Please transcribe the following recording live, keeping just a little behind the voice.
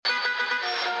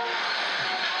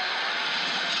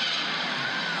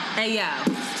Hey, yo.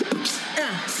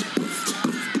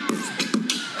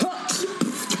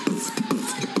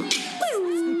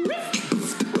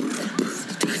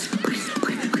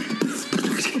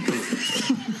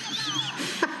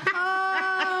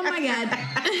 Oh, my God.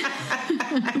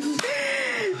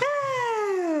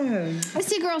 It's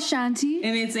your girl, Shanti.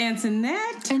 And it's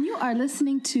Antoinette. And you are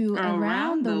listening to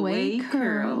Around the Way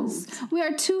Curls. We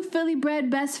are two Philly-bred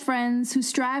best friends who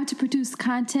strive to produce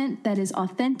content that is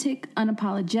authentic,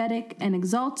 unapologetic, and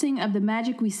exalting of the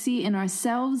magic we see in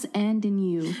ourselves and in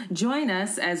you. Join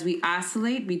us as we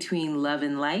oscillate between love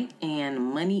and light and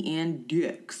money and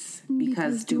dicks.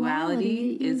 Because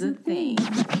duality is a thing.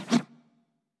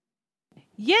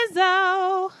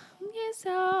 Yizzo!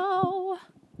 Yizzo!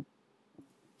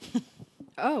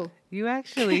 Oh. You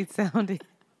actually sounded...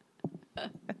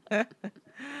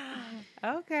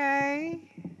 Okay.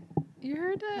 You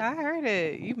heard that? I heard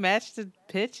it. You matched the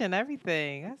pitch and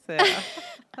everything. I said,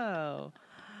 oh.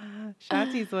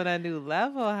 Shanti's on a new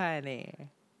level, honey.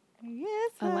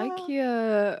 Yes. I like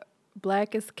your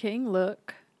black as king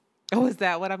look. Oh, is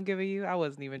that what I'm giving you? I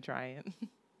wasn't even trying.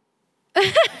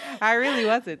 I really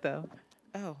wasn't, though.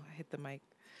 Oh, I hit the mic.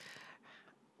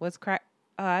 What's crack?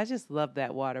 Oh, I just love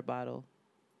that water bottle.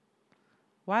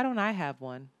 Why don't I have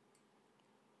one?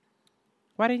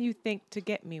 Why didn't you think to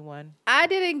get me one? I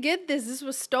didn't get this. This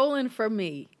was stolen from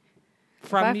me.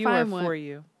 From you or one, for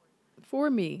you? For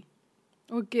me.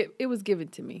 It was given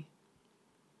to me.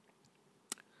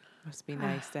 Must be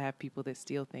nice to have people that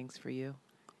steal things for you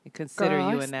and consider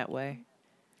you in that way.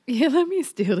 Yeah, let me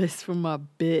steal this from my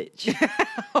bitch.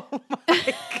 Oh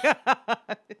my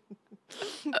God.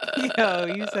 Yo,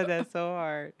 you said that so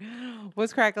hard.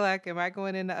 What's crack-a-lack? Am I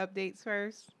going into updates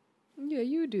first? Yeah,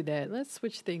 you do that. Let's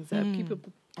switch things up. Keep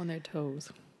people on their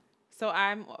toes. So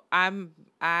I am.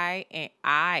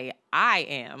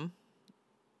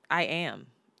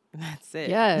 That's it.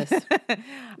 Yes.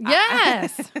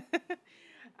 Yes.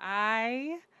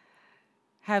 I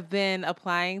have been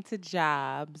applying to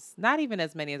jobs, not even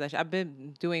as many as I should. I've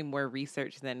been doing more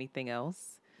research than anything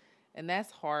else. And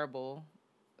that's horrible.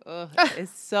 Ugh,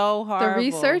 it's so horrible.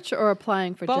 The research or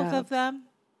applying for jobs?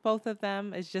 Both of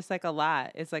them. It's just like a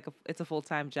lot. It's like it's a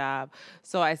full-time job.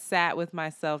 So I sat with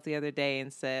myself the other day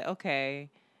and said,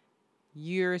 okay,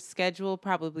 your schedule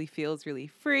probably feels really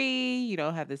free. You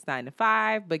don't have this 9 to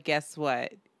 5, but guess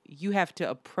what? You have to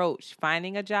approach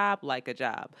finding a job like a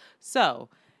job. So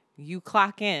you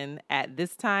clock in at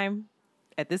this time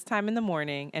in the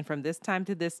morning, and from this time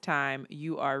to this time,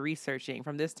 you are researching.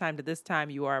 From this time to this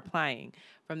time, you are applying.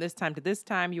 From this time to this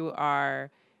time, you are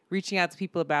reaching out to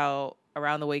people about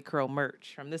Around the Way Curl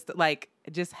merch. From this,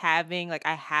 just having,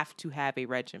 I have to have a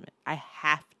regimen. I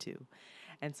have to.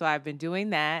 And so I've been doing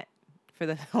that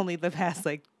for only the past,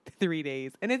 3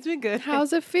 days, and it's been good.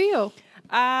 How's it feel?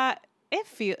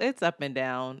 It's up and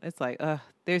down. It's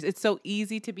it's so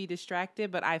easy to be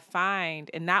distracted, but I find,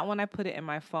 and not when I put it in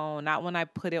my phone, not when I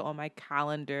put it on my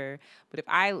calendar, but if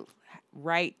I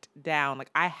write down,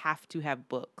 I have to have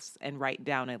books and write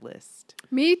down a list.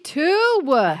 Me too.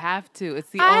 I have to. It's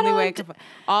the only way I can.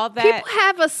 All that. People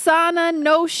have Asana,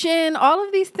 Notion, all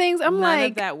of these things. None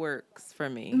of that works for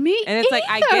me. Me And it's either.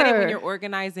 I get it when you're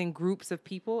organizing groups of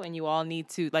people and you all need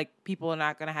to, people are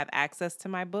not going to have access to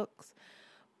my books.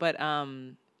 But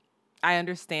I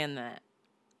understand that.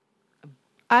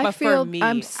 But for me,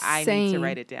 I need to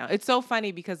write it down. It's so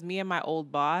funny because me and my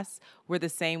old boss were the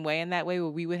same way in that way, where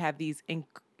we would have these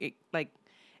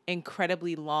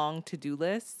incredibly long to-do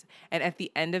lists. And at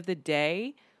the end of the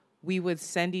day, we would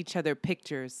send each other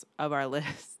pictures of our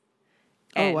list.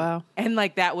 Oh, wow. And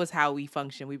that was how we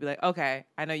function. We'd be like, okay,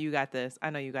 I know you got this.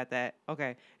 I know you got that.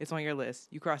 Okay, it's on your list.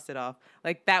 You crossed it off.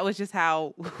 That was just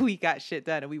how we got shit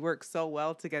done. And we worked so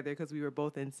well together because we were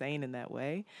both insane in that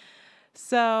way.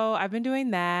 So I've been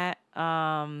doing that.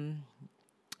 I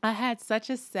had such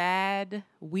a sad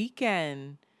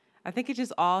weekend. I think it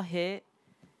just all hit.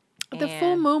 The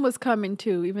full moon was coming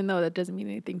too, even though that doesn't mean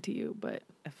anything to you. But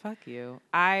fuck you.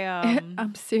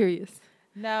 I'm serious.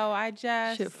 No, I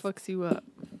just shit fucks you up.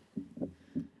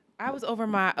 I was over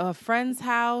my friend's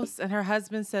house, and her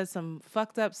husband said some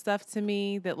fucked up stuff to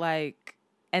me that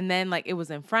and then it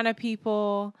was in front of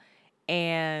people,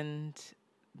 and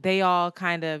they all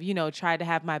kind of, tried to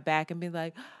have my back and be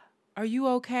like, are you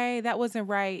okay? That wasn't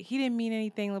right. He didn't mean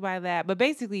anything by that. But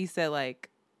basically he said,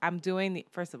 I'm doing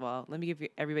first of all, let me give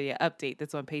everybody an update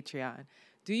that's on Patreon.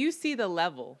 Do you see the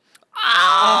level?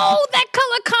 Oh, that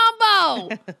color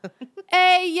combo.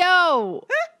 Hey, yo.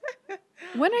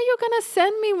 When are you going to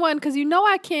send me one? Because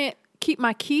I can't keep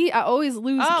my key. I always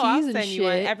lose keys I'll and send shit. you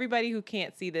one. Everybody who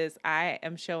can't see this, I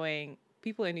am showing,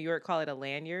 people in New York call it a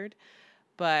lanyard.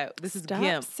 but this is Stop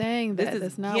GIMP. saying that.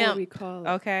 That's not what we call it.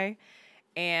 Okay.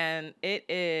 And it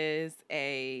is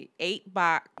a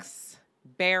 8-box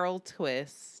barrel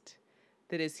twist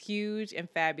that is huge and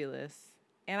fabulous.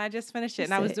 And I just finished it.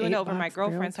 And I was doing it over my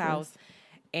girlfriend's house.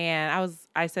 And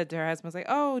I said to her husband, I was like,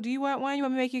 oh, do you want one? You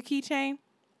want me to make you a keychain?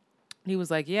 He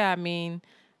was like, yeah, I mean,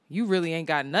 you really ain't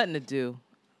got nothing to do.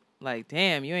 Like,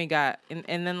 damn, you ain't got. And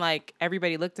then, like,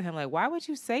 everybody looked at him like, why would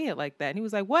you say it like that? And he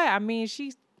was like, what? I mean,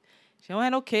 she don't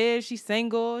have no kids. She's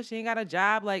single. She ain't got a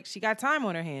job. Like, she got time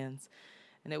on her hands.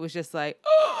 And it was just like,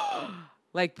 oh,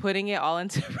 like putting it all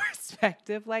into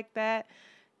perspective like that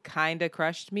kind of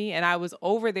crushed me. And I was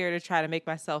over there to try to make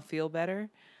myself feel better.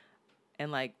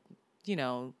 And like, you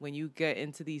know, when you get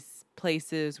into these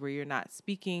places where you're not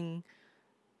speaking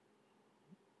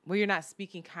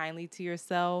kindly to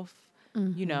yourself,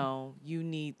 you know, you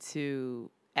need to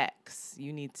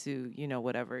you need to, you know,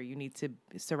 whatever. You need to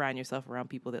surround yourself around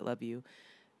people that love you.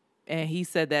 And he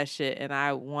said that shit. And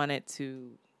I wanted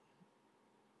to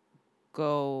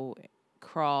go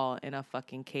crawl in a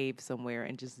fucking cave somewhere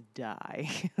and just die.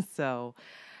 So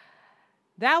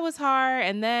that was hard.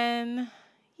 And then,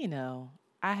 you know,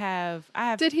 I have.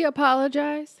 Did he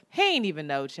apologize? He ain't even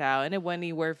know, child, and it wasn't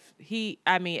even worth. He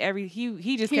just.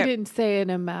 He didn't say it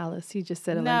in malice. He just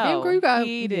said it no, like, damn,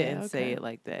 he didn't say it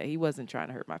like that. He wasn't trying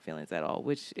to hurt my feelings at all.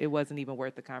 Which it wasn't even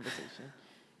worth the conversation.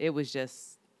 It was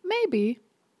just maybe.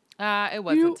 It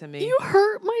wasn't to me. You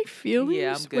hurt my feelings.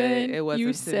 Yeah, I'm good. It wasn't you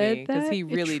to said me because he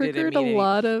really didn't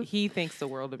mean He thinks the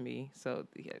world of me. So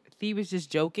if he was just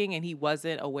joking and he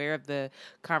wasn't aware of the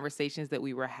conversations that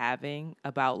we were having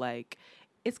about like,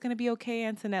 it's gonna be okay,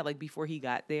 Antoinette. Like before he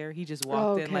got there, he just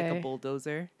walked in like a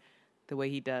bulldozer, the way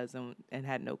he does, and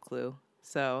had no clue.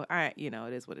 So you know,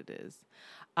 it is what it is.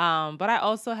 But I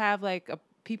also have like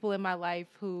people in my life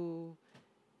who,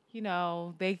 you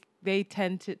know, they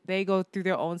go through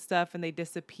their own stuff and they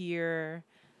disappear.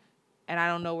 And I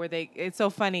don't know where it's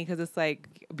so funny because it's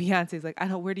like Beyonce's like, I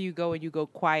know, where do you go when you go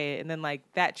quiet? And then like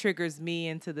that triggers me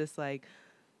into this like,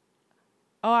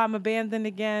 oh, I'm abandoned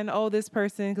again. Oh, this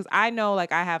person. Because I know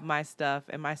like I have my stuff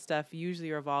and my stuff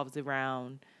usually revolves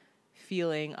around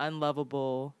feeling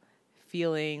unlovable,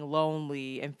 feeling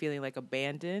lonely, and feeling like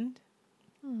abandoned.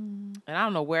 And I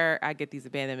don't know where I get these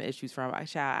abandonment issues from.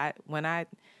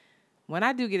 When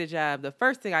I do get a job, the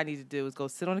first thing I need to do is go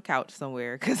sit on the couch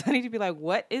somewhere because I need to be like,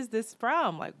 what is this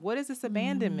from? Like, what is this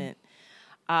abandonment?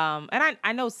 And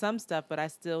I know some stuff, but I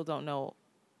still don't know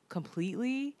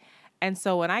completely. And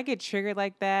so when I get triggered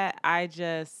like that, I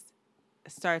just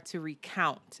start to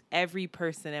recount every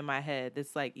person in my head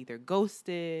that's like either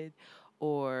ghosted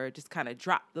or just kind of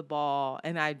dropped the ball.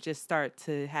 And I just start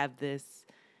to have this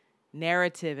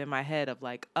narrative in my head of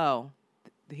like, oh,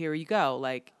 here you go.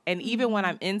 Like, and even when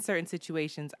I'm in certain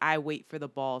situations, I wait for the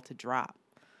ball to drop.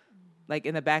 Like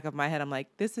in the back of my head, I'm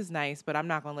like, this is nice, but I'm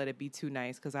not going to let it be too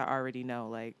nice because I already know,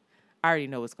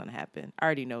 what's going to happen. I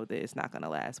already know that it's not going to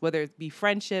last. Whether it be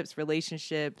friendships,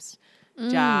 relationships,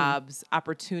 jobs,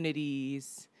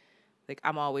 opportunities. Like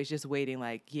I'm always just waiting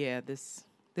like, yeah, this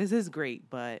is great,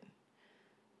 but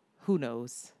who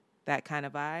knows? That kind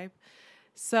of vibe.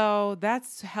 So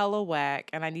that's hella whack,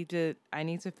 and I need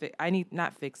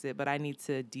not fix it, but I need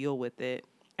to deal with it.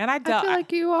 And I feel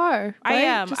like you are. Right? I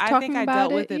am. Just I think I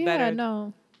dealt with it better. Yeah,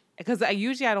 no. Because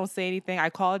usually I don't say anything. I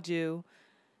called you,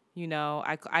 you know.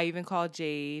 I even called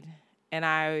Jade, and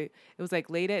it was like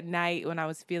late at night when I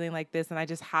was feeling like this, and I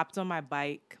just hopped on my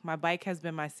bike. My bike has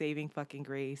been my saving fucking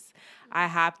grace. I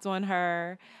hopped on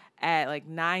her at like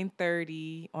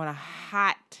 9:30 on a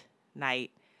hot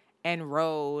night. And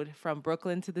rode from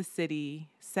Brooklyn to the city,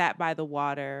 sat by the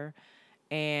water,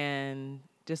 and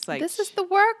just like... This is the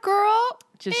work, girl.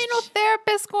 Ain't no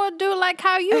therapist going to do like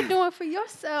how you doing for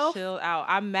yourself. Chill out.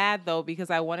 I'm mad, though, because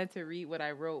I wanted to read what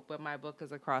I wrote, but my book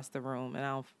is across the room, and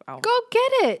I'll go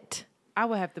get it. I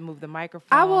would have to move the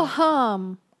microphone. I will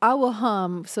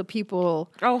hum so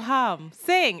people... Oh, hum.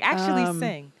 Sing. Actually,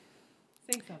 sing.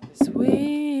 Sing something.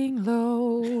 Swing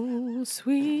low,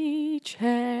 sweet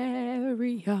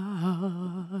chariot,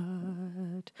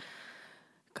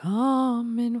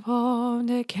 coming home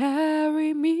to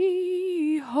carry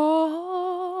me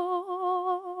home.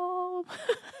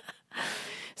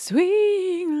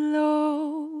 Swing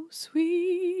low,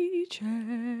 sweet chariot,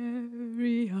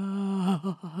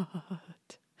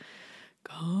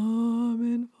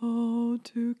 coming home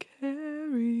to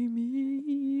carry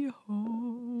me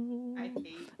home.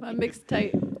 My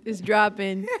mixtape is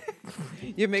dropping.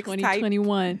 Your mixtape?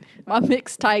 2021. My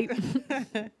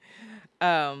mixtape.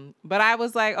 But I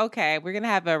was like, okay, we're going to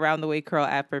have a Around the Way Curl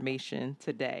affirmation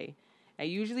today.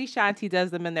 Usually Shanti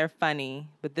does them and they're funny,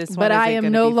 but this one But I isn't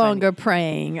am gonna no be longer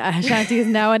praying. Shanti is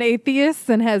now an atheist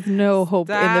and has no hope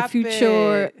in the Stop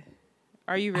future. it.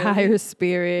 Are you really? Higher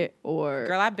spirit or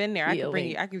Girl, I've been there. I could bring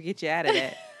you. I could get you out of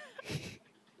that.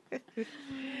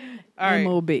 All right.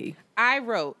 MOB. I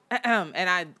wrote, and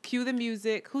I cue the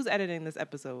music. Who's editing this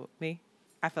episode? Me?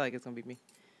 I feel like it's gonna be me.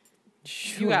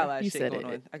 Sure. You got a lot of shit said going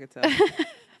it. on. I could tell.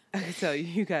 I can tell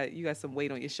you got some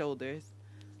weight on your shoulders.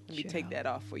 Let me take that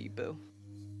off for you, boo.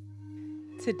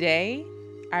 Today,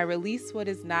 I release what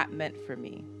is not meant for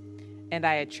me, and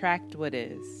I attract what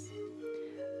is.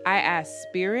 I ask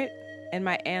Spirit and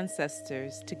my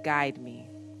ancestors to guide me.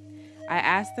 I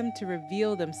ask them to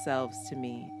reveal themselves to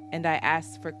me, and I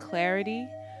ask for clarity,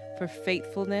 for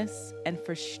faithfulness, and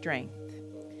for strength.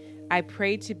 I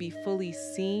pray to be fully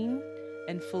seen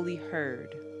and fully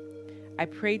heard. I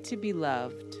pray to be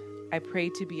loved. I pray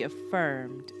to be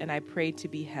affirmed, and I pray to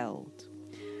be held.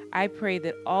 I pray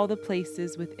that all the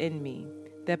places within me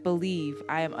that believe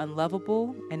I am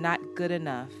unlovable and not good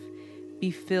enough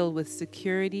be filled with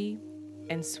security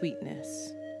and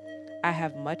sweetness. I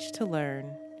have much to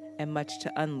learn and much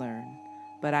to unlearn,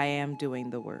 but I am doing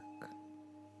the work.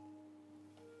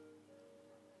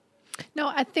 No,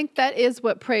 I think that is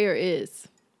what prayer is.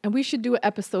 And we should do an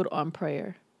episode on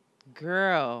prayer.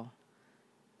 Girl.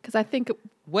 Because I think...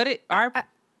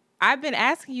 I've been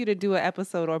asking you to do an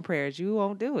episode on prayers. You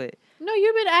won't do it. No,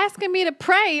 you've been asking me to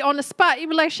pray on the spot. You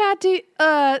be like, Shanti,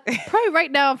 pray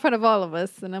right now in front of all of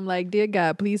us. And I'm like, dear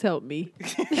God, please help me.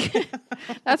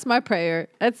 That's my prayer.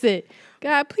 That's it.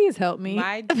 God, please help me.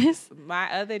 My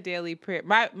other daily prayer,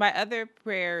 my other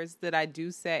prayers that I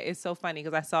do say, it's so funny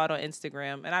because I saw it on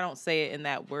Instagram and I don't say it in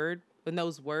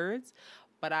those words,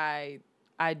 but I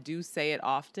do say it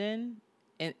often.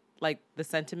 And like the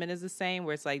sentiment is the same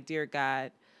where it's like, dear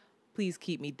God, please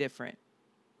keep me different.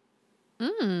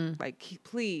 Like,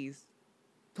 please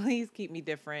keep me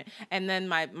different. And then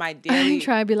my daily... I'm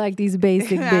trying to be like these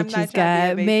basic bitches,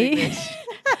 God, mate.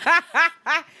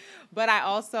 But I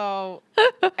also...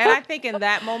 And I think in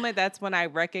that moment, that's when I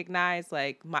recognize,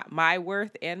 like, my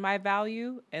worth and my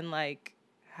value. And, like,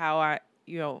 how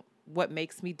what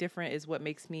makes me different is what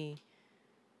makes me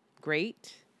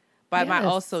great. But my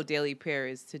also daily prayer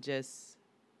is to just...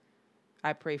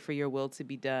 I pray for your will to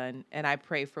be done, and I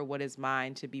pray for what is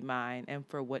mine to be mine, and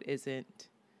for what isn't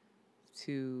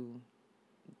to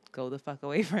go the fuck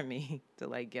away from me, to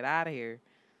like get out of here.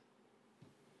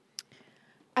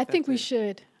 I think we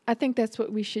should. I think that's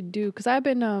what we should do, because I've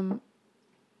been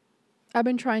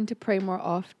trying to pray more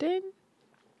often,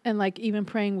 and like even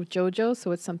praying with JoJo,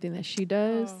 so it's something that she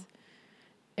does,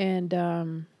 and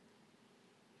I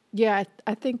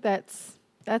think that's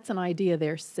an idea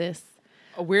there, sis.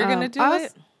 We're going to do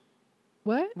it?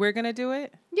 What? We're going to do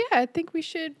it? Yeah, I think we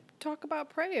should talk about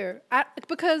prayer.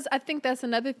 Because I think that's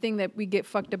another thing that we get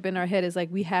fucked up in our head is like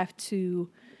we have to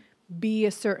be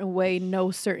a certain way,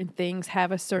 know certain things,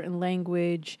 have a certain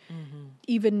language,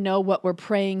 even know what we're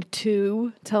praying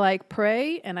to like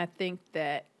pray. And I think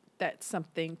that that's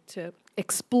something to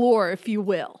explore, if you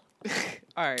will.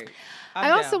 All right.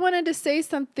 I also wanted to say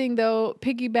something, though,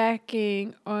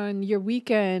 piggybacking on your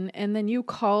weekend, and then you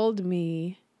called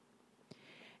me,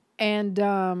 and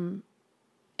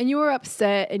you were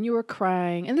upset, and you were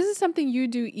crying, and this is something you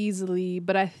do easily,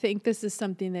 but I think this is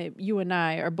something that you and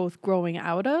I are both growing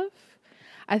out of.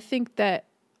 I think that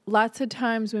lots of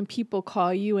times when people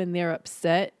call you and they're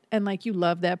upset, and, like, you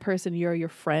love that person, you're your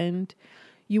friend,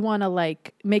 you want to,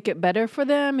 like, make it better for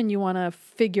them, and you want to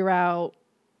figure out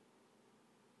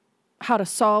how to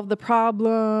solve the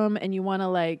problem, and you want to,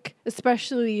 like,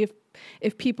 especially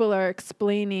if people are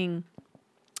explaining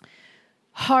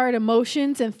hard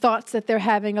emotions and thoughts that they're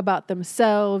having about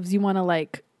themselves, you want to,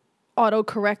 like,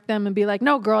 auto-correct them and be like,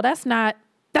 no, girl, that's not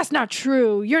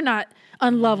true. You're not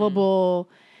unlovable.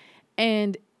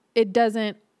 And it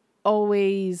doesn't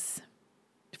always,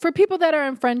 for people that are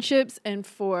in friendships and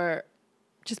for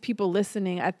just people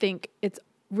listening, I think it's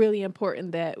really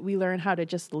important that we learn how to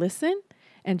just listen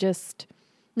and just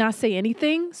not say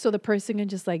anything so the person can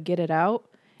just like get it out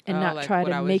and not like try what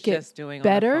to I was make just it doing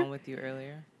better. On the phone with you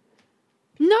earlier.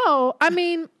 No, I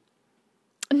mean,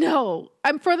 no.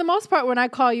 For the most part, when I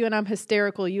call you and I'm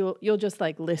hysterical, you'll just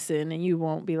like listen and you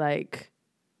won't be like,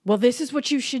 well, this is what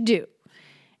you should do.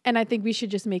 And I think we should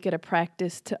just make it a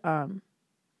practice to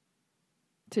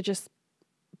just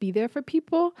be there for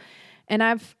people. And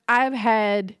I've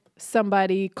had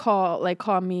somebody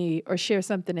call me or share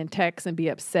something in text and be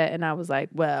upset. And I was like,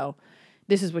 well,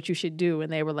 this is what you should do.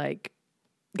 And they were like,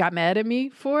 got mad at me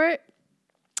for it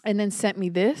and then sent me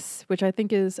this, which I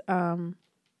think is,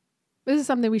 This is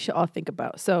something we should all think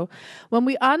about. So, when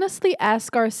we honestly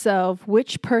ask ourselves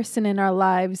which person in our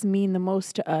lives mean the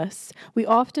most to us, we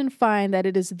often find that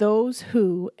it is those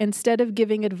who, instead of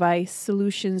giving advice,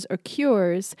 solutions, or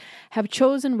cures, have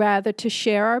chosen rather to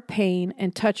share our pain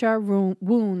and touch our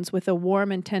wounds with a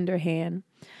warm and tender hand.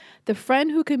 The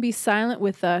friend who can be silent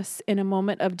with us in a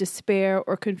moment of despair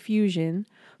or confusion,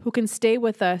 who can stay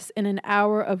with us in an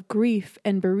hour of grief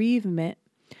and bereavement,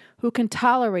 who can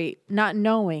tolerate not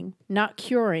knowing, not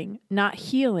curing, not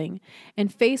healing,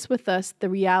 and face with us the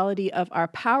reality of our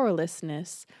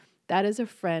powerlessness, that is a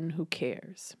friend who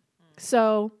cares.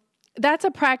 So that's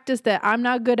a practice that I'm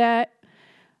not good at,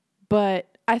 but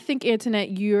I think,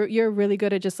 Antoinette, you're really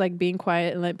good at just like being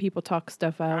quiet and letting people talk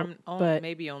stuff out.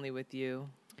 Maybe only with you.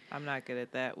 I'm not good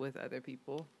at that with other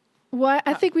people. Well,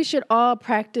 I think we should all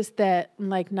practice that,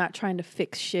 like not trying to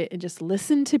fix shit and just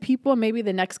listen to people. Maybe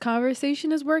the next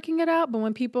conversation is working it out. But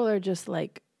when people are just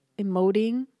like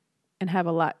emoting and have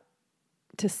a lot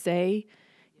to say,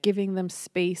 giving them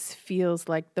space feels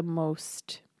like the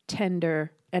most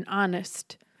tender and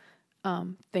honest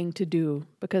thing to do.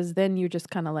 Because then you're just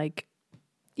kind of like,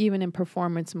 even in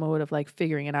performance mode of like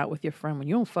figuring it out with your friend when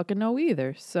you don't fucking know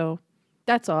either. So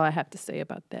that's all I have to say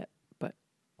about that. But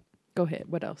go ahead.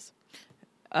 What else?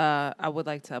 I would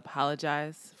like to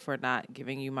apologize for not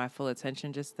giving you my full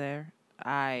attention just there.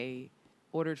 I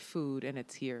ordered food and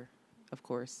it's here, of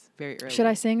course, very early. Should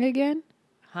I sing again?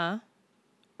 Huh?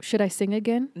 Should I sing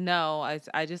again? No,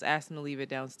 I just asked him to leave it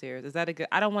downstairs. Is that a good?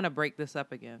 I don't want to break this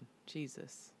up again.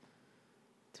 Jesus.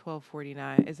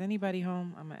 12:49. Is anybody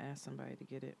home? I'm going to ask somebody to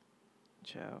get it.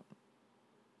 Ciao.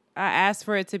 I asked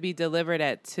for it to be delivered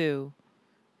at 2,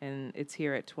 and it's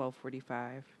here at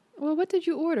 12:45. Well, what did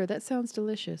you order? That sounds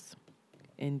delicious.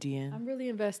 Indian. I'm really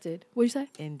invested. What'd you say?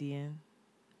 Indian.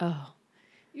 Oh.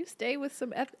 You stay with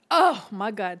some... Oh, my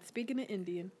God. Speaking of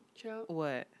Indian. Ciao.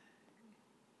 What?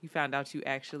 You found out you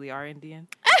actually are Indian?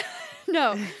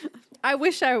 No. I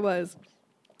wish I was.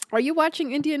 Are you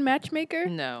watching Indian Matchmaker?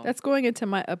 No. That's going into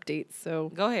my updates, so...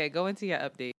 Go ahead. Go into your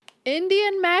update.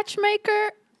 Indian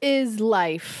Matchmaker is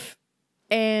life.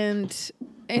 And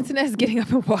Antoinette's getting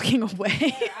up and walking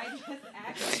away.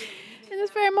 In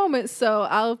this very moment. So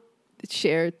I'll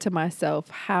share to myself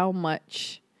how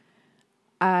much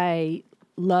I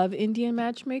love Indian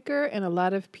Matchmaker, and a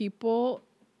lot of people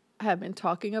have been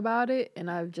talking about it,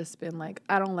 and I've just been like,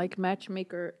 I don't like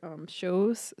matchmaker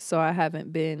shows, so I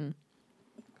haven't been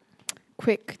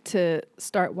quick to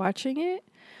start watching it.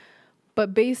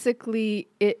 But basically,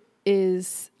 it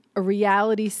is a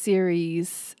reality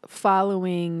series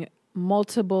following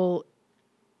multiple,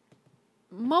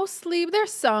 mostly,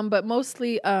 there's some, but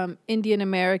mostly Indian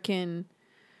American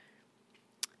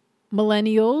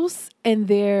millennials and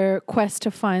their quest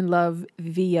to find love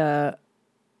via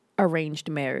arranged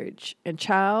marriage. And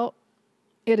child,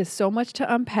 it is so much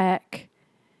to unpack.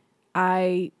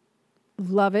 I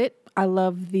love it. I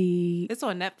love the... It's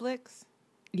on Netflix?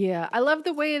 Yeah, I love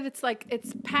the way it's like,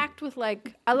 it's packed with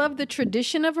like, I love the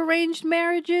tradition of arranged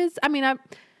marriages. I mean, I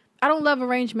don't love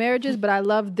arranged marriages, but I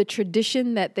love the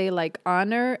tradition that they like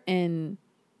honor and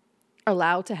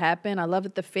allow to happen. I love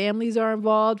that the families are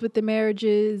involved with the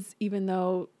marriages, even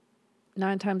though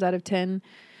 9 times out of 10,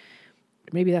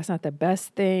 maybe that's not the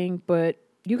best thing, but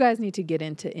you guys need to get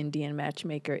into Indian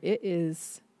Matchmaker. It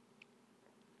is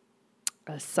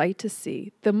a sight to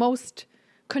see. The most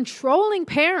controlling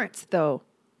parents, though,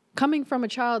 coming from a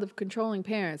child of controlling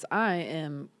parents, I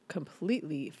am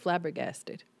completely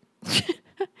flabbergasted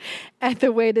at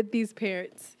the way that these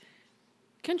parents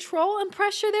control and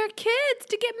pressure their kids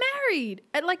to get married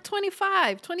at like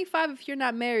 25. 25, if you're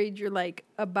not married, you're like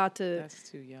about to... That's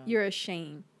too young. You're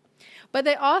ashamed. But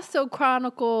they also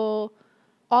chronicle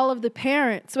all of the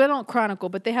parents. Well, they don't chronicle,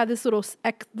 but they have this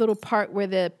little part where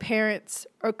the parents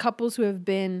or couples who have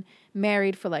been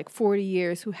married for like 40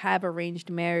 years who have arranged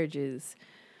marriages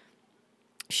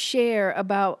share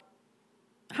about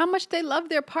how much they love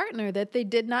their partner that they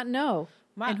did not know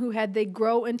and who had they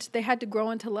had to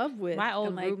grow into love with. My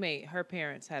old like, roommate, her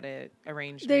parents had an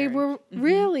arranged they marriage. were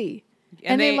really,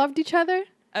 and they loved each other.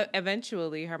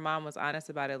 Eventually, her mom was honest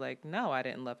about it. Like, no, I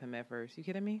didn't love him at first. You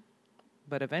kidding me?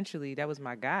 But eventually, that was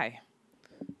my guy.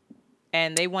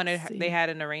 And they they had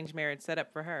an arranged marriage set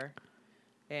up for her.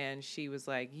 And she was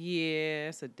like, yeah,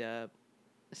 it's a dub.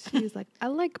 She was like, I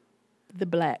like the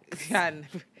blacks.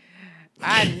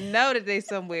 I know that they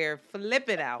somewhere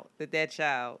flipping out that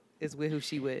child is with who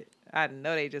she with. I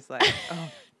know they just like,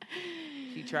 oh,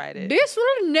 she tried it. This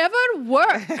will never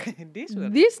work.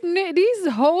 These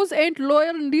hoes ain't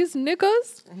loyal and these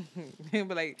niggas.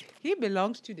 But like, he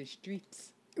belongs to the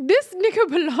streets. This nigga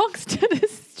belongs to the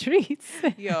streets.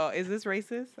 Yo, is this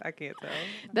racist? I can't tell.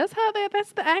 That's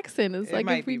the accent. It's like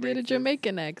if we did a racist,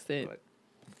 Jamaican accent. It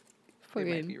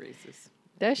might be racist.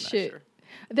 That shit. Sure.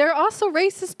 They're also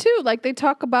racist too. Like they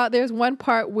talk about, there's one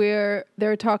part where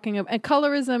they're talking of, and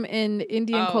colorism in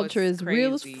Indian culture is crazy.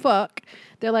 Real as fuck.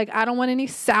 They're like, I don't want any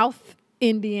South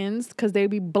Indians because they'd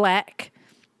be black.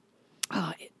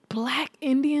 Oh, black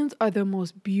Indians are the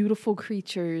most beautiful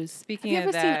creatures. Speaking Have you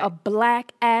of ever seen a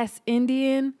black ass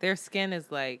Indian? Their skin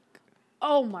is like,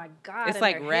 oh my God. It's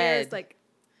like red. It's like,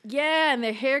 yeah, and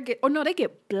their hair they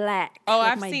get black. Oh,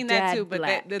 like I've seen that too, but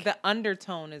the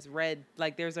undertone is red.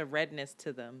 Like there's a redness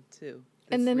to them too.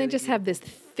 And then really they just have this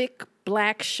thick,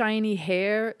 black, shiny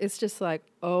hair. It's just like,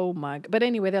 oh my God. But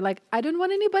anyway, they're like, I don't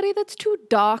want anybody that's too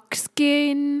dark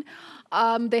skin.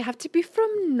 They have to be from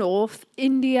North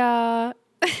India.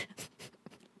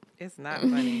 It's not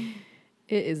funny.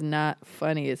 It is not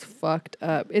funny. It's fucked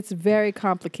up. It's a very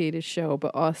complicated show,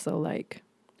 but also like...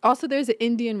 Also, there's an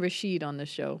Indian Rashid on the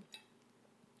show.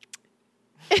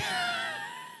 If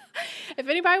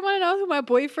anybody want to know who my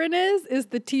boyfriend is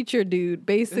the teacher dude.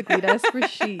 Basically, that's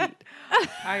Rashid.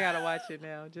 I gotta watch it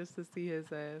now just to see his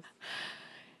ass.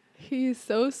 He's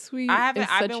so sweet. I've been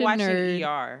watching nerd.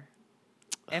 ER,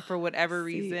 and for whatever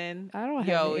reason, I don't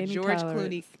have any George tolerance.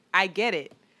 Clooney. I get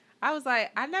it. I was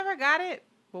like, I never got it,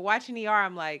 but watching ER,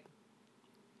 I'm like,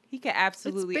 he could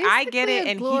absolutely. I get it,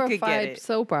 and he could get it.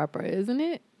 Soap opera, isn't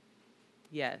it?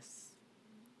 Yes,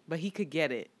 but he could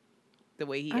get it the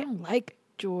way he. I don't like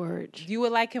George. You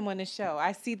would like him on the show.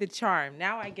 I see the charm.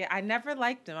 Now I never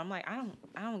liked him. I'm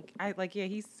like, yeah,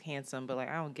 he's handsome, but like,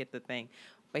 I don't get the thing.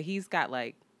 But he's got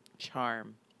like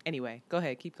charm. Anyway, go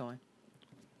ahead. Keep going.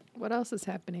 What else is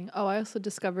happening? Oh, I also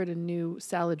discovered a new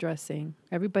salad dressing.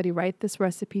 Everybody write this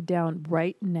recipe down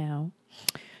right now.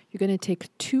 You're going to take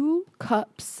 2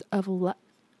 cups of...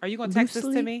 Are you going to text this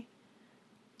to me?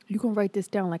 You can write this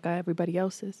down like everybody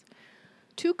else's.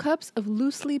 2 cups of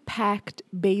loosely packed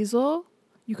basil.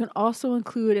 You can also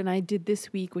include, and I did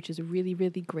this week, which is really,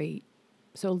 really great.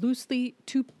 So loosely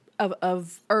 2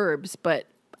 of herbs, but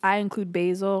I include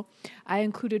basil. I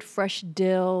included fresh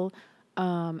dill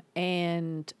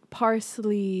and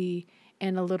parsley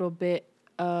and a little bit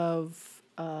of...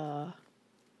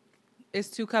 It's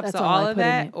 2 cups of all of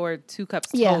that or 2 cups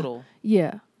total?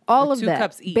 Yeah. All of 2 that.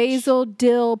 cups each. Basil,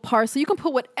 dill, parsley. You can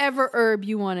put whatever herb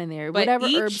you want in there. But whatever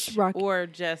each herbs rock. Or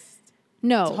just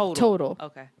total.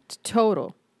 Okay.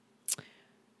 Total.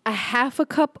 A half a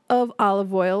cup of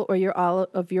olive oil or your oil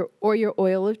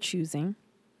of choosing.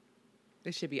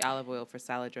 It should be olive oil for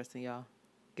salad dressing, y'all.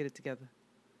 Get it together.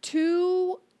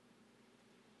 2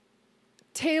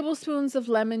 tablespoons of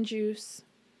lemon juice.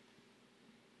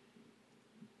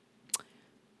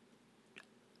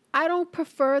 I don't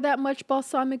prefer that much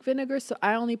balsamic vinegar, so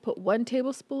I only put 1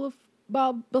 tablespoon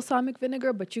of balsamic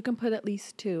vinegar, but you can put at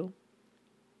least 2.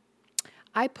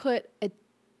 I put a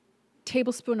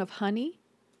tablespoon of honey.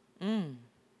 And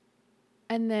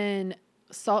then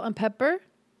salt and pepper.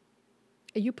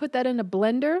 And you put that in a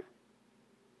blender,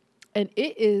 and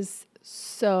it is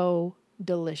so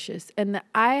delicious. And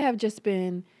I have just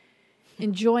been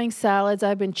enjoying salads.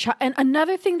 I've been and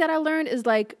another thing that I learned is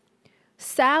like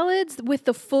salads with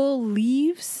the full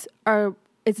leaves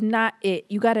it's not it.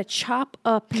 You got to chop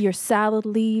up your salad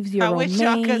leaves, your romaine. I wish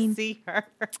y'all could see her.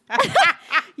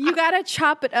 You got to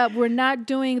chop it up. We're not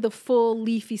doing the full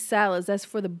leafy salads. That's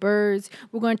for the birds.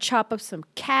 We're going to chop up some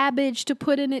cabbage to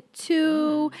put in it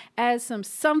too. Add some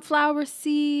sunflower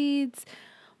seeds.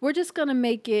 We're just going to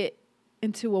make it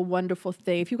into a wonderful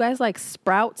thing. If you guys like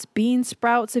sprouts, bean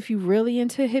sprouts, if you really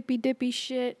into hippy dippy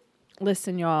shit,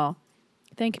 listen, y'all.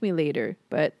 Thank me later.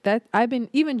 But even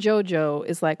JoJo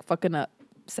is like fucking up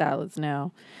salads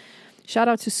now. Shout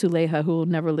out to Suleha, who will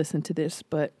never listen to this,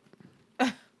 but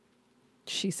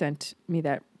she gave me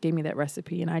that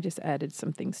recipe, and I just added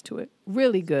some things to it.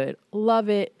 Really good. Love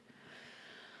it.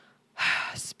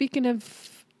 Speaking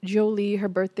of Jolie, her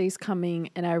birthday's coming,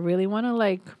 and I really want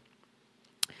to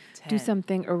do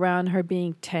something around her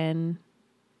being 10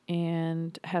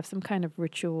 and have some kind of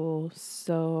ritual.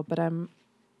 So, but I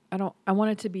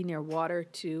want it to be near water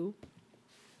too.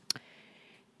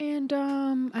 And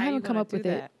I haven't come up with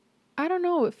it. I don't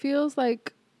know. It feels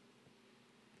like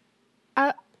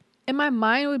in my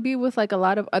mind it would be with like a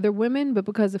lot of other women, but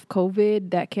because of COVID,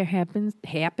 that can't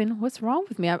happen. What's wrong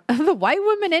with me? The white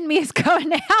woman in me is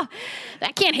going out.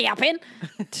 That can't happen.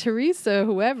 Teresa,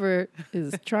 whoever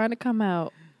is trying to come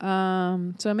out.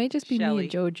 So it may just be me and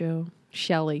JoJo.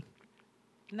 Shelly.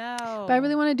 No. But I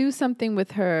really want to do something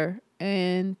with her.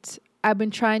 And I've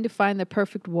been trying to find the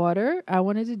perfect water. I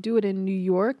wanted to do it in New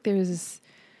York. Is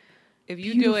If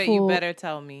you do it, you better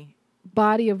tell me.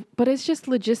 Body of, but it's just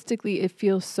logistically, it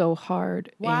feels so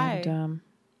hard. Why? And,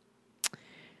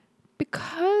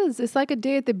 because it's like a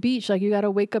day at the beach. Like, you got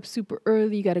to wake up super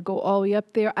early. You got to go all the way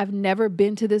up there. I've never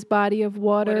been to this body of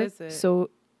water. What is it? So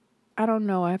I don't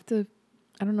know. I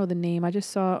don't know the name. I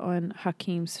just saw it on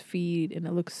Hakeem's feed and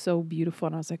it looks so beautiful.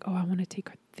 And I was like, oh, I want to take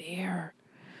her there.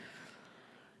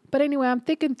 But anyway, I'm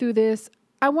thinking through this.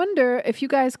 I wonder if you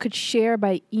guys could share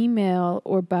by email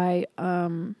or by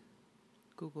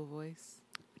Google Voice.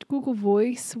 Google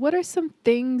Voice. What are some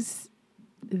things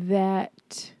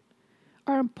that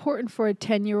are important for a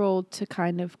 10-year-old to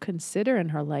kind of consider in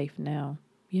her life now?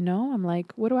 You know, I'm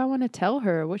like, what do I want to tell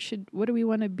her? What do we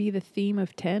want to be the theme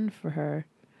of 10 for her?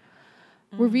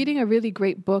 We're reading a really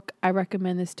great book. I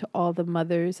recommend this to all the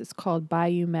mothers. It's called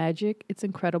Bayou Magic. It's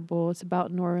incredible. It's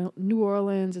about New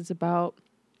Orleans. It's about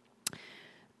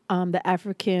the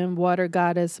African water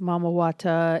goddess Mama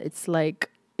Wata.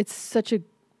 It's such a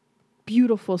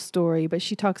beautiful story, but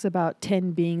she talks about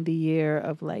 10 being the year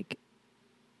of like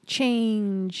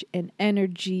change and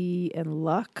energy and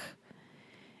luck.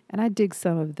 And I dig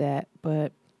some of that,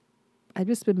 but I've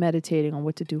just been meditating on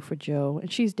what to do for Joe,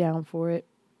 and she's down for it.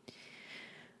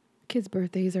 Kids'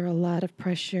 birthdays are a lot of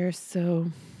pressure,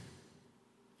 so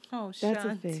oh, that's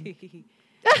Shanti. a thing.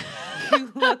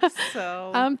 You look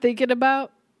so... I'm thinking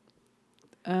about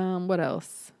what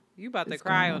else? You about to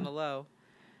cry on the low.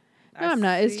 No, I'm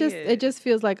not. It's just it just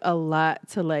feels like a lot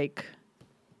to like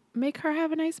make her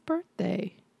have a nice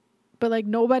birthday. But like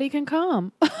nobody can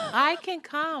come. I can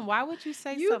come. Why would you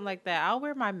say something like that? I'll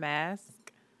wear my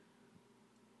mask.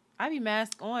 I be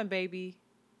mask on, baby.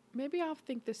 Maybe I'll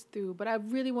think this through, but I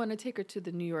really want to take her to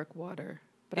the New York water.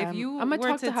 But if you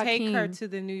were to take her to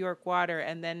the New York water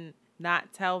and then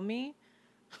not tell me,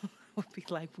 would be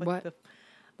like, what the...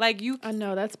 Like you... I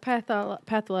know, that's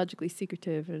pathologically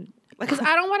secretive. Because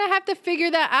I don't want to have to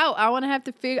figure that out. I don't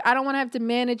want to have to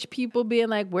manage people being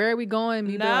like, where are we going?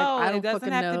 No, like, I don't it doesn't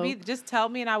fucking have know. to be. Just tell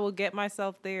me and I will get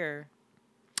myself there.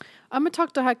 I'm going to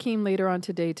talk to Hakeem later on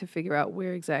today to figure out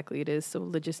where exactly it is. So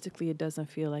logistically, it doesn't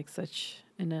feel like such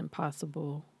an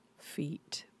impossible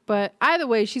feat. But either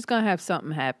way, she's going to have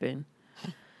something happen.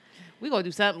 We going to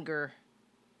do something, girl.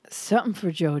 Something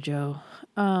for JoJo.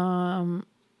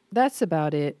 That's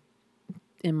about it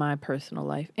in my personal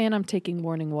life. And I'm taking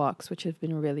morning walks, which have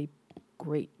been really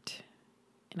great.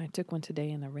 And I took one today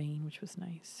in the rain, which was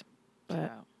nice.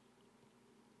 But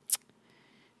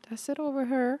that's it over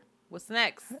her. What's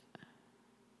next?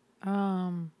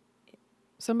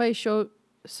 Somebody showed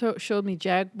me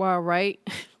Jaguar Wright.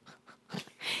 I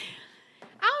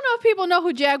don't know if people know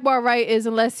who Jaguar Wright is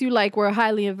unless you like were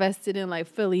highly invested in like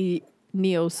Philly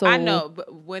neo soul. I know,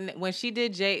 but when she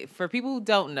did for people who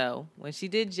don't know, when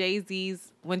Jay-Z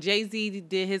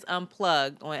did his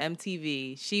Unplugged on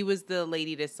MTV, she was the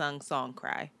lady that sung Song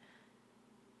Cry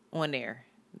on there.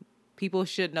 People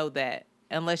should know that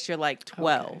unless you're like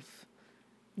 12. Okay.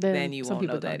 Then you won't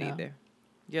know that either.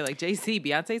 You're like, Jay-Z,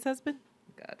 Beyonce's husband?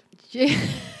 God.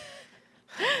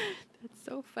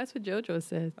 That's what JoJo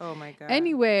says. Oh my God.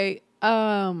 Anyway,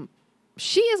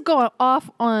 she is going off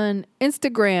on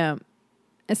Instagram.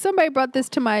 And somebody brought this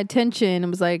to my attention and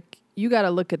was like, you got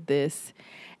to look at this.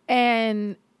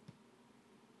 And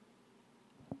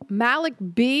Malik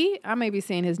B, I may be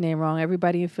saying his name wrong.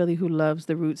 Everybody in Philly who loves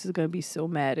the Roots is going to be so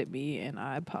mad at me, and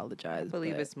I apologize. I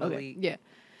believe it's Malik. Okay, yeah.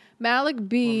 Malik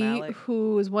B,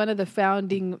 who is one of the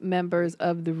founding members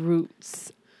of the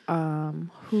Roots,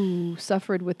 who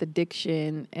suffered with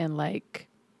addiction and like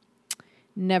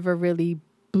never really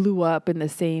blew up in the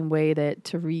same way that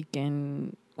Tariq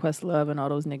and Questlove and all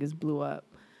those niggas blew up.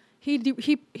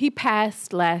 He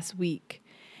passed last week.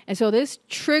 And so this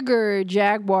triggered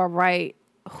Jaguar Wright,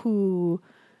 who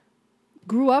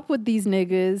grew up with these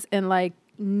niggas and like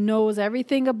knows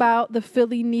everything about the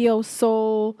Philly neo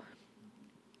soul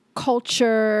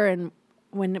culture, and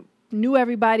knew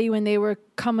everybody when they were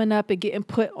coming up and getting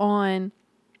put on,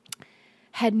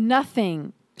 had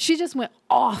nothing. She just went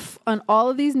off on all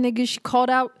of these niggas. She called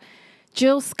out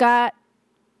Jill Scott,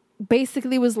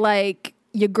 basically was like,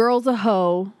 your girl's a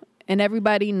hoe and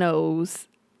everybody knows.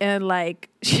 And like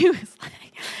she was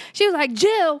like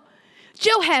Jill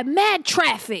had mad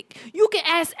traffic. You can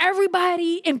ask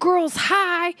everybody in Girls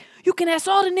High. You can ask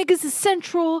all the niggas in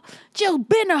Central. Jill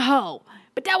been a hoe.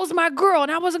 But that was my girl, and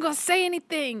I wasn't going to say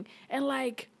anything. And,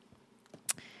 like,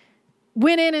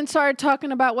 went in and started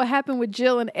talking about what happened with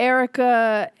Jill and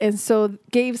Erica, and so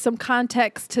gave some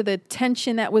context to the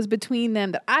tension that was between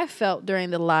them that I felt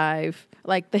during the live,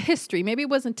 like the history. Maybe it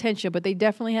wasn't tension, but they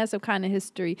definitely had some kind of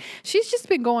history. She's just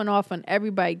been going off on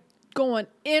everybody, going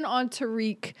in on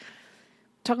Tariq,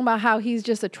 talking about how he's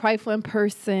just a trifling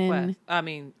person.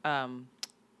 Black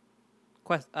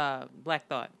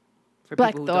Thought. For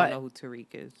Black people who Thought. don't know who Tariq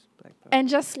is. Black Thought. And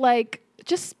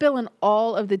just spilling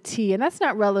all of the tea. And that's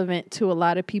not relevant to a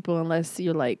lot of people unless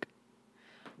you're like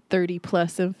 30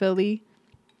 plus in Philly.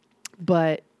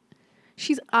 But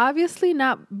she's obviously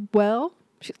not well.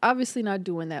 She's obviously not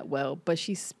doing that well. But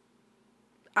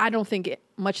I don't think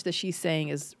much that she's saying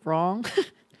is wrong.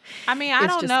 I mean, I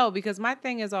don't know, because my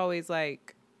thing is always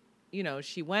like, you know,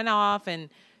 she went off and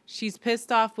she's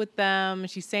pissed off with them.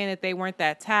 She's saying that they weren't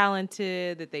that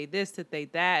talented, that they this, that they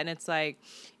that. And it's like,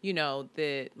 you know,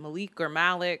 that Malik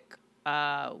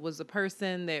was a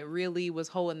person that really was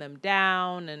holding them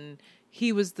down, and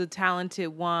he was the talented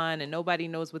one, and nobody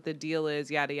knows what the deal is,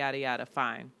 yada, yada, yada.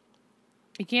 Fine.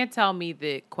 You can't tell me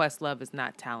that Questlove is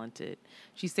not talented.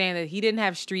 She's saying that they didn't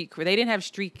have street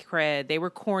cred. They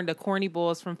were the corny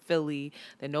boys from Philly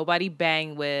that nobody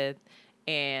banged with.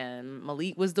 And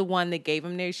Malik was the one that gave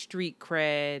him their street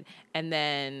cred. And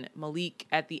then Malik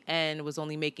at the end was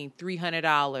only making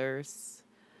 $300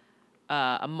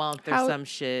 a month or some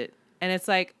shit. And it's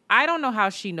like, I don't know how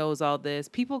she knows all this.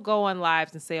 People go on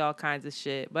lives and say all kinds of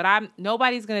shit. But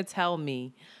nobody's going to tell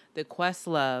me that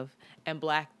Questlove and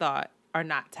Black Thought are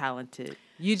not talented.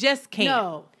 You just can't.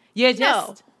 No. You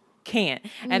just can't.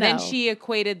 And then No. she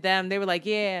equated them. They were like,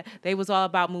 yeah, they was all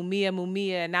about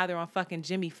Mumia, and now they're on fucking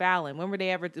Jimmy Fallon. When were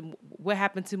they ever? What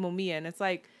happened to Mumia? And it's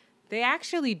like, they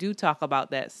actually do talk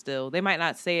about that still. They might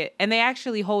not say it. And they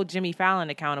actually hold Jimmy Fallon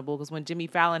accountable, because when Jimmy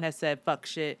Fallon has said fuck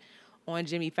shit on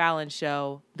Jimmy Fallon's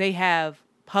show, they have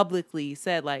publicly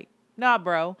said like, nah,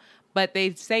 bro. But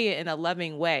they say it in a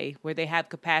loving way where they have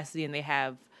capacity, and they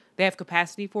have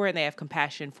capacity for it, and they have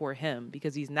compassion for him,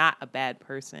 because he's not a bad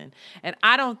person. And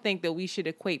I don't think that we should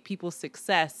equate people's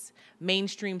success,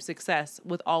 mainstream success,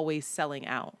 with always selling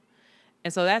out.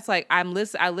 And so that's like, I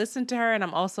listen to her, and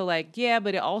I'm also like, yeah,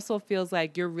 but it also feels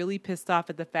like you're really pissed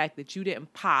off at the fact that you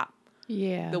didn't pop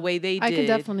the way they did. I can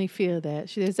definitely feel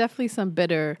that. There's definitely some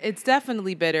bitter. It's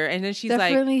definitely bitter. And then she's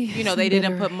Definitely like, you know, they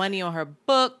didn't put money on her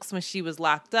books when she was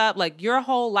locked up. Like, your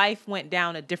whole life went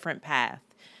down a different path.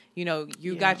 You know,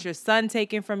 you got your son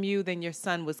taken from you, then your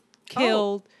son was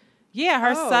killed. Yeah,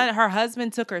 her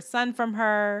husband took her son from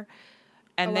her.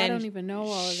 And then I don't even know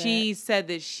all of she said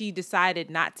that she decided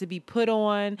not to be put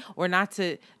on, or not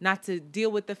to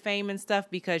deal with the fame and stuff,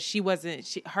 because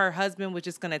her husband was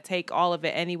just going to take all of it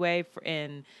anyway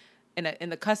in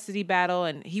the custody battle,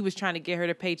 and he was trying to get her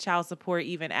to pay child support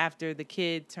even after the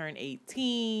kid turned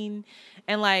 18.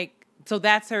 And like, so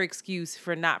that's her excuse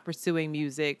for not pursuing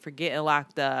music, for getting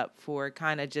locked up, for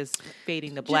kind of just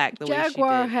fading to black the way she did.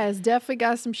 Jaguar has definitely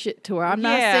got some shit to her. I'm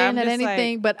not saying that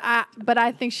anything, but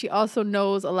I think she also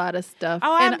knows a lot of stuff.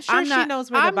 Oh, I'm sure she knows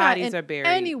where the bodies are buried.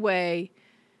 Anyway,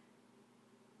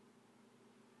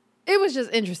 it was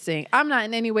just interesting. I'm not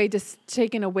in any way just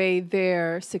taking away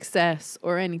their success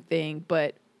or anything,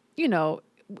 but, you know,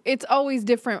 it's always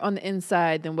different on the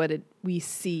inside than what we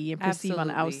see and perceive on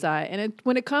the outside. And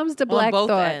when it comes to Black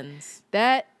Thought,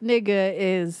 that nigga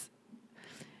is...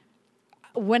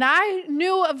 When I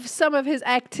knew of some of his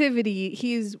activity,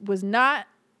 he was not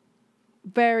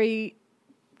very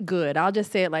good. I'll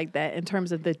just say it like that, in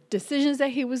terms of the decisions that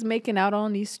he was making out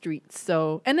on these streets.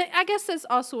 So, and I guess that's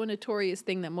also a notorious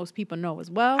thing that most people know as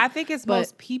well. I think it's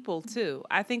most people too.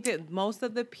 I think that most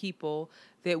of the people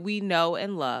that we know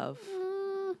and love...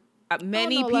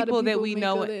 many people that we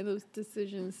know those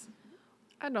decisions.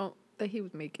 I don't that he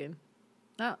was making.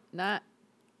 Not.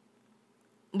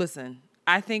 Listen,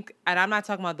 I think, and I'm not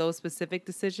talking about those specific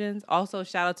decisions. Also,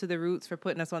 shout out to the Roots for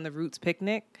putting us on the Roots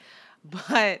picnic.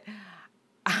 But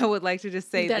I would like to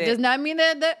just say that does not mean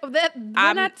that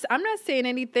I'm not saying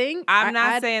anything. I'm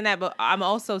not saying that, but I'm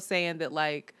also saying that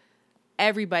like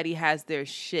everybody has their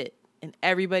shit. And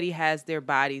everybody has their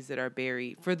bodies that are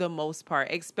buried for the most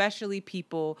part, especially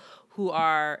people who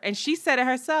are, and she said it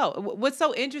herself. What's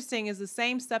so interesting is the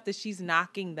same stuff that she's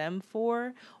knocking them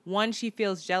for. One, she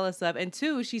feels jealous of. And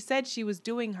two, she said she was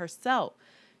doing herself.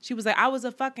 She was like, I was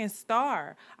a fucking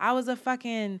star. I was a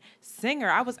fucking singer.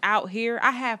 I was out here.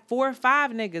 I had 4 or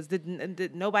 5 niggas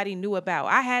that nobody knew about.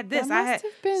 I had this.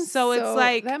 It's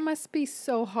like, that must be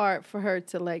so hard for her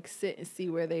to like sit and see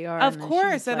where they are. Of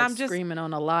course, and like I'm just screaming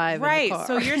on a live. Right. In the car.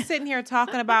 So you're sitting here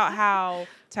talking about how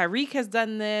Tariq has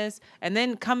done this, and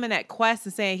then coming at Quest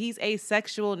and saying he's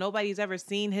asexual. Nobody's ever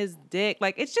seen his dick.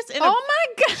 Like, it's just. Oh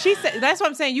my God. She said that's what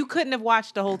I'm saying. You couldn't have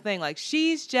watched the whole thing. Like,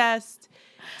 she's just.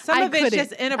 Some of it's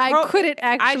just inappropriate. I couldn't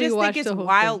actually watch the whole thing.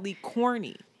 I just think it's wildly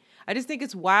corny. I just think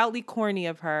it's wildly corny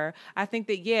of her. I think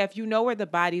that, yeah, if you know where the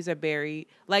bodies are buried,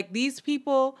 like these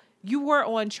people, you were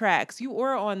on tracks. You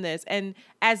were on this. And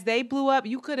as they blew up,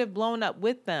 you could have blown up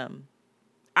with them.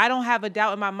 I don't have a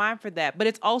doubt in my mind for that. But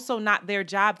it's also not their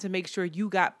job to make sure you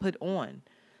got put on.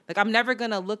 Like, I'm never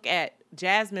going to look at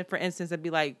Jasmine, for instance, and be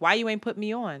like, why you ain't put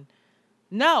me on?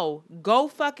 No, go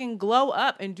fucking glow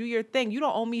up and do your thing. You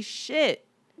don't owe me shit.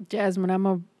 Jasmine, I'm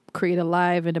going to create a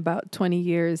live in about 20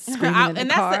 years screaming in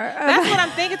the car. That's what I'm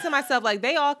thinking to myself. Like,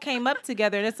 they all came up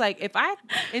together, and it's like, if I,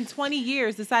 in 20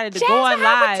 years, decided to go on live.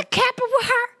 I went to Kappa with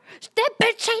her. That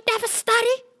bitch ain't never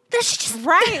studied.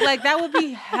 Right, like that would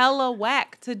be hella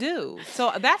whack to do.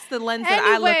 So that's the lens that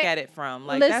I look at it from.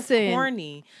 Like, that's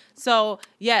corny. So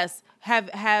yes,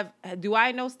 do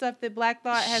I know stuff that Black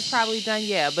Thought has probably done?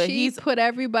 Yeah, but he's put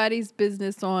everybody's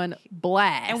business on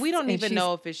blast, and we don't even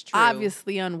know if it's true.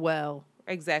 Obviously unwell.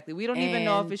 Exactly, we don't even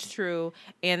know if it's true.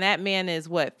 And that man is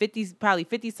what, 50, probably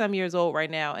 50 some years old right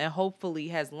now, and hopefully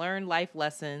has learned life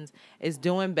lessons, is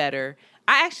doing better.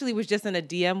 I actually was just in a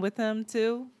DM with him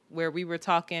too, where we were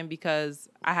talking because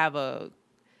I have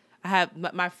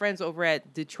my friends over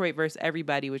at Detroit vs.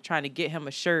 Everybody was trying to get him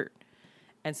a shirt.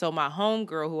 And so my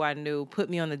homegirl who I knew put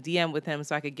me on the DM with him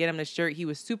so I could get him the shirt. He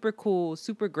was super cool,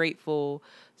 super grateful.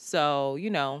 So, you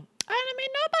know. I mean,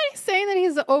 nobody's saying that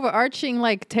he's an overarching,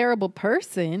 like, terrible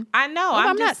person. I know.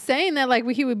 I'm not saying that, like,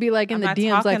 he would be, like, in the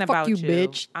DMs, like, fuck you,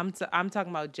 bitch. I'm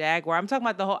talking about Jaguar. I'm talking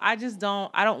about the whole,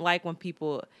 I don't like when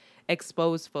people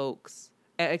expose folks.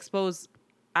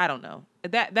 I don't know.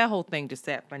 That whole thing just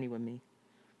sat funny with me.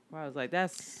 Where I was like,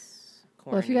 that's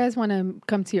corny. Well, if you guys want to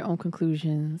come to your own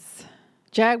conclusions,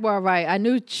 Jaguar Wright. I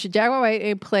knew Jaguar Wright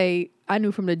ain't play. I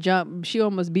knew from the jump. She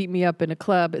almost beat me up in a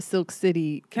club at Silk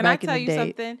City. Can I tell you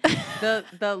something?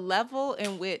 The level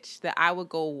in which that I would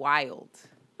go wild.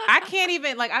 I can't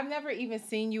even, like, I've never even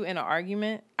seen you in an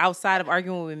argument outside of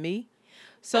arguing with me.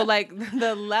 So, like,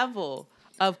 the level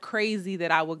of crazy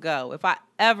that I would go if I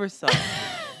ever saw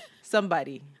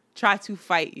somebody try to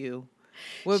fight you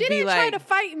would she be didn't like, try to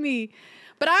fight me,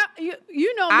 but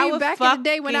you know me back in the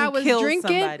day when I was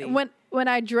drinking, when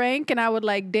I drank and I would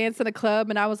like dance in a club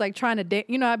and I was like trying to dance,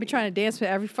 you know, I'd be trying to dance with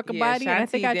every fucking body, and I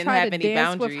think I tried to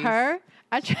dance with her.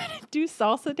 I tried to do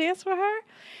salsa dance with her,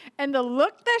 and the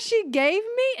look that she gave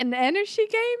me and the energy she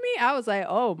gave me, I was like,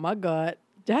 oh my God,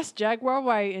 that's Jaguar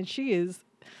White, and she is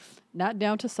not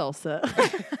down to salsa.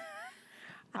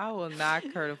 I will knock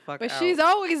her the fuck out. But she's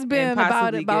always been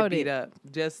about it. Beat up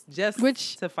just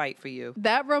to fight for you.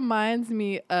 That reminds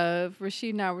me of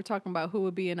Rashid and I were talking about who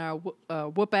would be in our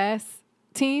whoop ass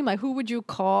team. Like, who would you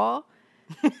call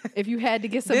if you had to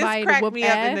get somebody to whoop ass? This cracked me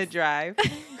up in the drive.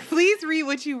 Please read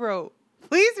what you wrote.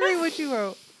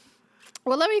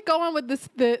 Well, let me go on with this.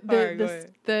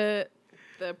 The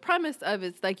premise of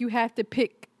it's like you have to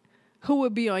pick who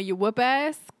would be on your whoop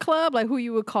ass club, like who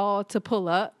you would call to pull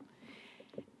up.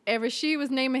 And Rashid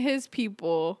was naming his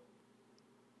people.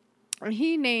 And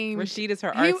he named... Rashid is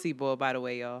her artsy boy, by the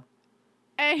way, y'all.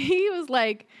 And he was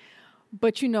like,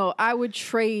 but, you know, I would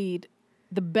trade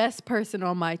the best person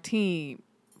on my team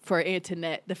for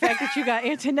Antoinette. The fact that you got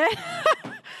Antoinette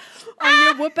on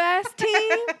your whoop-ass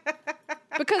team.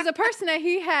 Because the person that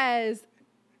he has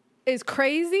is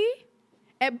crazy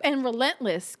and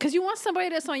relentless. Because you want somebody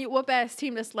that's on your whoop-ass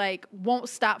team that's, like, won't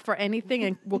stop for anything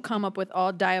and will come up with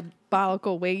all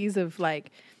diabolical ways of,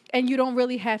 like... And you don't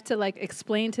really have to, like,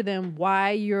 explain to them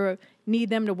why you need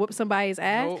them to whoop somebody's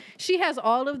ass. Nope. She has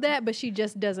all of that, but she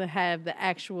just doesn't have the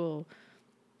actual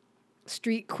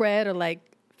street cred or, like,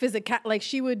 physical. Like,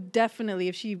 she would definitely,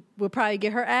 if she would probably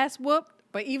get her ass whooped,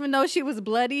 but even though she was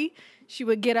bloody... She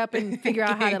would get up and figure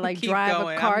out how to, like, drive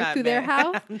a car through their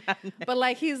house. But,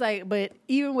 like, he's like, but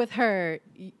even with her,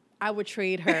 I would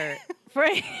trade her for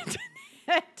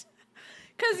Antoinette.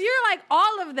 Because you're, like,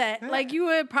 all of that. Like, you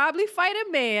would probably fight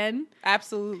a man.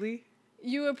 Absolutely.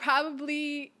 You would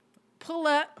probably pull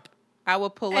up. I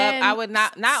would pull up. I would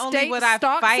not only would I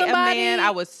fight somebody, a man, I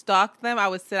would stalk them. I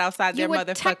would sit outside their motherfucking house. You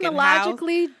would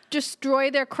technologically destroy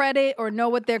their credit or know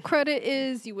what their credit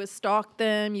is. You would stalk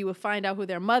them. You would find out who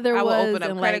their mother was. I would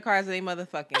open up credit cards with their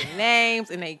motherfucking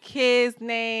names and their kids'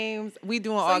 names. We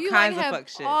doing all kinds of fuck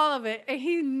shit. All of it. And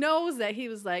he knows that. He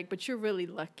was like, but you're really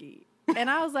lucky. And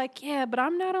I was like, yeah, but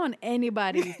I'm not on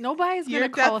anybody's. Nobody's going to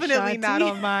call Shanti. You're definitely not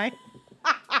on mine.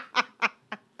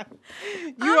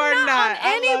 You are not on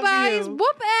anybody's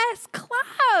whoop ass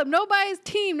club. Nobody's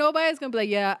team. Nobody's gonna be like,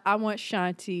 yeah, I want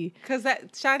Shanti. Because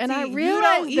that Shanti, and I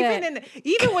realized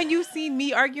even when you see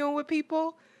me arguing with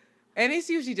people, and it's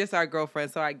usually just our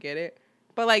girlfriends, so I get it.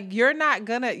 But like, you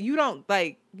don't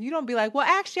be like, well,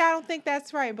 actually, I don't think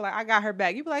that's right. But like, I got her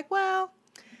back. You be like, well,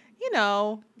 you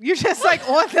know, you're just like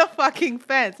on the fucking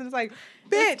fence. And it's like,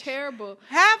 bitch, That's terrible.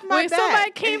 Have my back.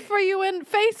 Somebody came for you in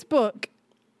Facebook.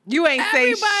 You ain't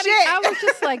say shit. I was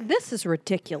just like, this is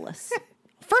ridiculous.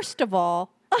 First of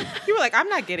all, you were like, I'm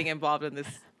not getting involved in this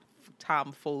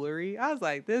tomfoolery. I was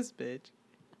like, this bitch.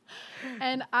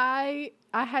 And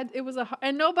Rasheed's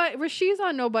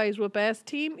on nobody's whoop ass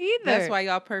team either. That's why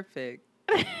y'all perfect.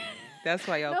 That's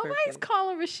why y'all Nobody's perfect.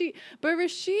 calling Rasheed. But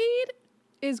Rasheed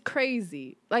is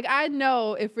crazy. Like, I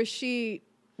know if Rasheed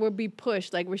would be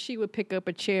pushed, like Rasheed would pick up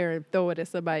a chair and throw it at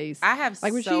somebody's. I have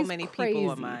like, so Rasheed's many crazy.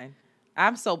 people on mine.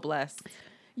 I'm so blessed.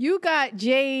 You got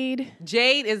Jade.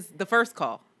 Jade is the first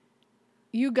call.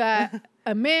 You got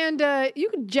Amanda. You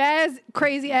can Jazz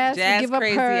crazy ass to give up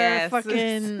her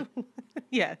fucking.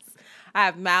 Yes. I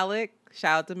have Malik.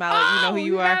 Shout out to Malik. You know who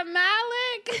you are. Got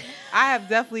Malik. I have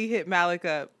definitely hit Malik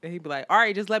up. And he'd be like, all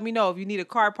right, just let me know if you need a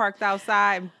car parked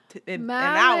outside. In an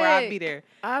hour, I'll be there.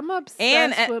 I'm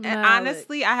obsessed with Malik. And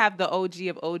honestly, I have the OG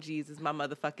of OGs as my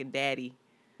motherfucking daddy.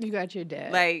 You got your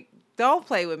dad. Like, don't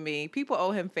play with me. People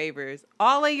owe him favors.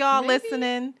 All of y'all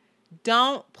listening,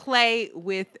 don't play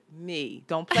with me.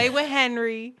 Don't play with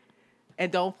Henry.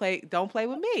 And don't play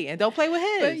with me. And don't play with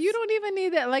his. But you don't even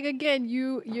need that. Like, again,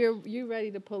 you're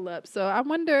ready to pull up. So I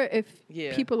wonder if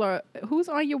people are who's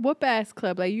on your whoop ass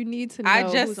club. Like, you need to know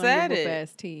who's on your whoop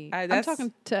ass team. I'm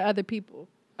talking to other people.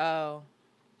 Oh.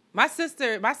 My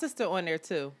sister on there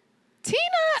too.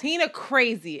 Tina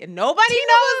crazy. And nobody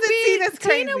knows that Tina's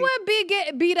crazy. Tina would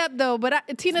get beat up though, but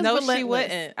Tina's relentless. No, she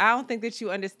wouldn't. I don't think that you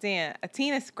understand.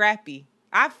 Tina's scrappy.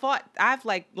 I've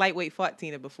like lightweight fought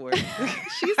Tina before.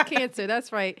 She's cancer.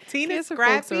 That's right. Tina's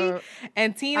scrappy,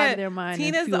 and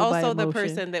Tina's also the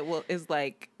person that is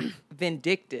like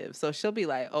vindictive. So she'll be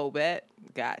like, "Oh, bet,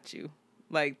 got you."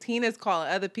 Like Tina's calling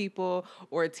other people,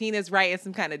 or Tina's writing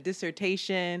some kind of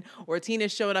dissertation, or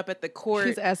Tina's showing up at the court.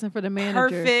 She's asking for the manager.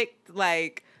 Perfect.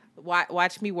 Like,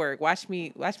 watch me work. Watch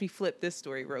me flip this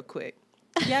story real quick.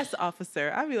 Yes,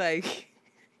 officer. I'll be like,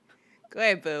 go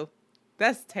ahead, boo.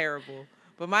 That's terrible.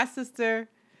 But my sister,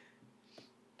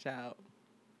 child,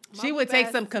 she would take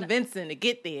some convincing to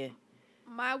get there.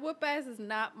 My whoop ass is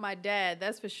not my dad.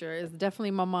 That's for sure. It's definitely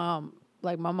my mom.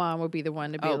 Like, my mom would be the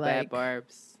one to be like, bad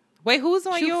Barbs. Wait, who's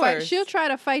on yours? She'll try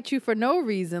to fight you for no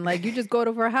reason. Like, you just go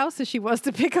to her house and she wants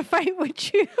to pick a fight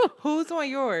with you. Who's on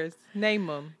yours? Name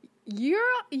them. You're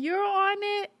on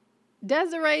it.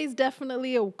 Desiree's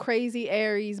definitely a crazy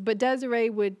Aries, but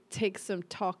Desiree would take some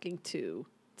talking to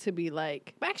be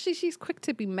like. Actually, she's quick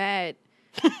to be mad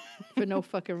for no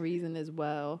fucking reason as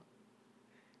well.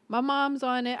 My mom's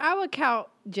on it. I would count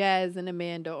Jazz and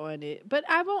Amanda on it, but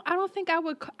I don't think I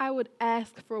would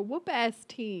ask for a whoop ass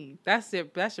team. That's your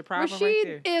problem Rasheed right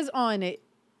there. is on it.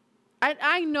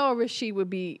 I know Rasheed would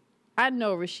be. I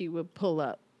know Rasheed would pull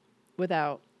up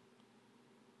without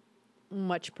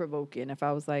much provoking if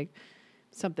I was like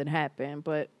something happened,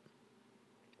 but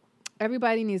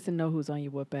everybody needs to know who's on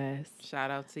your whoop ass.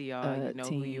 Shout out to y'all. You know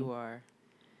team. Who you are.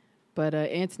 But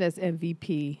Internet's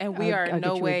MVP. And we are in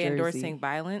no way endorsing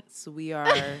violence. We are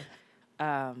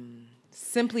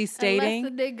simply stating.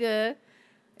 Unless the nigga.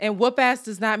 And whoop ass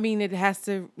does not mean it has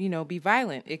to, be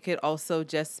violent. It could also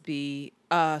just be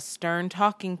a stern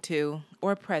talking to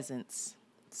or presence.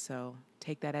 So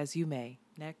take that as you may.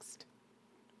 Next.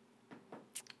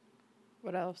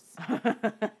 What else?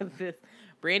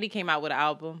 Brandy came out with an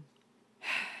album.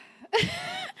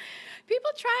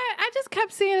 People try. I just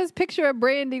kept seeing this picture of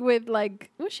Brandy with what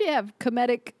she have?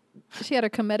 She had a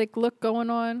comedic look going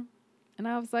on. And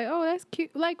I was like, oh, that's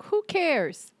cute. Like, who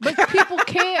cares? But people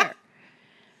care.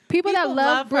 People that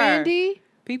love Brandy. Her.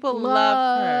 People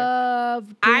love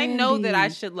her. Brandy. I know that I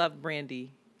should love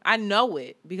Brandy. I know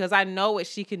it because I know what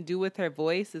she can do with her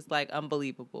voice is like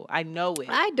unbelievable. I know it.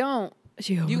 I don't.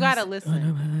 You gotta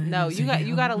listen. No, you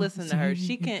gotta listen to her.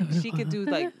 She can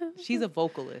do she's a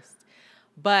vocalist.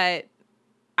 But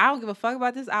I don't give a fuck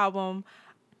about this album.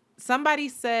 Somebody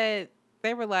said,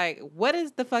 they were like, what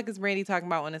is the fuck is Brandy talking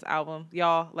about on this album?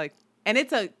 Y'all, and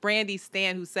it's a Brandy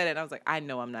stan who said it. And I was like, I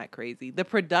know I'm not crazy. The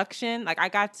production, I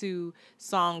got to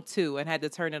song 2 and had to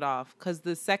turn it off because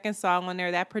the second song on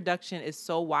there, that production is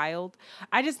so wild.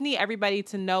 I just need everybody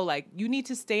to know, you need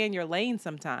to stay in your lane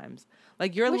sometimes.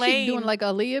 Your What's lane. She doing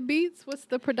Aaliyah beats? What's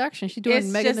the production? She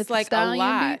doing Megan Thee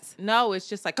Stallion beats? No, it's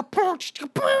just and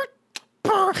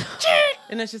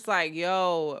it's just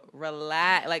yo,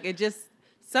 relax. It just,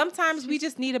 sometimes we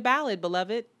just need a ballad,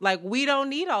 beloved. We don't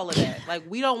need all of that.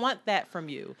 We don't want that from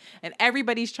you. And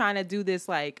everybody's trying to do this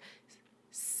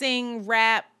sing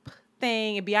rap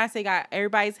thing. And Beyonce got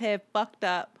everybody's head fucked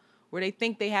up where they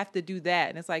think they have to do that.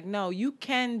 And it's no, you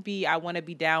can be I Want to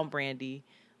Be Down, Brandy.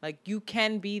 Like, you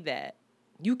can be that.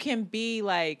 You can be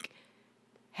like,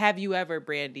 have you ever,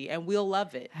 Brandy? And we'll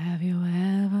love it. Have you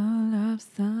ever loved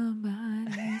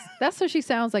somebody? That's what she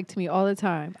sounds like to me all the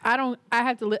time.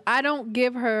 I don't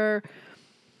give her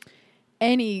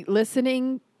any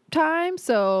listening time,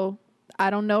 so I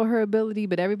don't know her ability,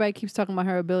 but everybody keeps talking about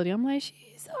her ability. I'm like,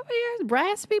 she's over here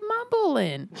raspy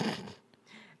mumbling.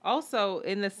 Also,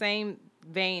 in the same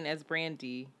vein as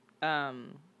Brandy,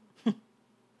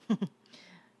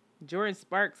 Jordan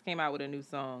Sparks came out with a new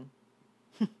song.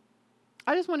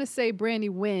 I just want to say Brandy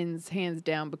wins hands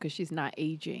down because she's not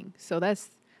aging. So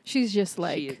she's just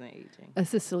like she isn't aging. A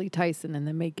Cicely Tyson in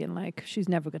the making. Like, she's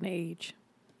never going to age.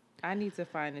 I need to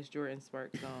find this Jordan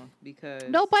Sparks song because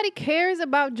nobody cares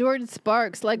about Jordan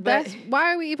Sparks. Like, that's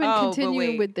why are we even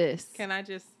continuing with this? Can I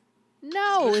just?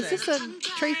 No, it's just a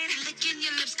trace.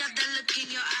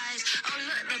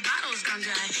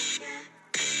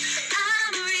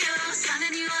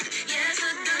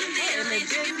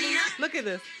 Look at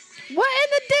this. What in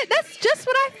the that's just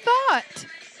what I thought.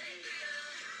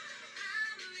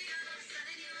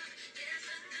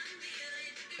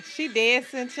 She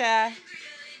dancing, child.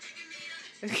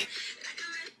 That's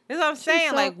what I'm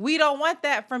saying. Like, we don't want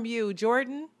that from you,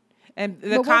 Jordan. And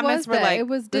the comments were like, it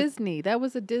was Disney. That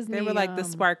was a Disney. They were like, the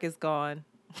spark is gone.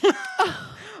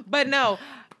 But no,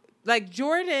 like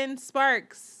Jordan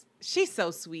Sparks, she's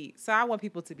so sweet. So I want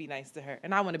people to be nice to her.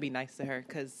 And I want to be nice to her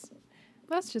because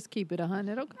let's just keep it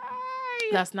 100, okay?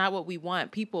 That's not what we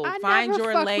want. People, find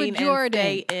your lane and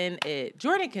stay in it.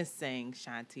 Jordan can sing,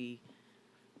 Shanti.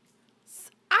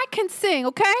 I can sing,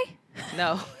 okay?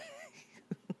 No.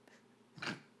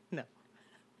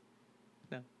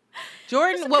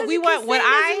 Jordan, what we want, what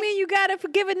doesn't mean you gotta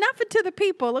forgive enough to the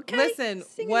people, okay? Listen,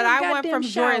 what I want from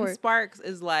Jordan Sparks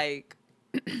is like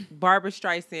Barbra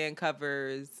Streisand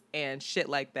covers and shit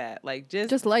like that. Like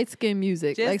just light skin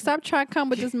music. Like, stop trying to come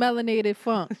with this melanated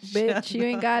funk, bitch. You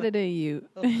ain't got it in you.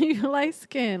 You light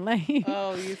skin. Like,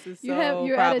 oh, this is so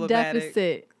you're at a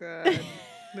deficit. God,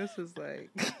 this is like.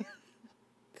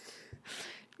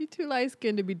 You too light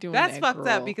skinned to be doing that. That's fucked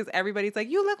up because everybody's like,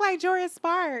 you look like Jordan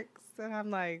Sparks, and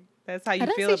I'm like, that's how you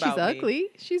feel about me. She's ugly.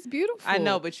 She's beautiful. I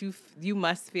know, but you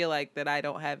must feel like that I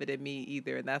don't have it in me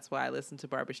either, and that's why I listen to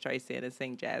Barbra Streisand and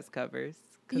sing jazz covers.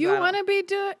 You want to be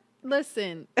doing?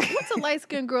 Listen, what's a light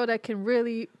skinned girl that can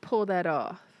really pull that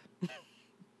off?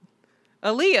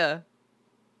 Aaliyah.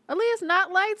 Aaliyah's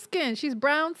not light skinned. She's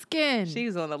brown skinned.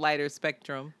 She's on the lighter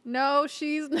spectrum. No,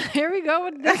 she's. Here we go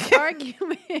with this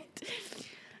argument.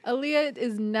 Aaliyah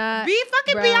is not. Be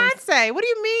fucking Beyonce. What do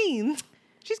you mean?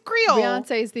 She's Creole.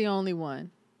 Beyonce's the only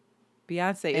one.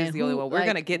 Beyonce is the only one. We're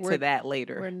going to get to that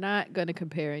later. We're not going to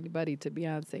compare anybody to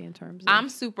Beyonce in terms of... I'm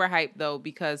super hyped, though,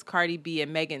 because Cardi B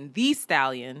and Megan Thee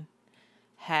Stallion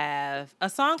have a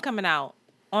song coming out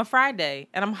on Friday,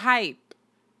 and I'm hyped.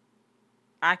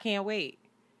 I can't wait.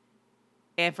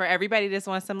 And for everybody that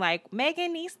wants some, like,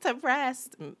 Megan needs to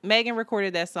rest. Megan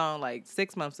recorded that song, like,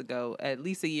 6 months ago, at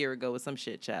least a year ago with some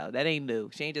shit, child. That ain't new.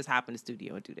 She ain't just hop in the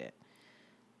studio and do that.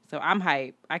 So I'm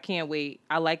hyped. I can't wait.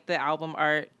 I like the album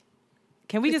art.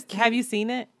 Can we have you seen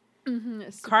it? Mm-hmm,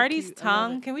 Cardi's cute.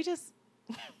 tongue. Can we just...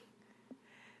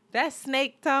 that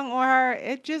snake tongue on her,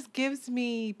 it just gives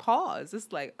me pause.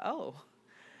 It's like, oh,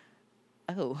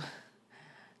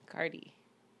 Cardi.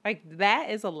 Like, that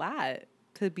is a lot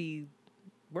to be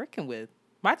working with.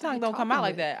 My tongue don't come out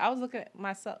like that. I was looking at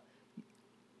myself.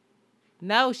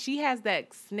 No, she has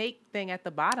that snake thing at the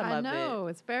bottom of it. I know.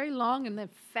 It's very long and then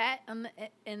fat on the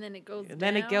and then it goes down.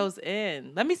 Then it goes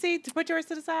in. Let me see. Put yours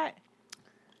to the side.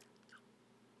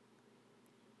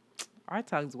 Our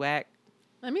tongue's whack.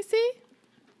 Let me see.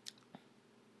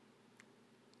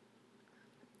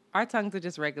 Our tongues are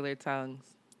just regular tongues.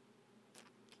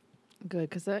 Good,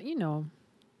 because, I feel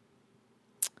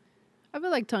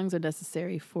like tongues are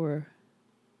necessary for...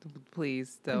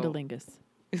 Please, don't. Kundalingus.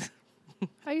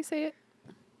 How you say it?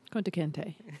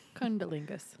 Kuntakente.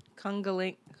 Kundalingus.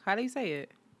 Kungaling. How do you say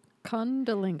it?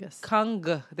 Kundalingus.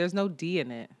 Kung. There's no D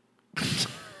in it.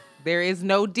 There is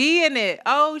no D in it.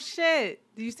 Oh, shit.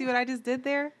 Do you see what I just did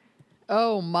there?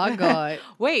 Oh, my God.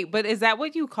 Wait, but is that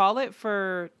what you call it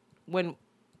for when...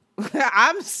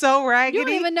 I'm so raggedy. You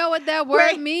don't even know what that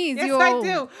word means. Yes, I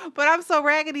do. But I'm so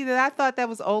raggedy that I thought that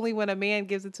was only when a man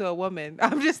gives it to a woman.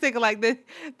 I'm just thinking like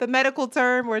the medical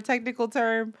term or technical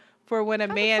term for when a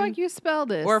man... How the fuck you spell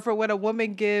this? Or for when a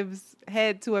woman gives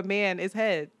head to a man is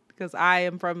head. Because I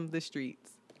am from the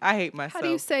streets. I hate myself. How do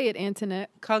you say it,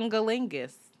 Antoinette?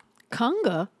 Kungalingus.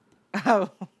 Kunga? Oh,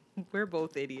 we're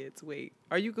both idiots. Wait.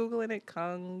 Are you Googling it?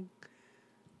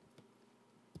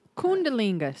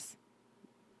 Kundalingus.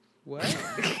 What?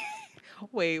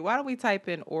 Wait, why don't we type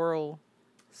in oral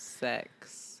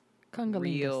sex? Cunnilingus.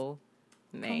 Real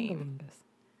name. Cunnilingus.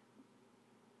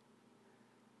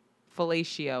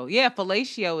 Fellatio. Yeah,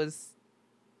 fellatio is...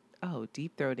 Oh,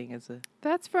 deep throating is a...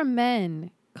 That's for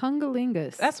men.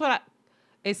 Cunnilingus. That's what I...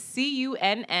 It's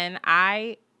CUNNILINGUS.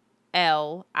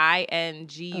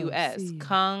 see.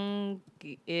 Cunnilingus.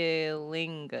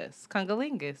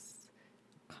 Cunnilingus.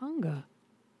 Conga.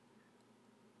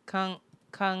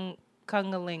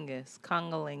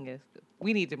 Cunnilingus.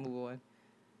 We need to move on.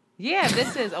 Yeah,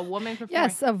 this is a woman performing.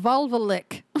 Yes, a vulva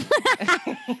lick.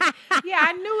 Yeah,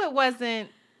 I knew it wasn't.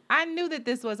 I knew that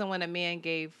this wasn't when a man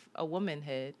gave a woman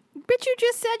head. But you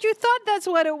just said you thought that's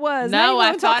what it was. No, Now you I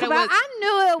wanna thought talk it about, was. I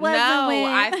knew it wasn't. No, when.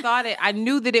 I thought it. I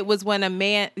knew that it was when a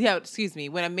man. Yeah, excuse me.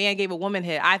 When a man gave a woman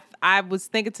head, I was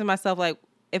thinking to myself like,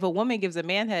 if a woman gives a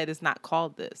man head, it's not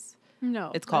called this.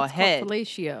 No, It's called that's head.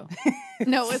 fellatio.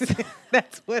 No, it's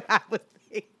That's what I was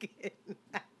thinking.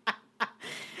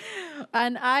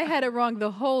 and I had it wrong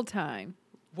the whole time.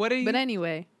 What are you? But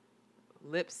anyway,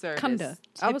 Lip service. kunda.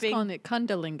 I was Tipping- calling it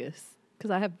cundalingus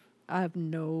because I have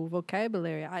no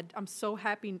vocabulary. I'm so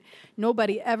happy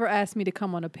nobody ever asked me to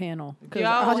come on a panel because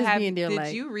I'll just be in there did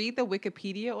like. you read the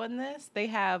Wikipedia on this? They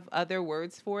have other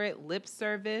words for it. Lip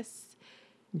service,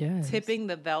 Yes. tipping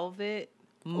the velvet,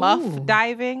 muff Ooh.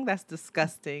 diving. That's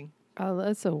disgusting. Oh,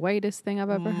 that's the whitest thing I've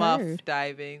ever Muff heard.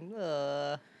 diving.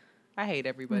 I hate Wanna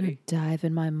everybody. dive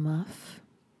in my muff.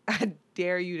 I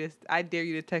dare you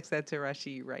to text that to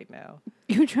Rashid right now.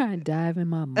 You trying to dive in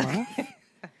my muff? I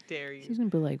dare you. She's gonna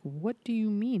be like, "What do you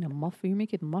mean a muff? Are you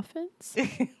making muffins?"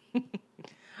 All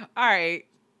right.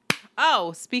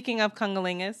 Oh, speaking of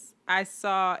cunnilingus, I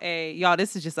saw y'all,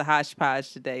 this is just a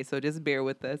hodgepodge today, so just bear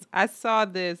with us. I saw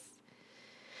this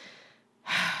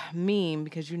meme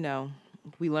because,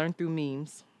 we learn through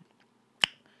memes.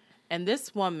 And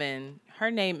this woman, her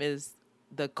name is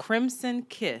the Crimson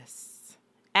Kiss,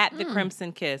 at the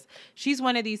Crimson Kiss. She's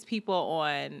one of these people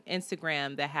on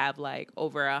Instagram that have like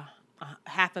over a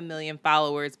 500,000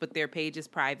 followers, but their page is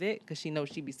private because she knows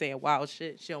she be saying wild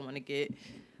shit. She don't want to get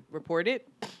reported.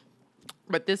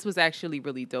 But this was actually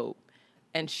really dope.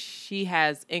 And she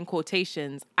has, in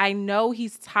quotations, I know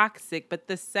he's toxic, but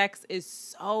the sex is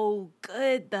so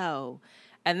good, though.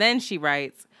 And then she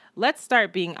writes, let's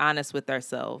start being honest with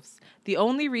ourselves. The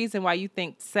only reason why you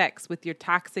think sex with your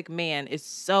toxic man is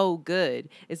so good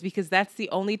is because that's the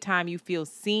only time you feel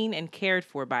seen and cared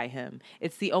for by him.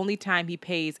 It's the only time he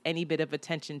pays any bit of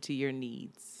attention to your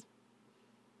needs.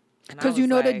 Because you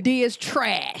know the D is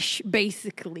trash,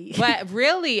 basically. But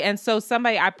really, and so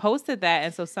I posted that,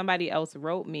 and so somebody else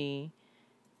wrote me,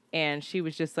 and she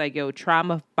was just like, yo,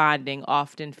 trauma bonding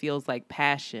often feels like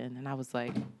passion. And I was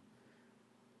like,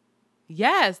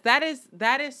 yes, that is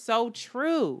so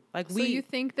true. Like, so you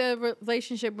think the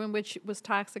relationship in which was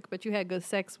toxic, but you had good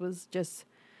sex was just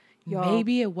y'all.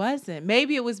 Maybe it wasn't.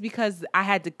 Maybe it was because I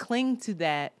had to cling to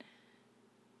that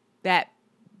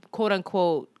quote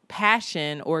unquote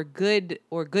passion or good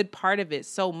part of it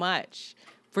so much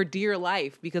for dear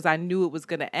life because I knew it was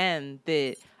going to end,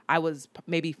 that I was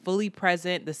maybe fully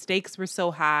present. The stakes were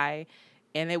so high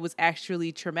and it was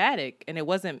actually traumatic and it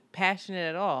wasn't passionate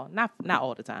at all. Not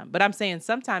all the time, but I'm saying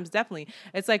sometimes definitely.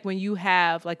 It's like when you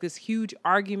have like this huge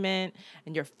argument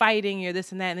and you're fighting, you're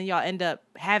this and that, and then y'all end up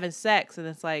having sex and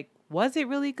it's like, was it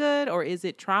really good or is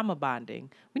it trauma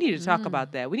bonding? We need to talk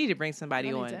about that. We need to bring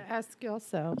somebody on. To ask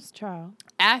yourselves, child.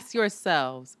 Ask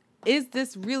yourselves, is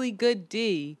this really good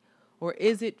D or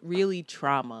is it really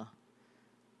trauma?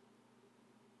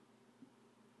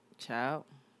 Child.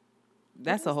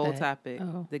 That's a whole topic.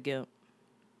 Oh. The guilt.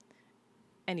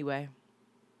 Anyway,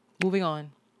 moving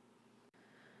on.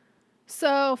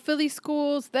 So Philly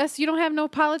schools, you don't have no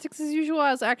politics as usual.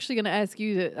 I was actually going to ask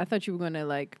you I thought you were going to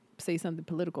like say something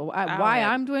political. Why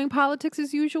I'm doing politics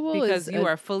as usual because is you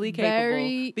are fully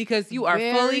capable. Because you are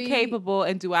fully capable,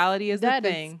 and duality is the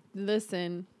thing.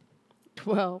 Listen,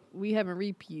 well, we having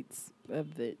repeats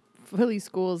of the Philly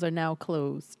schools are now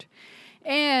closed,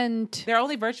 and they're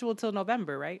only virtual till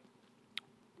November, right?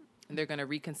 And they're gonna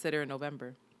reconsider in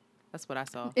November. That's what I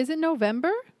saw. Is it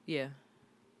November? Yeah.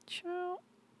 Child.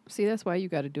 See, that's why you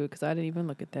got to do it because I didn't even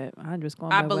look at that. I'm just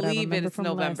going. I believe it's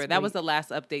November. That was the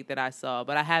last update that I saw,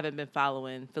 but I haven't been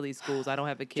following Philly schools. I don't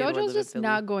have a kid. JoJo's just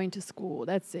not going to school.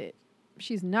 That's it.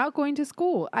 She's not going to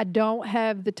school. I don't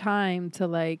have the time to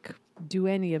like do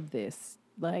any of this.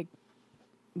 Like,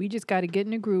 we just got to get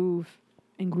in a groove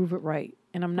and groove it right.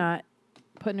 And I'm not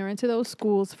putting her into those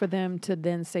schools for them to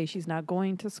then say she's not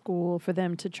going to school, for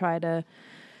them to try to,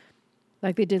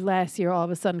 like they did last year, all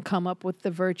of a sudden come up with the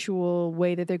virtual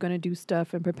way that they're going to do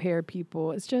stuff and prepare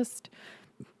people. It's just,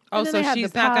 Oh, then so they have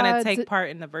she's the not going to pods. take part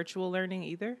in the virtual learning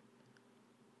either?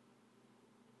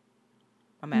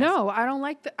 I'm asking. No, I don't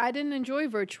like I didn't enjoy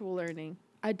virtual learning.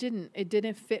 I didn't. It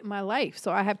didn't fit my life.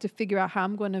 So I have to figure out how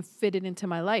I'm going to fit it into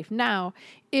my life. Now,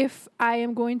 if I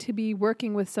am going to be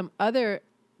working with some other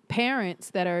parents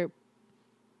that are,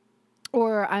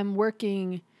 or I'm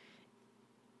working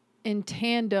in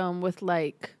tandem with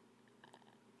like,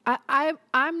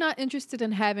 I'm not interested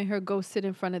in having her go sit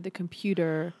in front of the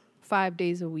computer 5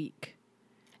 days a week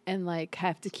and like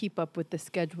have to keep up with the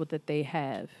schedule that they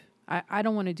have. I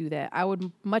don't want to do that. I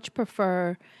would much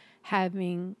prefer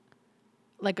having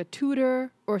like a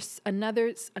tutor or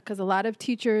another, because a lot of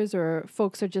teachers or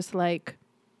folks are just like,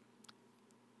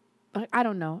 I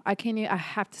don't know. I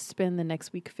have to spend the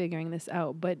next week figuring this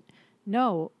out. But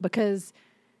no, because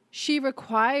she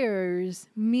requires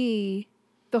me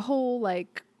the whole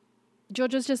like,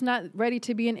 JoJo's just not ready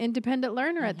to be an independent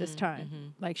learner at this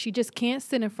time. Like she just can't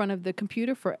sit in front of the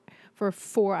computer for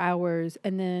 4 hours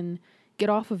and then get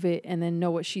off of it and then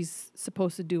know what she's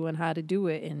supposed to do and how to do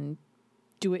it and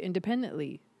do it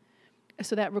independently.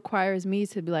 So that requires me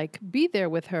to be there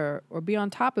with her or be on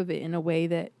top of it in a way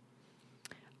that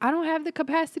I don't have the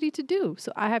capacity to do.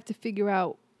 So I have to figure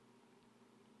out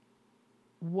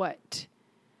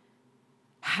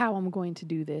how I'm going to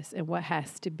do this and what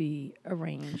has to be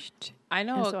arranged. I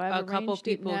know a couple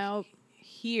people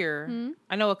here.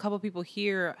 I know a couple people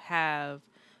here have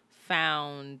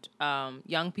found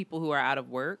young people who are out of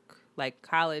work, like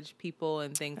college people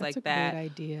and things like that. That's a great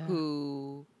idea.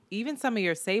 Who, even some of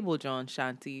your Sable John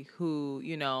Shanti, who,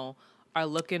 are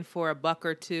looking for a buck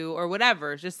or two or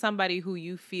whatever. Just somebody who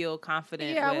you feel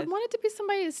confident with. I would want it to be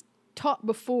somebody who's taught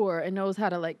before and knows how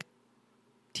to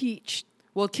teach.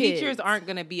 Well, kids. Teachers aren't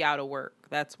going to be out of work.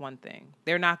 That's one thing.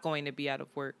 They're not going to be out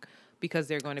of work because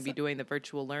they're going to be doing the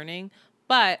virtual learning.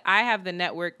 But I have the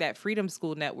network, that Freedom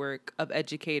School network of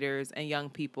educators and young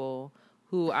people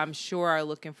who I'm sure are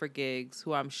looking for gigs,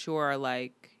 who I'm sure are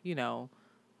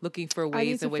looking for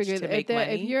ways in which to make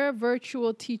money. If you're a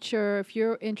virtual teacher, if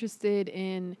you're interested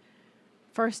in,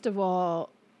 first of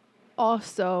all,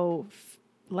 also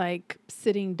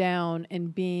sitting down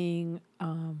and being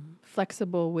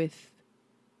flexible with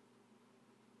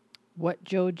what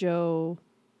JoJo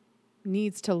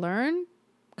needs to learn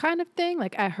kind of thing,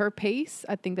 at her pace,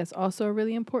 I think that's also a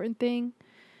really important thing.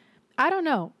 I don't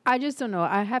know. I just don't know.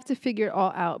 I have to figure it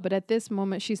all out. But at this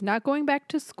moment, she's not going back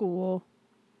to school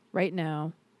right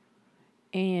now.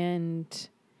 And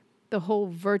the whole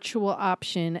virtual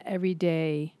option every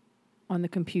day on the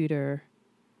computer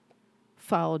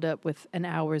followed up with an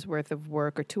hour's worth of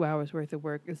work or 2 hours worth of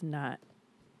work is not,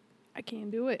 I can't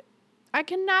do it. I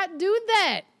cannot do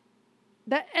that.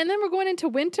 And then we're going into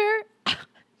winter.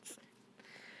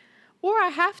 Or I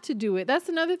have to do it. That's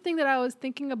another thing that I was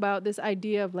thinking about, this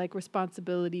idea of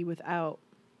responsibility without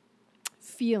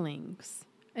feelings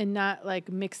and not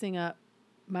mixing up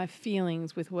my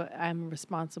feelings with what I'm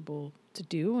responsible to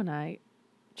do. And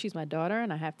she's my daughter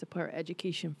and I have to put her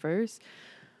education first,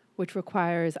 which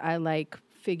requires I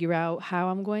figure out how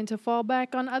I'm going to fall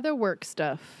back on other work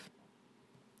stuff.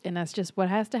 And that's just what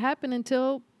has to happen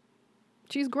until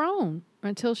she's grown, or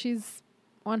until she's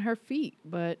on her feet.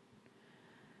 But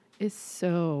it's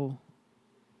so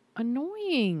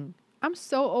annoying. I'm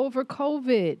so over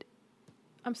COVID.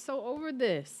 I'm so over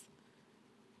this.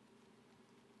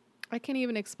 I can't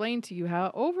even explain to you how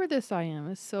over this I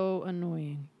am. It's so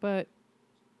annoying. But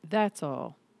that's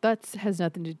all. That has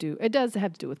nothing to do. It does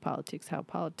have to do with politics, how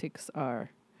politics are.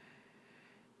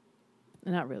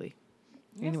 Not really.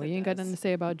 Yes, anyway, you ain't got nothing to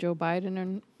say about Joe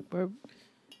Biden or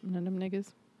none of them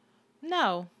niggas?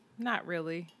 No, not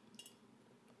really.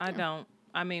 I don't.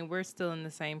 I mean, we're still in the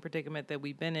same predicament that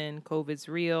we've been in. COVID's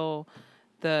real.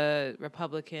 The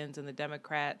Republicans and the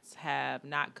Democrats have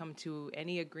not come to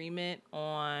any agreement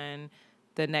on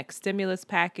the next stimulus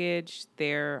package.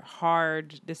 Their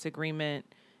hard disagreement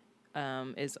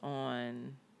is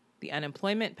on the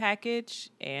unemployment package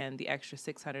and the extra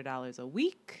 $600 a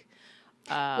week.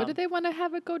 What do they want to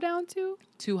have it go down to?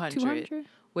 200.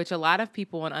 Which a lot of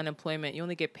people on unemployment, you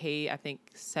only get paid, I think,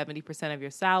 70% of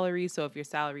your salary. So if your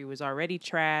salary was already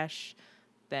trash,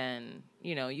 then,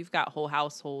 you've got whole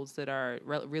households that are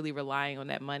really relying on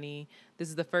that money. This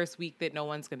is the first week that no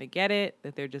one's going to get it,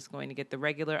 that they're just going to get the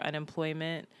regular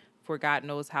unemployment for God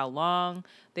knows how long.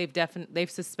 They've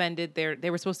suspended they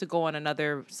were supposed to go on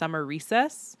another summer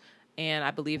recess, and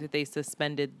I believe that they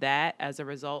suspended that as a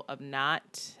result of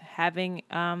not having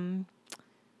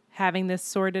this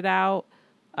sorted out.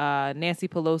 Nancy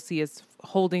Pelosi is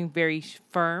holding very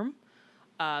firm.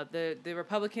 The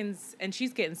Republicans, and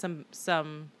she's getting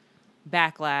some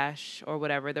backlash or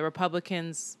whatever. The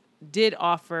Republicans did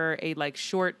offer a like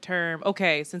short term,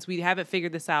 okay, since we haven't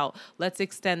figured this out, let's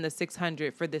extend the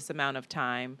 600 for this amount of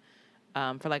time,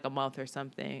 for like a month or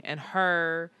something. And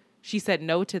she said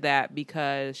no to that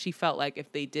because she felt like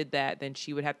if they did that, then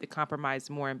she would have to compromise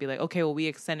more and be like, okay, well, we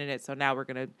extended it, so now we're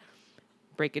going to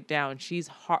break it down.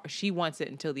 She wants it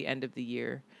until the end of the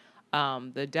year.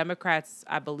 The Democrats,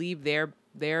 I believe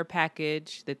their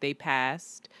package that they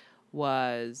passed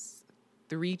was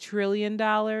 $3 trillion,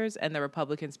 and the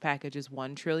Republicans' package is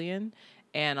 $1 trillion.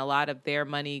 And a lot of their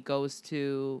money goes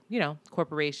to,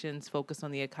 corporations focused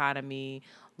on the economy,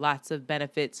 lots of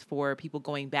benefits for people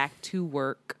going back to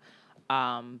work.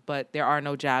 But there are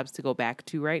no jobs to go back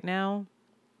to right now.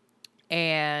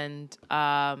 And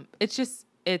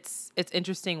it's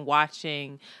interesting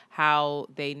watching how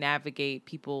they navigate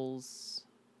people's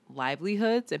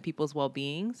livelihoods and people's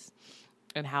well-beings,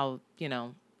 and how,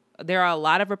 there are a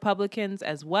lot of Republicans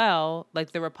as well.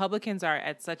 Like, the Republicans are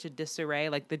at such a disarray.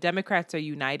 Like, the Democrats are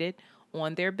united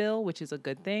on their bill, which is a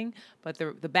good thing. But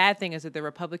the bad thing is that the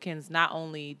Republicans not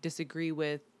only disagree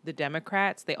with the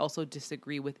Democrats, they also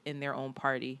disagree within their own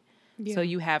party. Yeah. So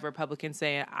you have Republicans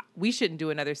saying, we shouldn't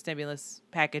do another stimulus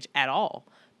package at all.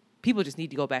 People just need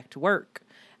to go back to work.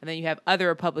 And then you have other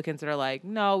Republicans that are like,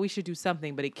 no, we should do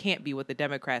something, but it can't be what the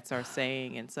Democrats are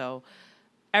saying. And so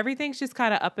everything's just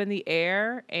kind of up in the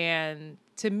air. And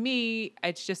to me,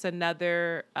 it's just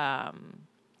another, I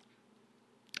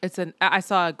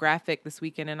saw a graphic this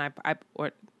weekend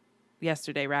or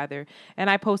yesterday rather, and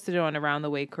I posted it on Around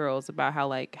the Way Curls about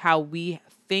how we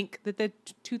think that the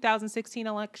 2016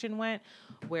 election went,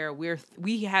 where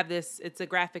we have this, it's a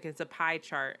graphic, it's a pie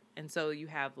chart. And so you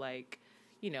have a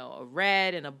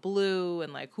red and a blue,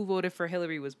 and who voted for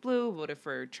Hillary was blue, voted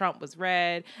for Trump was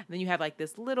red. And then you have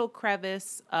this little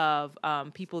crevice of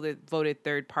people that voted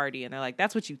third party, and they're like,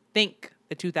 that's what you think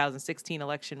the 2016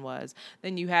 election was.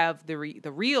 Then you have the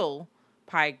real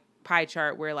pie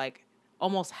chart where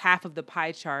almost half of the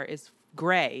pie chart is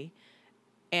gray,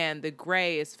 and the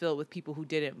gray is filled with people who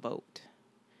didn't vote.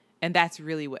 And that's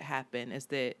really what happened, is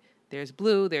that there's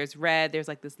blue, there's red, there's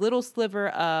this little sliver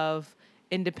of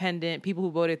independent people who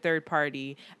voted third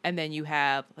party, and then you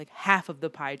have half of the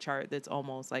pie chart that's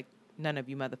almost none of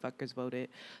you motherfuckers voted.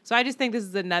 So I just think this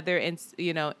is another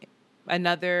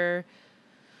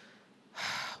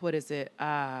what is it?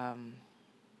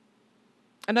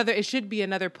 It should be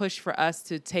another push for us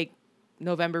to take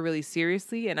November really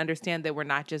seriously and understand that we're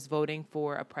not just voting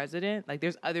for a president.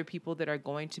 There's other people that are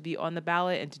going to be on the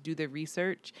ballot, and to do the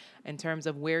research in terms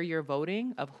of where you're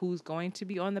voting, of who's going to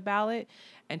be on the ballot,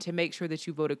 and to make sure that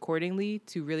you vote accordingly,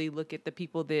 to really look at the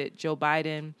people that Joe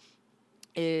Biden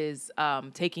is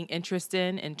taking interest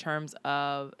in terms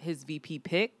of his VP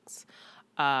picks.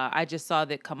 I just saw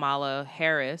that Kamala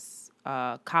Harris,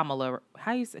 that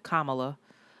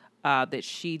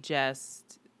she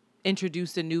just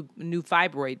introduced a new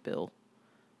fibroid bill,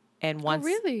 and wants,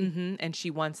 and she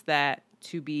wants that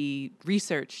to be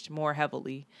researched more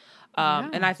heavily.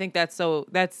 And I think that's so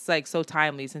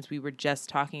timely, since we were just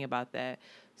talking about that.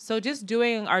 So just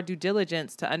doing our due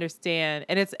diligence to understand,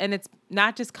 and it's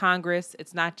not just Congress,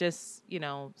 it's not just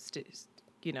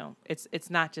it's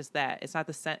not just that, it's not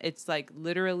it's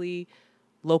literally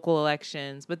local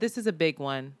elections. But this is a big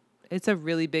one. It's a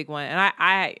really big one, and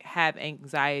I have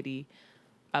anxiety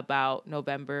about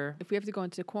November. If we have to go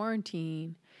into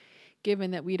quarantine,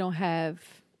 given that we don't have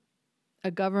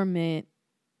a government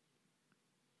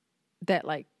that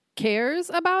cares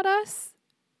about us,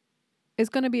 it's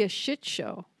going to be a shit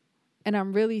show. And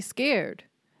I'm really scared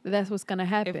that that's what's going to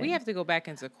happen. If we have to go back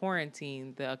into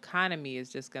quarantine, the economy is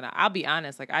just going to, I'll be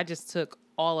honest, I just took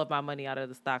all of my money out of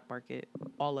the stock market,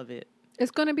 all of it.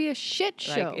 It's going to be a shit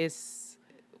show.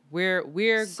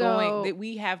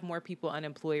 We have more people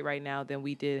unemployed right now than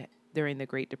we did during the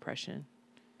Great Depression.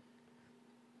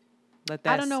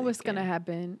 I don't know what's going to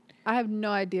happen. I have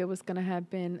no idea what's going to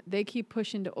happen. They keep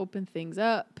pushing to open things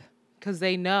up. Because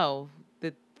they know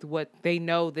that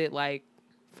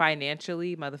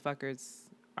financially, motherfuckers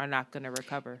are not going to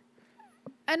recover.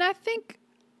 And I think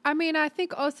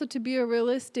also, to be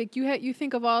realistic, you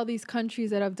think of all these countries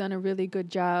that have done a really good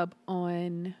job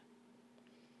on.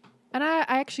 And I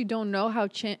actually don't know how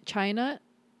China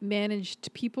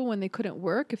managed people when they couldn't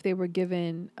work, if they were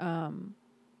given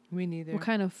me neither. What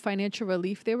kind of financial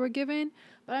relief they were given.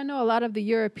 But I know a lot of the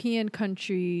European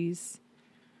countries,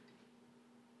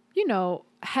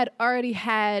 had already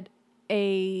had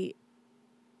a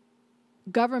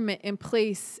government in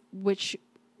place which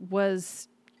was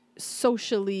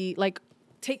socially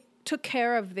took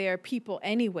care of their people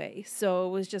anyway. So it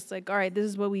was just all right, this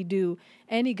is what we do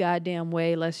any goddamn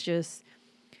way. Let's just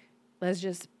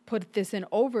put this in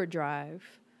overdrive.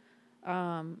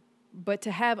 But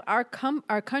to have our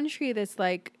country that's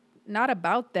like not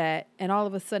about that, and all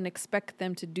of a sudden expect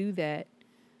them to do that,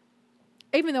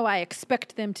 even though I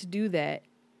expect them to do that,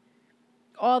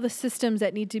 all the systems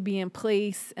that need to be in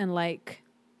place, and like,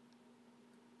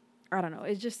 I don't know,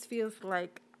 it just feels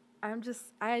like I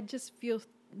just feel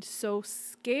so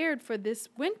scared for this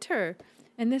winter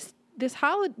and this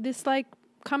like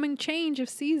coming change of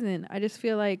season. I just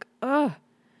feel like,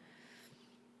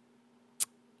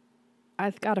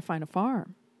 I've got to find a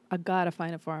farm. I got to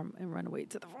find a farm and run away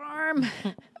to the farm.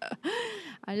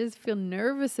 I just feel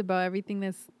nervous about everything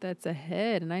that's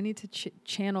ahead, and I need to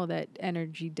channel that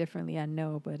energy differently. I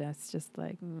know, but that's just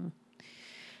like,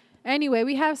 Anyway,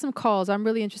 we have some calls. I'm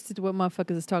really interested in what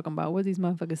motherfuckers is talking about. What these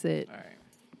motherfuckers said. All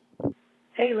right.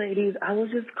 Hey, ladies. I was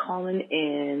just calling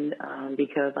in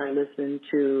because I listened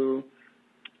to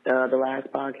the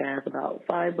last podcast about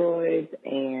fibroids,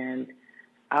 and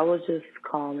I was just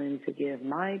calling to give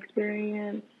my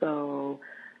experience. So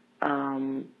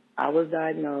I was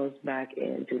diagnosed back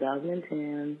in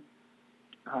 2010.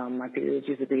 My periods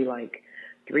used to be like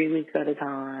 3 weeks at a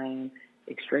time,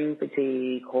 extreme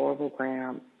fatigue, horrible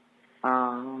cramps.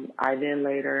 I then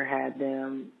later had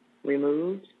them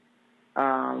removed.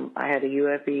 I had a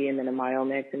UFE and then a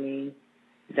myomectomy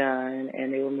done,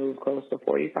 and they removed close to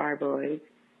 40 fibroids.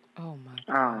 Oh, my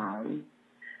God.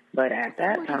 But at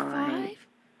that 45? time,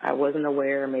 I wasn't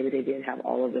aware, maybe they didn't have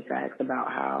all of the facts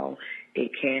about how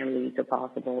it can lead to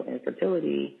possible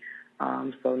infertility.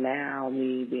 So now,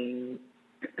 me being,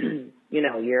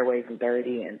 a year away from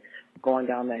 30 and going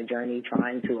down that journey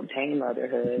trying to obtain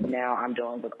motherhood, now I'm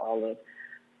dealing with all of,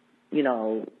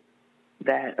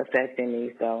 that affecting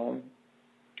me. So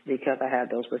because I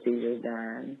had those procedures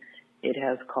done, it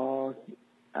has caused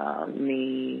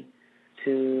me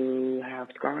to have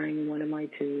scarring in one of my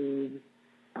tubes.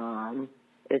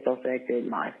 It's affected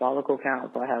my follicle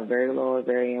count, so I have very low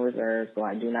ovarian reserve, so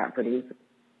I do not produce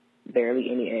barely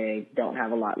any eggs, don't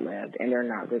have a lot left, and they're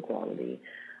not good quality.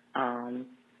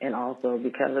 And also,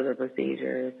 because of the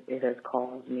procedures, it has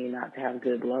caused me not to have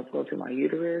good blood flow to my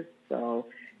uterus, so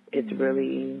it's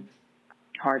really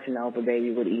hard to know if a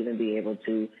baby would even be able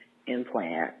to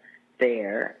implant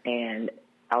there. And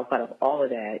outside of all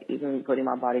of that, even putting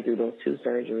my body through those 2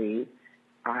 surgeries,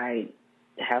 I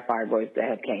have fibroids that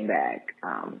have came back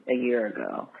a year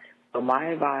ago. So my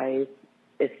advice,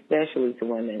 especially to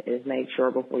women, is make sure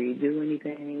before you do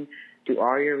anything, do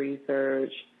all your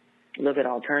research, look at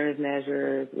alternative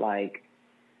measures. Like,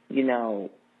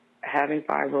 having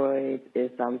fibroids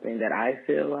is something that I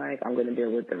feel like I'm going to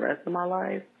deal with the rest of my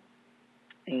life.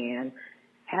 And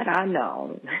had I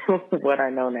known what I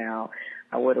know now,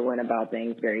 I would have went about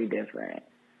things very different.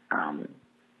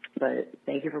 But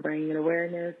thank you for bringing in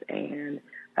awareness, and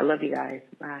I love you guys.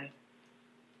 Bye.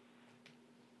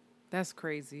 That's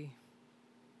crazy.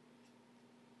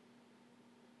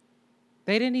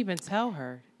 They didn't even tell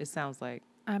her, it sounds like.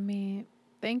 I mean,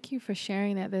 thank you for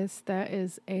sharing that. That's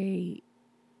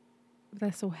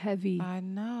so heavy. I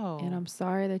know. And I'm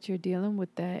sorry that you're dealing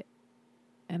with that.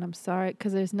 And I'm sorry,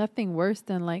 because there's nothing worse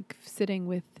than like sitting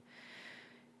with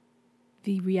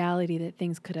the reality that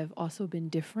things could have also been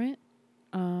different.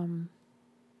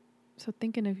 So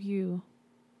thinking of you.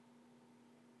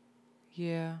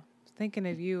 Yeah. Thinking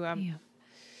of you.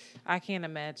 I can't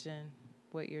imagine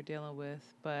what you're dealing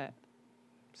with, but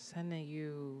sending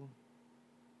you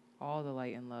all the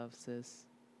light and love, sis.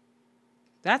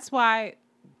 That's why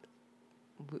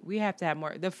we have to have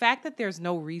more. The fact that there's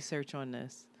no research on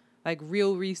this, like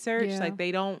real research, like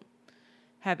they don't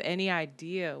have any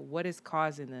idea what is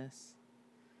causing this.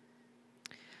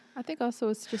 I think also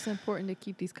it's just important to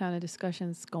keep these kind of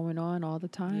discussions going on all the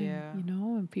time,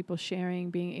 and people sharing,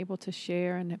 being able to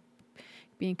share and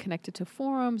being connected to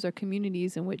forums or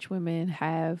communities in which women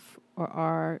have or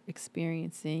are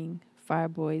experiencing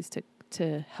fibroids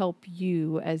to help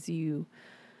you as you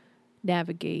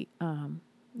navigate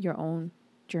your own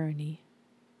journey.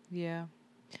 Yeah.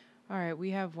 All right,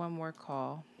 we have one more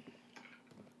call.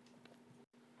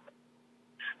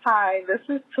 Hi, this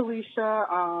is Talisha.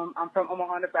 I'm from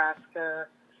Omaha, Nebraska.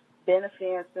 Been a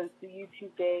fan since the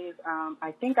YouTube days.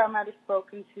 I think I might have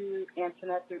spoken to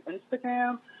Antoinette through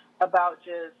Instagram about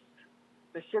just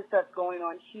the shit that's going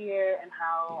on here and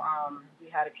how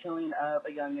we had a killing of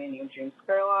a young man named James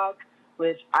Spurlock,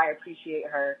 which I appreciate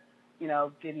her,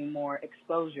 getting more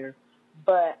exposure.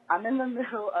 But I'm in the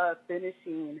middle of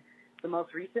finishing the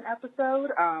most recent episode,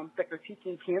 the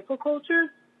critiquing cancel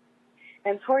culture.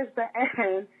 And towards the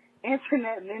end,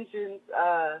 Antoinette mentions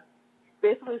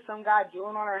basically some guy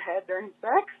drooling on her head during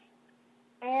sex.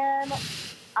 And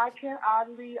I can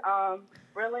oddly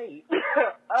relate.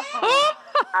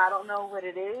 I don't know what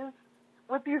it is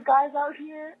with these guys out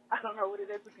here. I don't know what it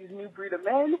is with these new breed of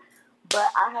men, but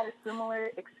I had a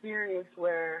similar experience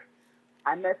where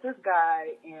I met this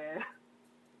guy, and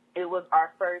it was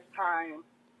our first time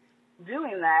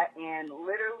doing that, and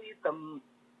literally I'm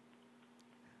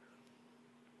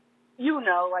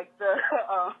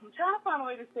trying to find a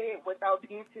way to say it without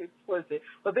being too explicit,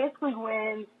 but basically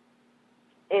when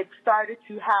it started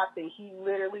to happen, he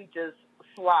literally just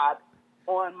slobbed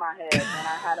on my head, and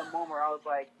I had a moment where I was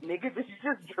like, nigga, did you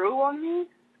just drool on me?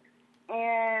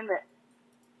 And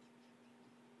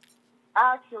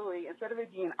actually, instead of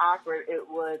it being awkward, it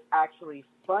was actually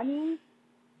funny,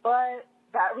 but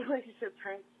that relationship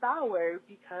turned sour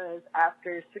because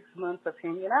after 6 months of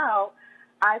hanging out,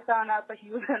 I found out that he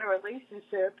was in a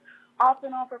relationship off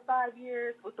and on for 5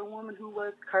 years with a woman who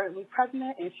was currently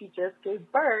pregnant, and she just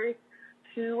gave birth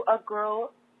to a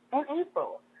girl in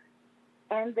April.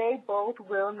 And they both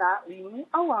will not leave me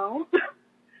alone.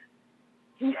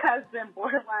 He has been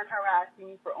borderline harassing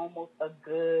me for almost a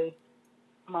good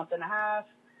month and a half.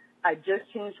 I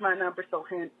just changed my number so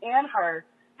him and her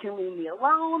can leave me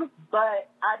alone, but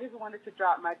I just wanted to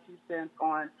drop my 2 cents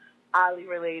on oddly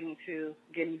relating to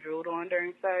getting drooled on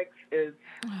during sex is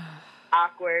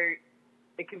awkward.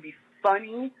 It can be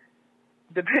funny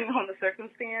depending on the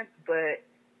circumstance, but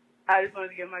I just wanted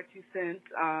to give my 2 cents.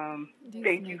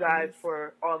 Thank you guys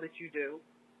for all that you do.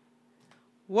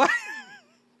 What?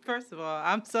 First of all,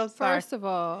 I'm so sorry. First of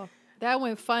all, that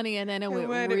went funny, and then it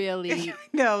went really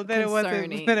no, then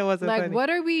concerning. It wasn't like,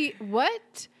 funny.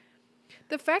 What?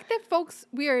 The fact that folks,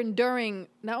 we are enduring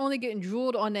not only getting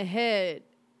drooled on the head,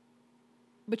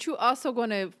 but you also going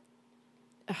to,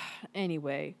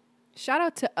 anyway, shout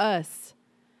out to us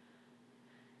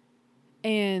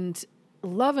and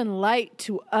love and light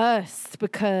to us,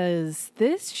 because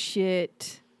this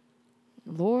shit,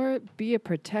 Lord, be a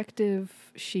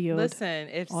protective shield. Listen,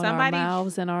 if on somebody, our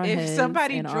mouths and our heads,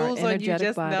 somebody and drools on you,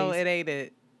 just bodies. know it ain't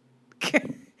it.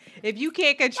 If you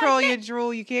can't control your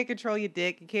drool, you can't control your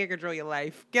dick, you can't control your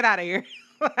life. Get out of here.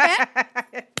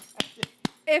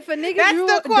 If a nigga drool,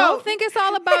 don't think it's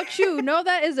all about you. No,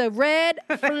 that is a red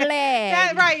flag.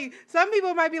 That's right. Some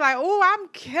people might be like, "Oh, I'm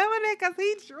killing it because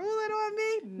he's drooling on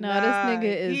me." No, this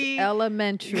nigga is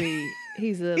elementary.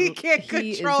 He can't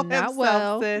control himself.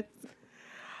 Well, sis.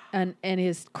 and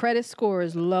his credit score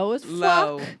is low as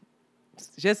fuck.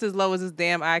 Just as low as his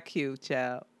damn IQ,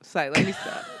 child. It's like, let me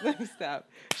stop.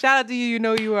 Shout out to you. You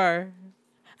know you are.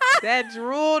 That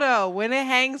drool though, when it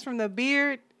hangs from the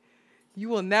beard, you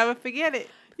will never forget it.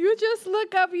 You just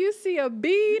look up, you see a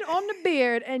bead on the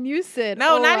beard, and you said,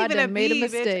 "No, not I even a made bead, a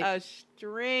mistake." Bitch, a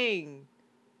string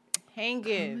hanging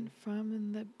coming from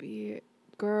in the beard,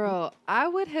 girl. I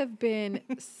would have been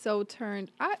so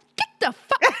turned. Get the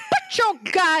fuck, put your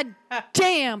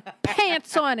goddamn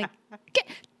pants on and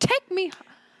take me.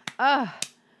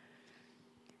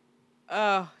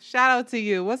 Shout out to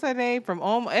you. What's her name? From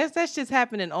Omaha. That just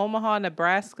happened in Omaha,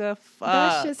 Nebraska. Fuck.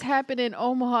 That just happened in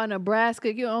Omaha, Nebraska.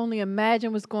 You can only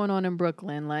imagine what's going on in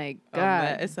Brooklyn. Like,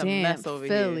 God, it's a damn, mess over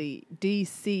Philly,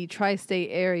 D.C., tri-state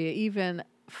area, even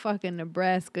fucking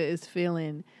Nebraska is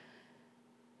feeling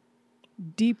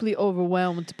deeply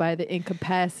overwhelmed by the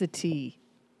incapacity.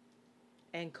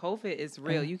 And COVID is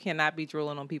real. You cannot be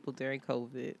drooling on people during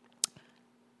COVID.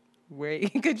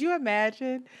 Could you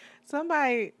imagine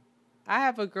somebody? I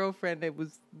have a girlfriend that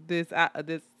was that's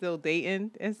still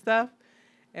dating and stuff.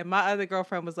 And my other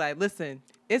girlfriend was like, "Listen,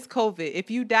 it's COVID. If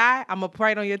you die, I'm going to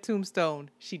write on your tombstone,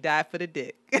 she died for the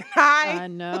dick." I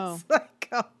know. Was like,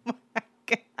 oh my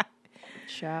God.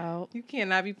 Child. You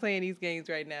cannot be playing these games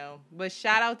right now. But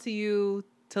shout out to you,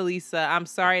 Talisa. I'm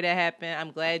sorry that happened.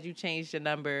 I'm glad you changed your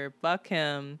number. Fuck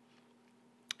him.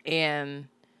 And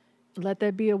let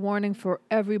that be a warning for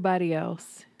everybody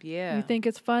else. Yeah. You think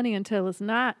it's funny until it's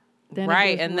not. Then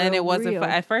right, and then it wasn't.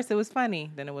 At first, it was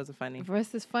funny. Then it wasn't funny. At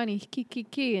first, it's funny,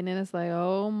 key, and then it's like,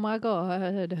 oh my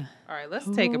God. All right, let's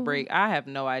take a break. I have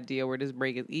no idea where this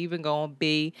break is even going to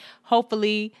be.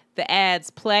 Hopefully, the ads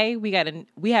play. We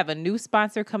have a new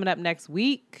sponsor coming up next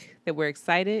week that we're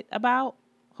excited about.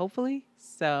 Hopefully,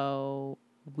 so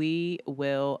we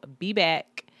will be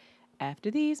back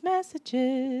after these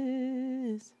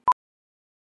messages.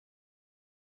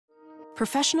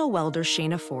 Professional welder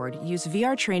Shayna Ford used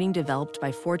VR training developed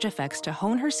by ForgeFX to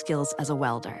hone her skills as a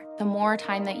welder. The more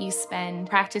time that you spend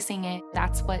practicing it,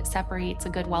 that's what separates a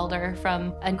good welder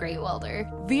from a great welder.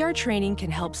 VR training can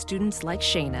help students like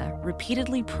Shayna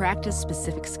repeatedly practice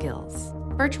specific skills.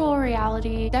 Virtual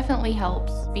reality definitely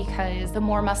helps because the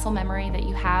more muscle memory that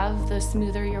you have, the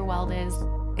smoother your weld is.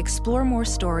 Explore more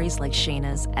stories like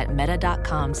Shayna's at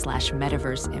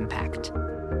meta.com/metaverse impact.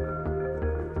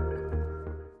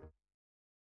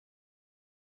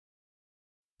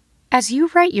 As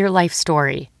you write your life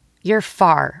story, you're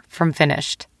far from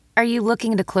finished. Are you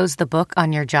looking to close the book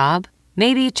on your job?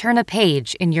 Maybe turn a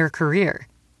page in your career?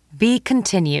 Be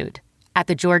continued at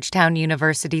the Georgetown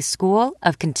University School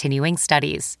of Continuing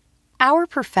Studies. Our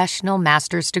professional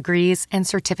master's degrees and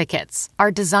certificates are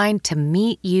designed to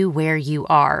meet you where you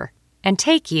are and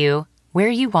take you where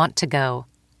you want to go.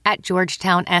 At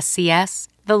Georgetown SCS,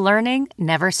 the learning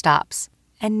never stops,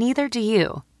 and neither do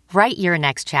you. Write your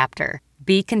next chapter.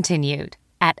 Be continued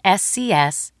at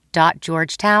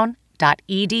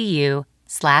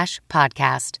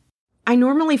scs.georgetown.edu/podcast. I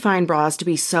normally find bras to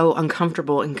be so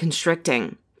uncomfortable and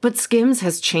constricting, but Skims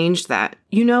has changed that.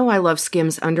 You know I love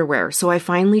Skims underwear, so I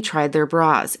finally tried their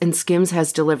bras, and Skims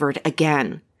has delivered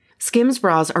again. Skims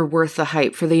bras are worth the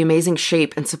hype for the amazing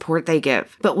shape and support they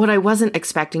give, but what I wasn't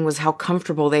expecting was how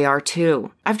comfortable they are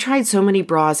too. I've tried so many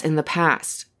bras in the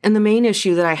past, and the main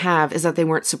issue that I have is that they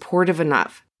weren't supportive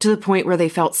enough, to the point where they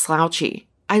felt slouchy.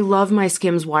 I love my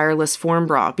Skims wireless form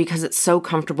bra because it's so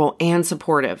comfortable and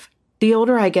supportive. The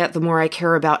older I get, the more I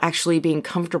care about actually being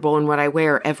comfortable in what I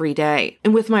wear every day.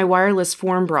 And with my wireless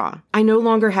form bra, I no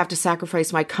longer have to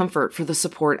sacrifice my comfort for the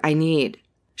support I need.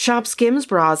 Shop Skims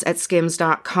bras at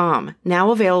skims.com,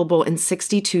 now available in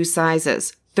 62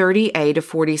 sizes, 30A to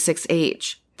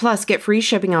 46H. Plus, get free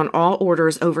shipping on all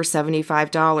orders over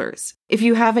 $75. If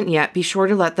you haven't yet, be sure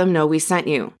to let them know we sent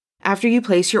you. After you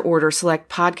place your order,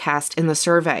 select podcast in the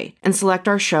survey and select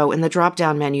our show in the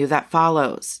drop-down menu that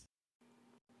follows.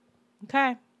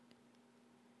 Okay.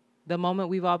 The moment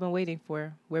we've all been waiting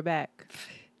for. We're back.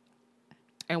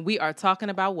 And we are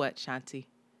talking about what, Shanti?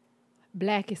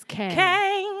 Black is Kang.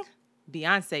 Kang.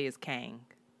 Beyonce is Kang.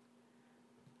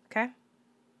 Okay.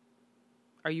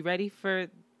 Are you ready for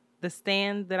the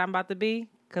stand that I'm about to be?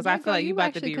 Because I feel like you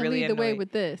about to be really annoyed. annoyed. The way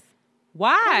with this.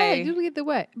 Why? You lead the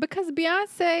way. Because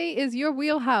Beyonce is your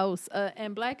wheelhouse,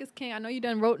 and Black is King. I know you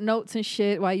done wrote notes and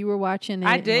shit while you were watching it.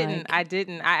 I didn't. I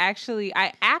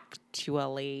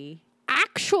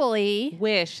actually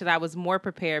wish that I was more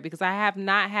prepared because I have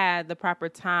not had the proper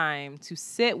time to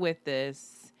sit with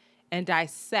this and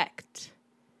dissect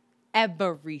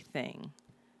everything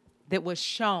that was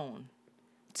shown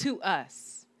to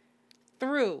us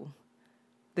through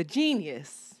the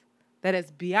genius that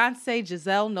is Beyonce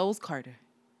Giselle Knowles Carter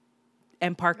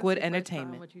and Parkwood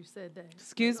Entertainment. What you said there.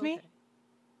 Excuse me?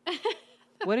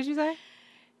 What did you say?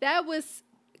 That was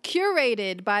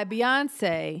curated by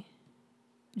Beyonce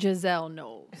Giselle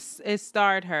Knowles. It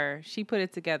starred her. She put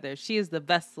it together. She is the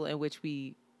vessel in which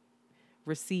we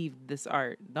received this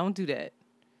art. Don't do that.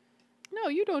 No,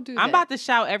 you don't do that. I'm about to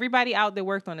shout everybody out that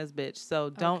worked on this bitch,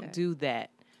 so don't do that.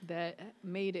 That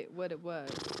made it what it was.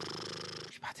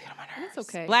 About to get on my nerves. That's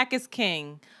okay. Black is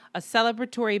King, a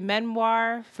celebratory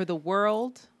memoir for the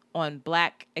world on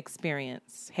Black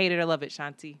experience. Hate it or love it,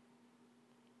 Shanti.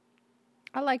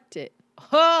 I liked it.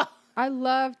 I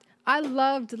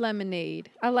loved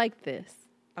Lemonade. I like this.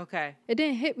 Okay. It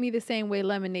didn't hit me the same way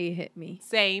Lemonade hit me.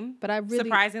 Same. But I really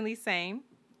surprisingly same.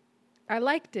 I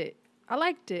liked it.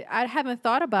 I haven't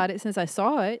thought about it since I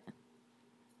saw it.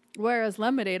 Whereas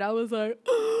Lemonade, I was like,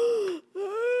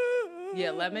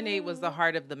 yeah, Lemonade was the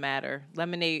heart of the matter.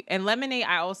 Lemonade,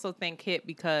 I also think hit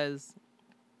because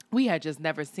we had just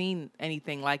never seen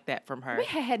anything like that from her. We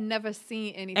had never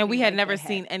seen anything. And we had never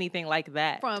seen anything like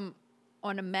that from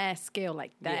on a mass scale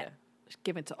like that,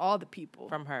 given to all the people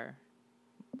from her.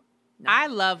 No. I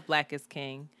love Black is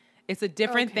King. It's a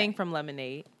different thing from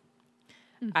Lemonade.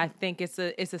 Mm-hmm. I think it's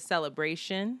a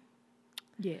celebration.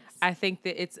 Yes. I think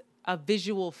that it's a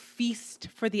visual feast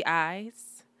for the eyes.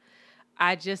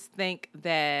 I just think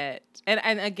that,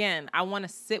 and again, I want to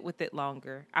sit with it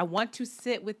longer. I want to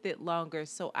sit with it longer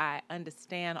so I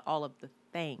understand all of the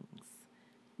things.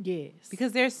 Yes.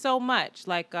 Because there's so much.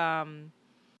 Like, I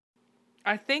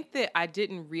think that I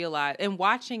didn't realize, and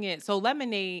watching it, so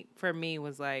Lemonade for me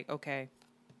was like, okay,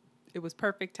 it was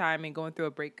perfect timing, going through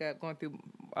a breakup, going through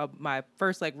my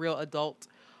first like real adult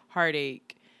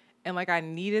heartache. And like, I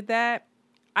needed that.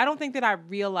 I don't think that I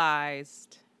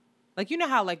realized, like, you know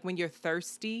how like when you're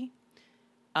thirsty,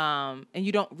 and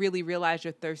you don't really realize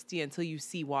you're thirsty until you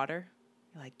see water.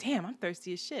 You're like, damn, I'm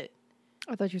thirsty as shit.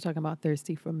 I thought you were talking about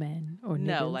thirsty for men or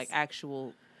no, niggas. Like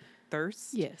actual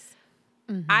thirst. Yes.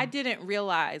 Mm-hmm. I didn't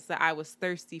realize that I was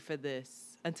thirsty for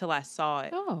this until I saw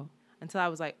it. Oh. Until I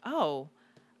was like, oh,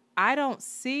 I don't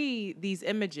see these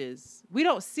images. We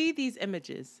don't see these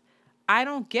images. I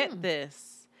don't get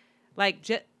this. Like,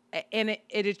 and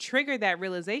it triggered that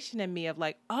realization in me of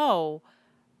like, oh,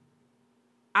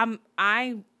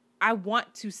 I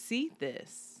want to see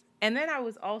this. And then I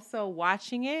was also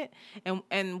watching it,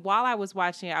 and while I was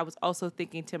watching it, I was also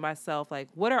thinking to myself, like,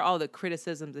 what are all the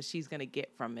criticisms that she's gonna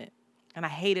get from it? And I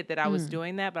hated that I was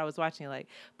doing that, but I was watching like,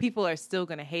 people are still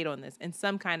gonna hate on this in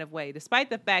some kind of way,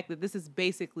 despite the fact that this is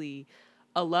basically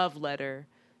a love letter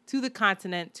to the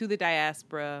continent, to the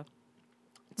diaspora,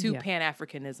 to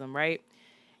Pan-Africanism, right?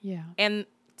 Yeah. And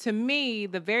to me,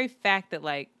 the very fact that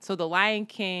like, so The Lion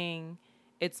King,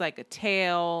 it's like a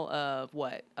tale of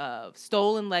what? Of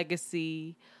stolen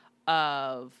legacy,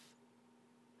 of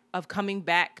coming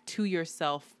back to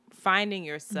yourself, finding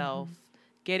yourself,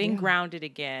 getting grounded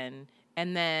again,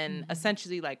 and then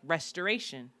essentially like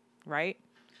restoration, right?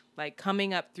 Like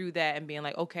coming up through that and being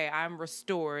like, okay, I'm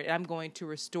restored. I'm going to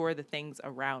restore the things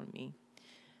around me.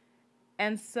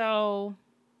 And so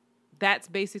that's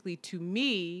basically, to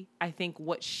me, I think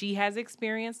what she has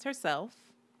experienced herself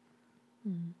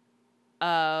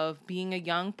of being a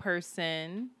young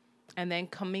person and then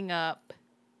coming up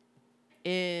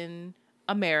in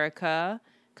America,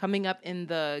 coming up in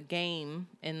the game,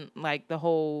 in like the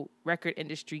whole record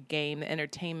industry game, the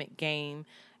entertainment game,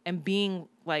 and being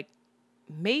like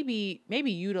maybe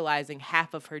utilizing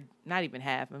half of her, not even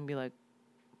half, I'm gonna be like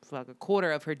a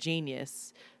quarter of her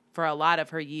genius for a lot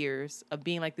of her years of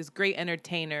being like this great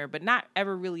entertainer, but not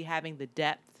ever really having the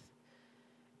depth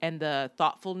and the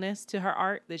thoughtfulness to her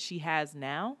art that she has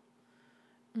now.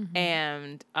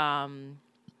 And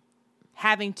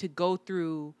having to go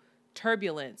through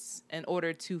turbulence in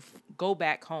order to go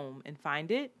back home and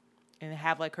find it and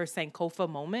have like her Sankofa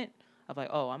moment of like,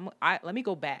 oh, let me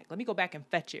go back and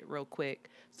fetch it real quick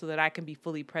so that I can be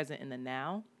fully present in the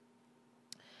now.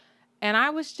 And I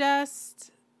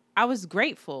was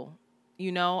grateful,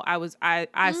 you know.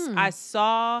 I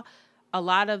saw a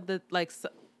lot of the like,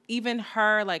 even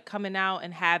her like coming out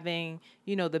and having,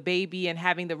 you know, the baby and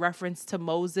having the reference to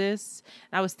Moses.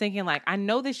 And I was thinking like, I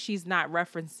know that she's not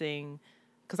referencing,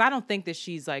 because I don't think that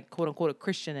she's like quote unquote a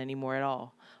Christian anymore at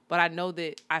all. But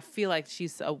I feel like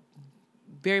she's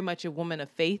very much a woman of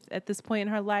faith at this point in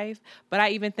her life. But I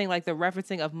even think like the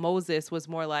referencing of Moses was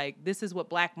more like, this is what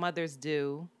Black mothers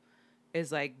do. Is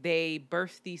like they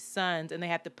birth these sons and they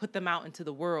have to put them out into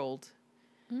the world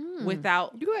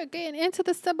without... You are getting into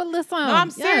the symbolism. No,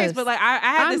 I'm serious, but like I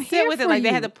had to sit with it. Like they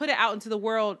had to put it out into the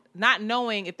world, not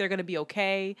knowing if they're going to be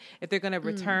okay, if they're going to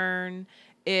return,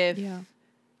 if,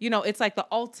 you know, it's like the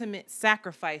ultimate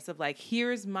sacrifice of like,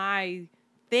 here's my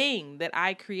thing that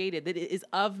I created that is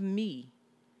of me.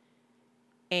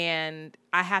 And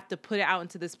I have to put it out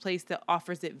into this place that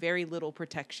offers it very little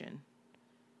protection.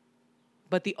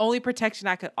 But the only protection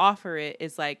I could offer it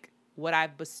is like what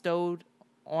I've bestowed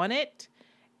on it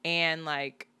and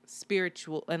like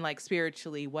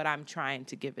spiritually what I'm trying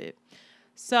to give it.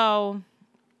 So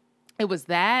it was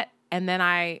that. And then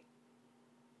I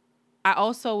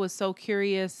also was so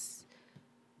curious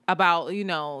about, you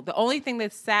know, the only thing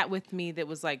that sat with me that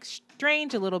was like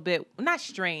strange a little bit, not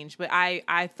strange, but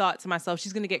I thought to myself,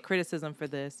 she's going to get criticism for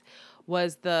this,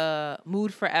 was the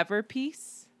Mood Forever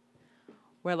piece.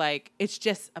 Where like, it's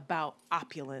just about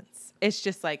opulence. It's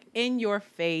just like in your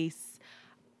face.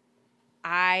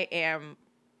 I am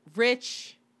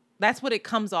rich. That's what it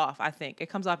comes off, I think. It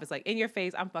comes off as like, in your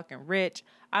face, I'm fucking rich.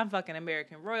 I'm fucking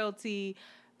American royalty.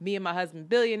 Me and my husband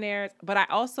billionaires. But I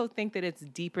also think that it's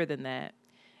deeper than that.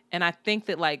 And I think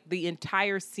that like the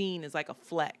entire scene is like a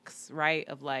flex, right?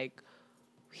 Of like,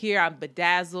 here I'm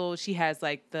bedazzled. She has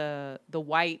like the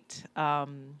white...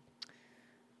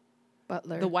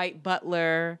 Butler. The white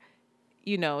butler,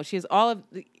 you know, she has all of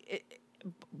it,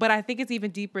 but I think it's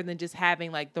even deeper than just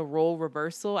having like the role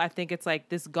reversal. I think it's like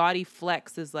this gaudy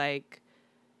flex is like,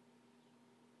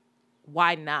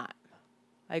 why not?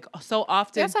 Like so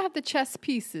often. They also have the chess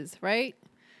pieces, right?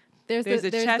 There's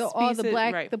all the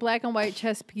black, right. The black and white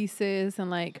chess pieces and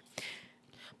like.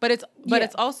 But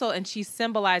it's also, and she's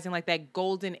symbolizing like that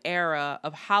golden era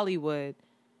of Hollywood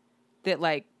that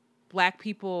like Black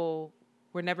people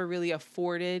were never really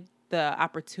afforded the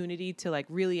opportunity to like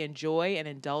really enjoy and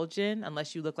indulge in,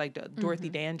 unless you look like Dorothy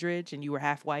Dandridge and you were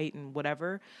half white and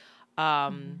whatever.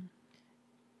 And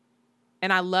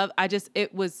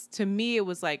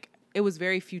it was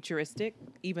very futuristic,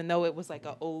 even though it was like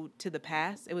an ode to the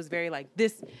past. It was very like,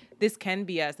 this can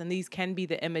be us, and these can be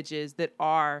the images that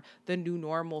are the new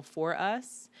normal for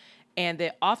us. And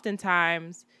that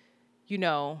oftentimes, you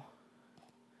know,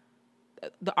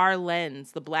 our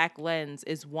lens, the Black lens,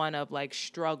 is one of like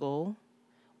struggle,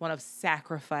 one of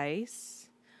sacrifice,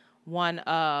 one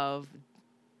of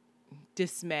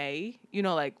dismay. You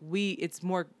know, like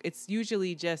it's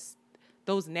usually just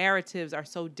those narratives are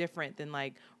so different than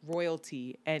like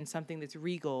royalty and something that's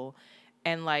regal.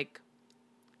 And like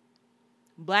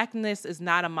Blackness is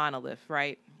not a monolith,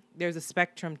 right? There's a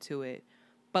spectrum to it.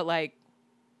 But like,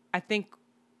 I think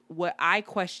what I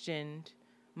questioned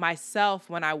myself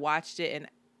when I watched it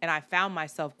and I found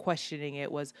myself questioning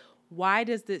it was, why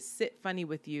does this sit funny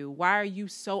with you? Why are you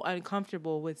so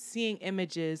uncomfortable with seeing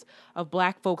images of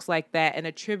Black folks like that and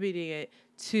attributing it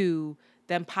to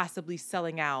them possibly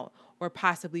selling out or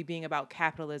possibly being about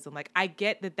capitalism? Like, I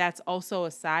get that that's also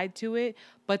a side to it,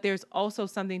 but there's also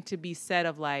something to be said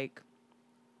of like,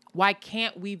 why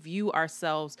can't we view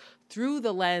ourselves through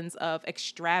the lens of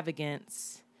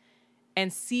extravagance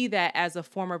and see that as a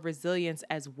form of resilience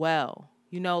as well?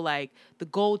 You know, like the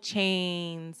gold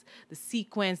chains, the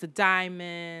sequins, the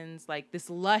diamonds, like this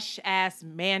lush ass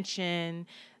mansion,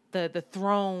 the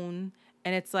throne.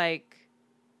 And it's like,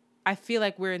 I feel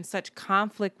like we're in such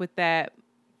conflict with that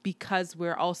because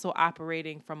we're also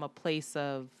operating from a place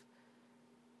of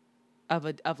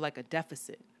like a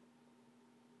deficit.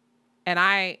 And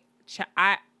I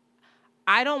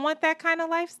don't want that kind of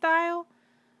lifestyle,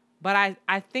 but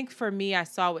I think for me, I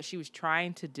saw what she was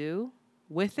trying to do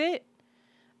with it.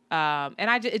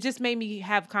 And it just made me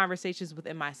have conversations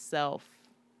within myself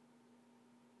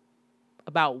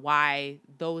about why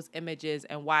those images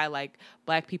and why like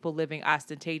Black people living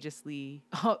ostentatiously.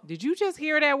 Oh, did you just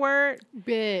hear that word?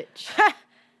 Bitch.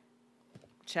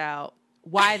 Child.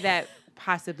 Why that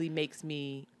possibly makes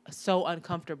me so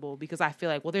uncomfortable, because I feel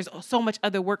like, well, there's so much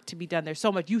other work to be done. There's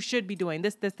so much you should be doing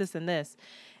this, and this.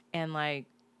 And like,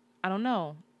 I don't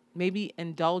know, maybe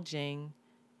indulging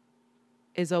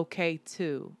is okay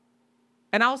too.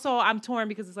 And also I'm torn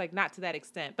because it's like not to that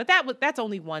extent, but that's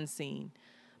only one scene.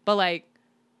 But like,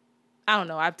 I don't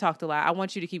know. I've talked a lot. I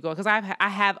want you to keep going because I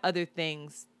have other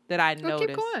things that I noticed.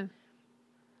 Keep going.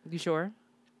 You sure?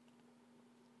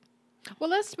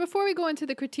 Well, before we go into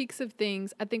the critiques of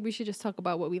things, I think we should just talk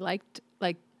about what we liked,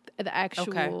 like the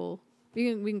actual.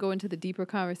 Okay. We can go into the deeper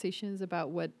conversations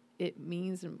about what it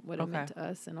means and what it meant to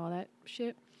us and all that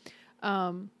shit.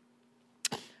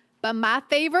 But my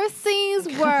favorite scenes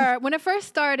were, when it first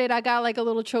started, I got like a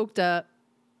little choked up.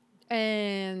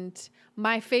 And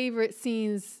my favorite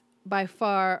scenes by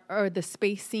far are the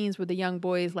space scenes with the young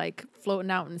boys like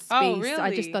floating out in space. Oh, really?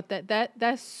 I just thought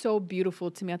that's so beautiful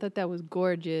to me. I thought that was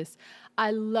gorgeous. I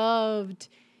loved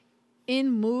in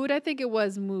Mood, I think it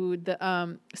was Mood,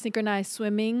 the synchronized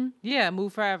swimming. Yeah,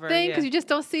 Mood Forever. Thing, because you just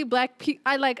don't see Black people.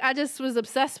 I just was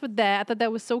obsessed with that. I thought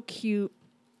that was so cute.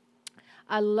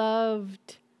 I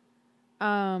loved...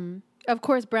 of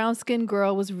course, Brown Skin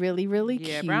Girl was really, really cute.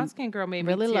 Yeah, Brown Skin Girl made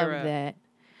me really tear loved up.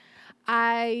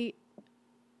 that.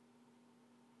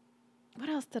 What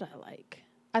else did I like?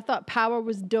 I thought Power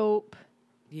was dope.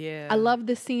 Yeah. I love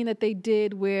the scene that they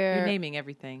did where... You're naming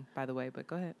everything, by the way, but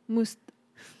go ahead.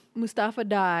 Mustafa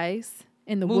dies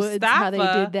in the woods, how they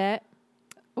did that.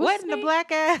 What in the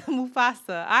black ass?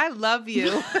 Mufasa. I love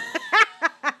you.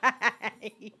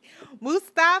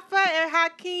 Mustafa and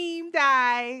Hakeem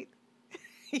died.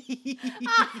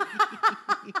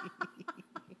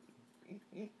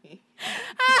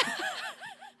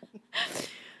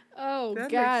 Oh, that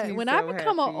God. When I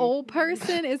become an old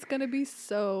person, it's going to be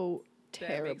so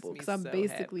terrible because I'm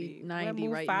basically happy. 90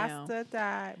 right now. Mufasa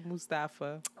died.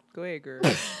 Mustafa. Go ahead, girl.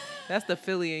 That's the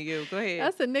Philly in you. Go ahead.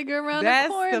 That's a nigga around the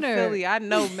corner. That's the Philly. I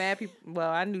know mad people. Well,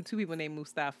 I knew 2 people named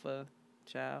Mustafa.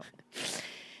 Child.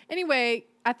 Anyway,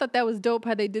 I thought that was dope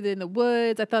how they did it in the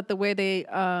woods. I thought the way they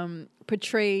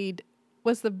portrayed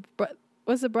what's the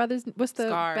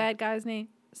Scar. Bad guy's name?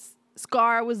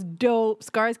 Scar was dope.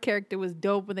 Scar's character was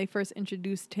dope when they first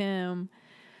introduced him.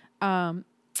 Oh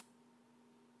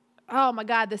my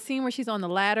God, the scene where she's on the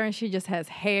ladder and she just has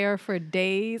hair for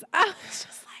days. I was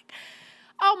just like,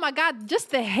 oh my God,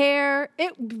 just the hair.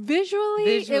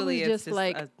 Visually it was just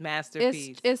like a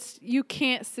masterpiece. It's you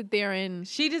can't sit there and...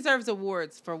 She deserves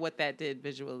awards for what that did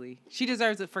visually. She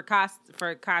deserves it for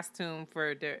costume,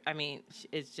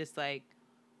 it's just like,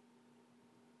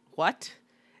 what?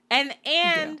 And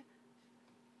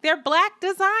they're Black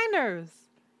designers.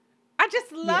 I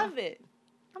just love it.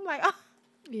 I'm like, oh,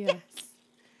 yes.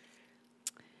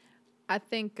 I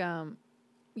think, so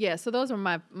those were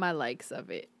my likes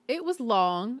of it. It was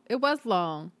long.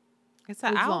 It's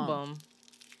an album. Long.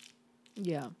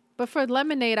 Yeah. But for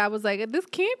Lemonade, I was like, this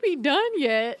can't be done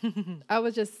yet. I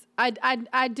was just,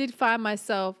 I did find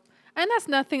myself, and that's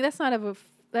not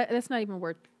even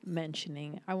worth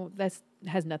mentioning. That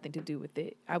has nothing to do with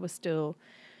it. I was still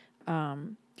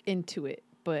into it,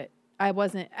 but I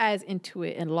wasn't as into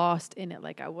it and lost in it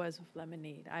like I was with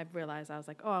Lemonade. I realized I was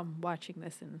like, oh, I'm watching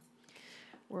this and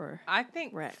or I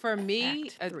think Rat for me,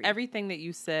 Act 3? everything that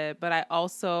you said, but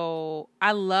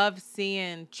I love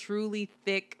seeing truly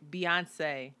thick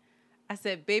Beyonce. I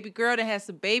said, baby girl that has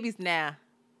some babies now.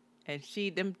 And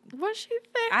was she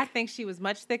thick? I think she was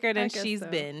much thicker than she's so.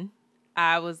 been.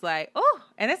 I was like, oh,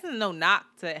 and this is no knock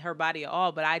to her body at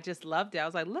all, but I just loved it. I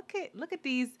was like, look at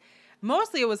these.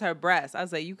 Mostly it was her breasts. I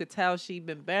was like, you could tell she'd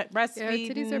been breastfeeding. Yeah, her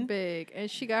titties are big,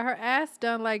 and she got her ass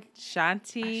done like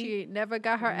Shanti. She never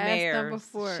got her ass done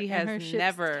before. She has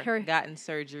never gotten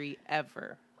surgery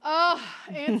ever. Oh,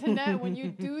 Antoinette, when you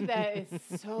do that,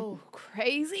 it's so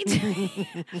crazy to me.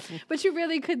 But you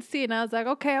really could see it. And I was like,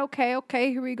 okay,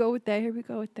 here we go with that.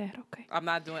 Okay. I'm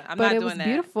not doing that. But it was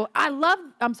beautiful.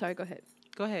 I'm sorry, go ahead.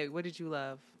 Go ahead. What did you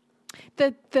love?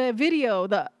 The video,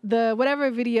 the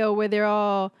whatever video where they're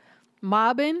all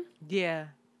mobbing. Yeah.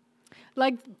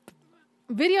 Like,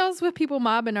 videos with people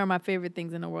mobbing are my favorite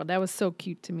things in the world. That was so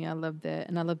cute to me. I love that.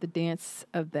 And I love the dance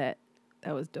of that.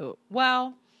 That was dope.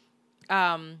 Well,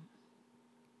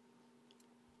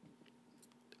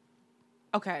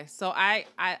 okay, so I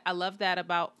love that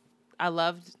about, I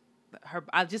loved her.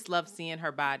 I just love seeing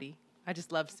her body. I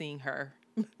just love seeing her.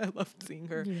 I loved seeing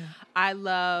her. Yeah. I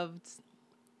loved,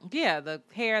 the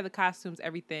hair, the costumes,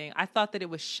 everything. I thought that it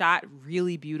was shot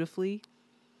really beautifully.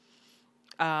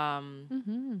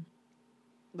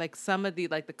 Like some of the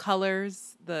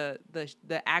colors, the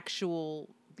actual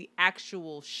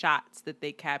shots that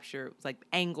they capture, like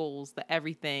angles, the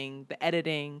everything, the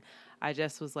editing. I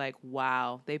just was like,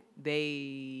 wow, they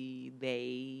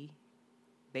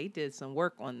did some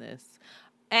work on this.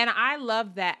 And I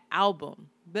love that album.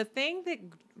 The thing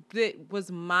that was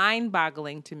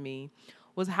mind-boggling to me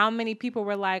was how many people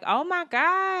were like, oh my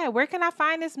God, where can I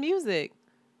find this music?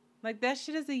 Like, that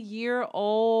shit is a year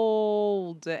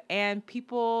old, and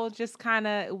people just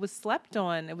it was slept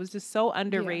on. It was just so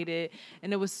underrated,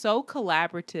 and it was so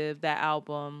collaborative, that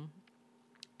album.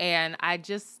 And I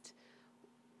just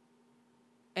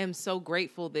am so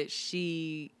grateful that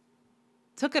she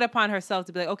took it upon herself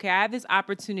to be like, okay, I have this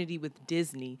opportunity with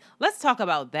Disney. Let's talk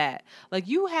about that. Like,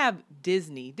 you have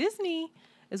Disney. Disney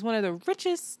is one of the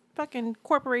richest fucking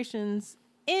corporations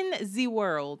in the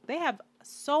world. They have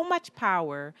so much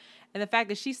power, and the fact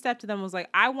that she stepped to them and was like,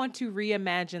 I want to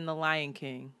reimagine The Lion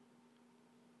King,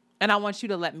 and I want you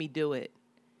to let me do it,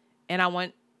 and I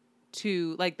want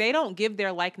to, like, they don't give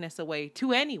their likeness away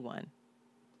to anyone.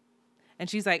 And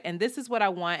she's like, and this is what I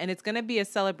want, and it's going to be a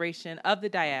celebration of the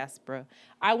diaspora.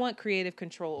 I want creative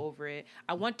control over it.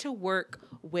 I want to work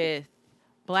with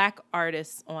Black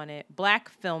artists on it,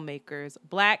 Black filmmakers,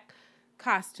 Black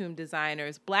costume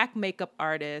designers, Black makeup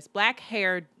artists, Black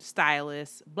hair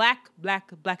stylists,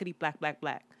 blackity,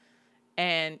 black.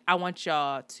 And I want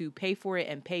y'all to pay for it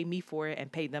and pay me for it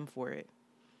and pay them for it.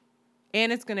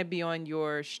 And it's going to be on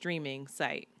your streaming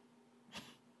site.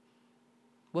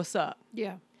 What's up?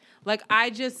 Yeah. Like, I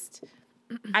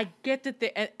get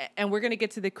that, and we're going to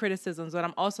get to the criticisms, but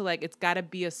I'm also like, it's got to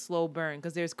be a slow burn,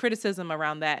 because there's criticism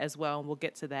around that as well, and we'll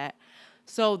get to that.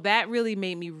 So that really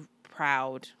made me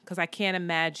proud, because I can't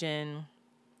imagine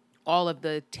all of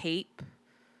the tape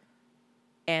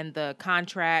and the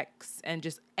contracts and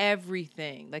just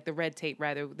everything, like the red tape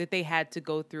rather, that they had to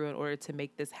go through in order to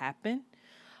make this happen.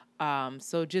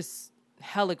 So just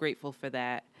hella grateful for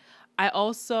that. I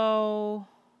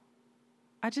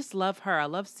just love her. I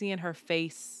love seeing her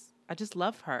face. I just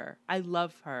love her. I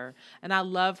love her. And I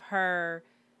love her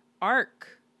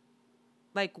arc.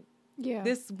 Like,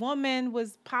 this woman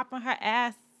was popping her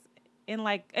ass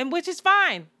and which is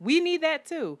fine. We need that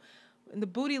too. And the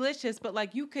bootylicious, but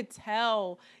like, you could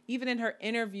tell even in her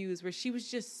interviews where she was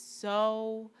just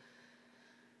so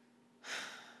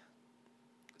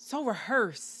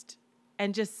rehearsed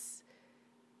and just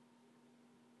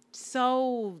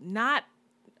so not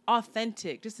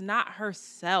authentic, just not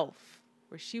herself,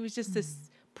 where she was just this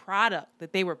product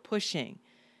that they were pushing.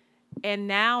 And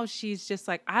now she's just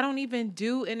like, I don't even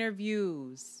do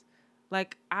interviews.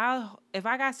 Like, if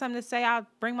I got something to say, I'll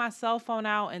bring my cell phone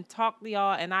out and talk to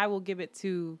y'all, and I will give it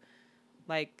to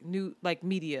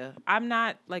media. I'm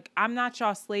not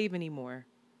y'all slave anymore.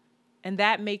 And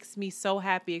that makes me so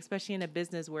happy, especially in a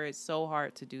business where it's so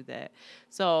hard to do that.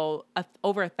 So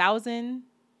over 1,000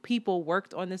 people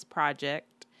worked on this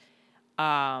project.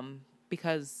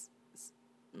 Because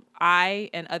I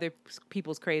and other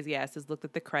people's crazy asses looked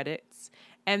at the credits,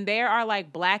 and there are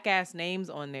like Black ass names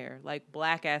on there, like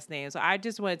Black ass names. So I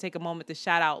just want to take a moment to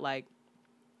shout out like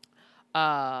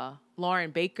Lauren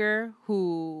Baker,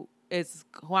 who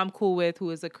I'm cool with,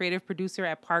 who is a creative producer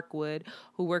at Parkwood,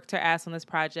 who worked her ass on this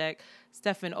project.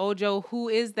 Stephen Ojo, who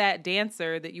is that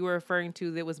dancer that you were referring to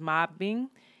that was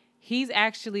mobbing. He's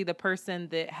actually the person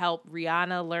that helped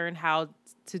Rihanna learn how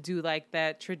to do like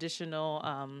that traditional,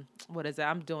 what is it?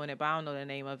 I'm doing it, but I don't know the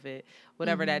name of it.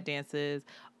 Whatever that dance is.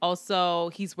 Also,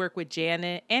 he's worked with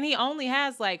Janet, and he only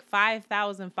has like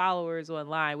 5,000 followers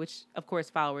online, which of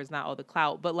course followers, not all the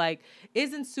clout, but like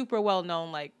isn't super well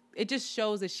known. Like it just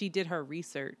shows that she did her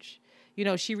research. You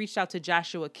know, she reached out to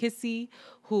Joshua Kissy,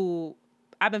 who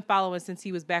I've been following since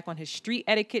he was back on his street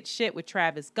etiquette shit with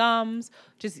Travis Gums,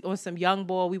 just on some young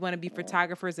boy, we want to be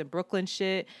photographers in Brooklyn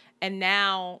shit. And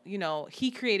now, you know, he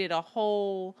created a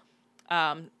whole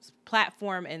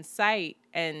platform and site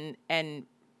and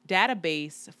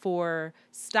database for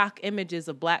stock images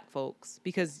of black folks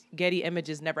because Getty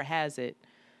Images never has it.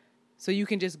 So you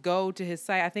can just go to his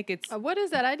site. I think it's... what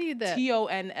is that? I need that.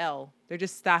 TONL. They're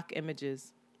just stock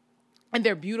images. And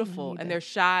they're beautiful. And they're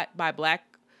shot by black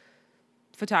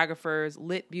photographers,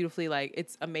 lit beautifully. Like,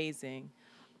 it's amazing.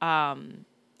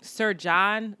 Sir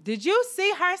John, did you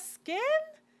see her skin?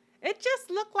 It just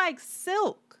looked like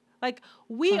silk. Like,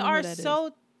 we are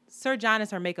so... Sir John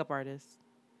is her makeup artist.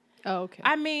 Oh, okay.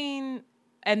 I mean,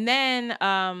 and then,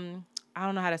 I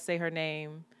don't know how to say her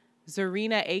name,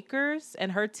 Zarina Akers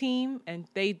and her team, and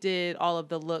they did all of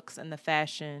the looks and the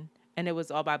fashion, and it was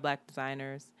all by black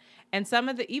designers. And some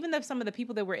of the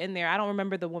people that were in there, I don't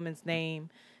remember the woman's name,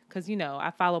 because, you know, I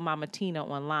follow Mama Tina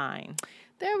online.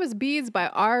 There was Beads by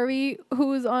Ari who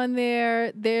was on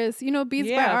there. There's, you know, Beads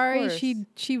by Ari.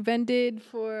 She vended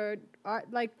for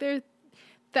art. Like there's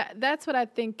that's what I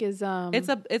think is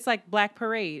it's like Black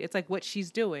Parade. It's like what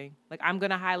she's doing. Like I'm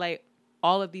gonna highlight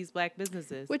all of these black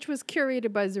businesses. Which was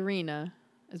curated by Zarina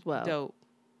as well. Dope.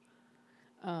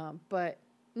 But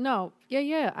no,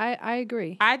 I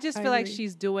agree. I just feel like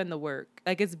she's doing the work.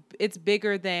 Like it's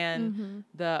bigger than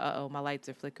the my lights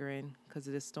are flickering because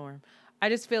of this storm. I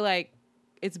just feel like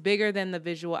it's bigger than the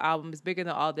visual album. It's bigger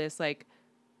than all this. Like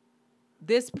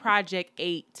this project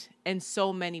ate, and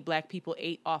so many black people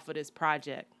ate off of this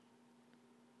project.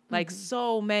 Like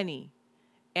so many.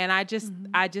 And I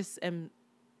just am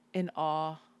in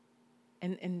awe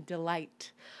and in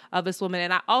delight of this woman.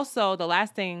 And I also, not the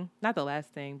last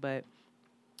thing, but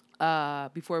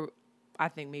before I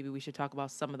think maybe we should talk about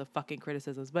some of the fucking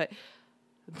criticisms, but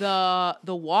the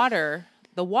water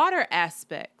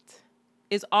aspect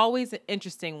is always an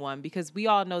interesting one because we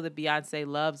all know that Beyonce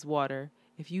loves water.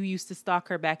 If you used to stalk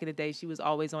her back in the day, she was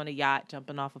always on a yacht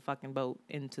jumping off a fucking boat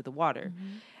into the water.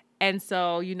 And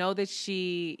so you know that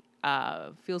she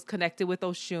feels connected with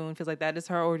Oshun, feels like that is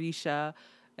her Orisha,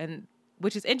 and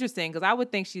which is interesting because I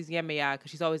would think she's Yemaya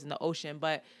because she's always in the ocean,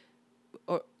 but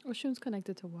Oshun's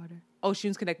connected to water.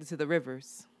 Oshun's connected to the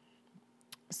rivers.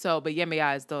 So, but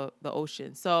Yemaya is the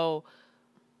ocean. So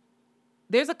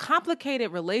there's a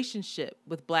complicated relationship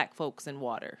with black folks and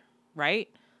water, right?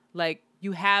 Like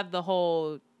you have the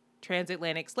whole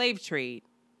transatlantic slave trade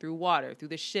through water, through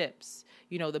the ships,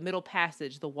 you know, the Middle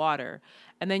Passage, the water.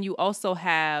 And then you also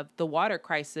have the water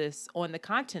crisis on the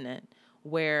continent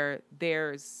where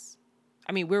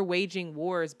we're waging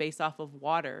wars based off of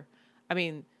water. I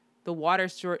mean, the water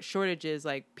shortages,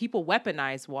 like people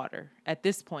weaponize water at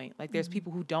this point. Like there's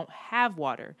people who don't have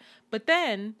water. But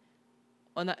then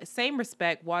on the same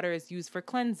respect, water is used for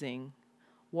cleansing.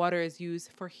 Water is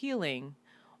used for healing.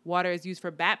 Water is used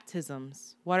for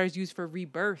baptisms. Water is used for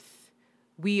rebirth.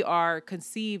 We are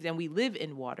conceived and we live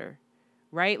in water,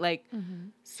 right? Like,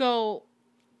 so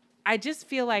I just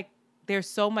feel like there's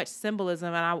so much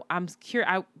symbolism, and I'm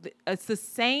curious. It's the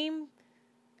same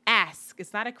ask.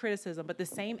 It's not a criticism, but the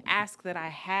same ask that I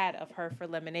had of her for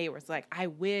Lemonade, where it's like, I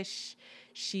wish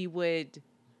she would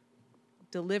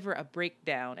deliver a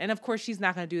breakdown. And of course, she's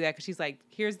not going to do that because she's like,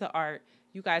 here's the art.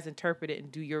 You guys interpret it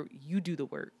and you do the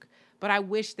work. But I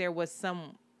wish there was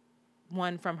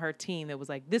someone from her team that was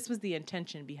like, this was the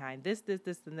intention behind this, and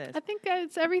this. I think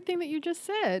it's everything that you just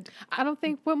said. I don't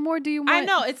think, what more do you want? I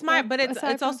know, it's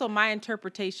it's also my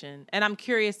interpretation. And I'm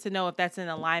curious to know if that's in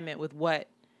alignment with what,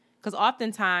 because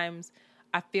oftentimes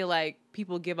I feel like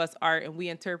people give us art and we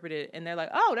interpret it and they're like,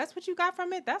 oh, that's what you got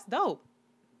from it? That's dope.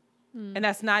 And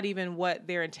that's not even what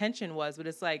their intention was. But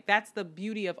it's like, that's the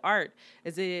beauty of art,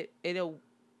 is it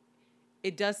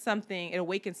does something, it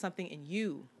awakens something in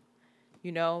you.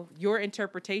 You know, your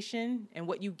interpretation and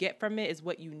what you get from it is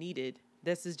what you needed.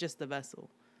 This is just the vessel.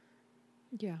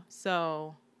 Yeah.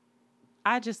 So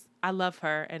I love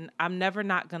her, and I'm never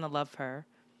not going to love her.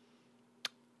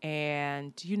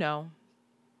 And, you know,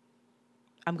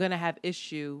 I'm going to have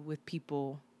issue with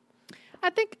people I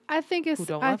think who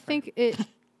don't love her.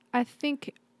 I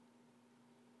think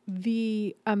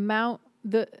the amount,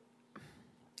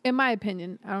 in my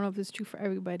opinion, I don't know if it's true for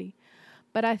everybody,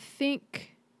 but I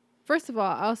think, First of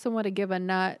all, I also want to give a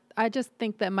nod. I just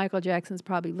think that Michael Jackson's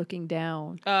probably looking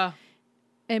down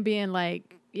and being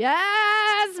like,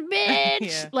 yes, bitch.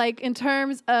 Yeah. Like, in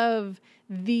terms of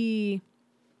the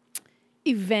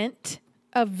event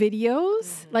of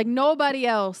videos, like nobody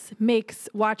else makes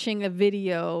watching a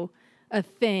video a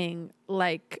thing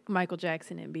like Michael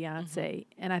Jackson and Beyonce.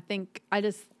 And I think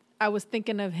I was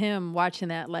thinking of him watching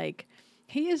that, like,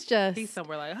 he's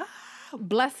somewhere like,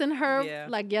 blessing her,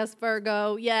 like, yes,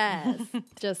 Virgo, yes.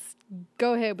 Just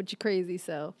go ahead with your crazy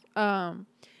self. And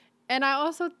I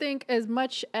also think, as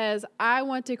much as I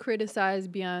want to criticize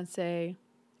Beyonce,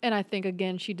 and I think,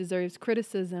 again, she deserves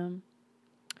criticism,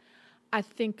 I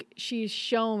think she's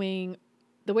showing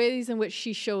the ways in which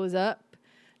she shows up,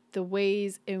 the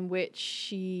ways in which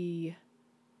she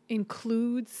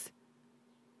includes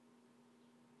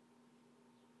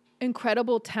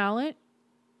incredible talent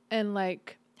and,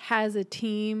 like, has a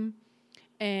team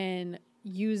and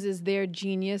uses their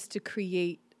genius to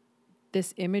create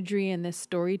this imagery and this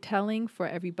storytelling for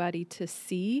everybody to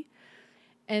see.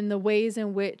 And the ways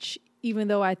in which, even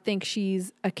though I think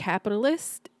she's a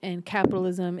capitalist and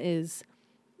capitalism is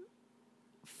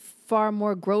far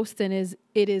more gross than it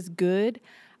is good,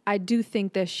 I do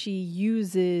think that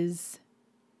she's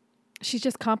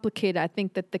just complicated. I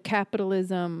think that the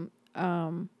capitalism,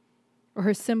 or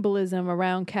her symbolism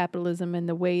around capitalism, and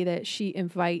the way that she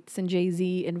invites, and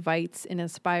Jay-Z invites and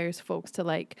inspires folks to,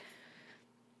 like,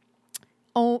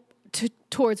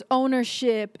 towards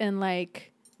ownership and,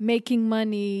 like, making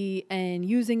money and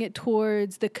using it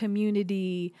towards the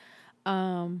community,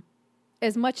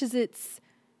 as much as it's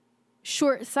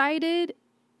short-sighted,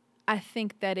 I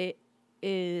think that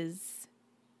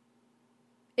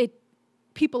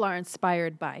people are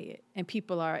inspired by it and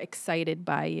people are excited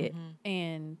by it.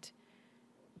 And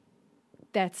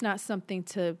that's not something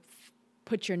to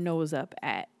put your nose up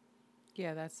at.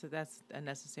 Yeah, that's a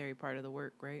necessary part of the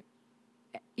work, right?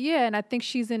 Yeah, and I think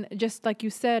just like you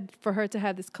said, for her to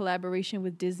have this collaboration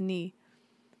with Disney,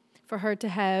 for her to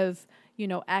have,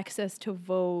 access to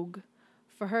Vogue,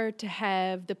 for her to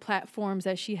have the platforms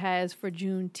that she has for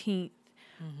Juneteenth,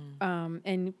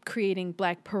 and creating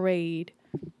Black Parade,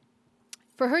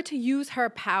 for her to use her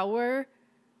power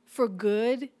for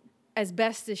good as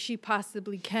best as she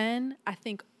possibly can, I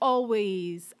think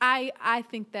I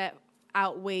think that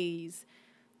outweighs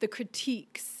the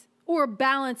critiques, or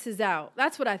balances out.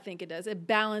 That's what I think it does. It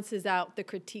balances out the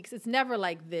critiques. It's never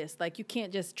like this. Like, you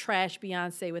can't just trash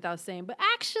Beyonce without saying, but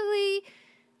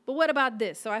what about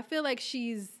this? So I feel like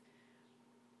she's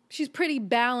pretty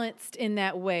balanced in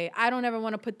that way. I don't ever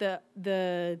want to put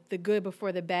the good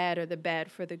before the bad, or the bad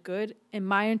for the good in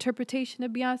my interpretation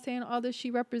of Beyonce and all that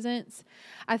she represents.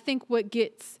 I think what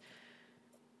gets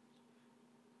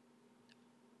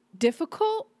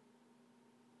difficult,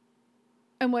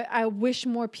 and what I wish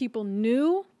more people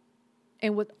knew,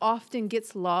 and what often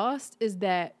gets lost, is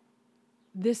that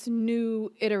this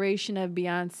new iteration of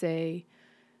Beyonce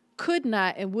could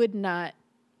not and would not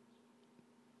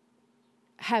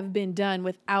have been done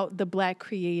without the Black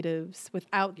creatives,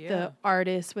 without the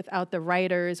artists, without the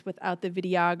writers, without the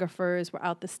videographers,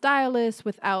 without the stylists,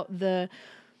 without the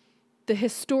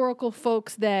historical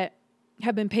folks that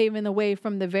have been paving the way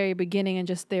from the very beginning, and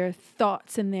just their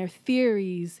thoughts and their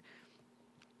theories.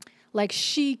 Like,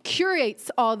 she curates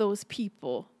all those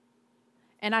people.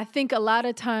 And I think a lot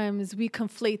of times we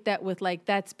conflate that with, like,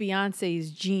 that's Beyonce's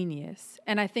genius.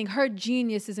 And I think her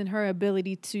genius is in her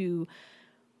ability to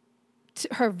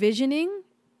her visioning,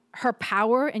 her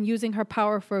power, and using her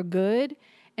power for good,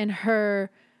 and her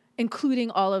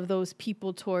including all of those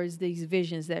people towards these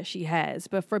visions that she has.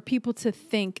 But for people to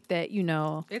think that,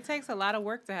 it takes a lot of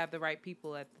work to have the right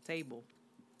people at the table.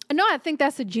 No, I think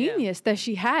that's a genius that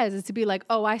she has, is to be like,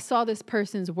 oh, I saw this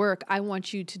person's work. I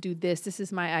want you to do this. This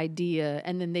is my idea.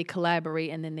 And then they collaborate,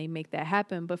 and then they make that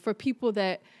happen. But for people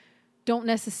that don't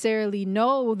necessarily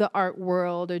know the art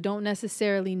world, or don't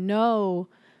necessarily know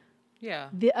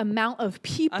the amount of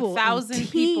people, 1,000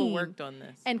 people worked on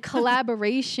this, and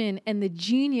collaboration and the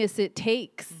genius it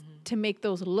takes to make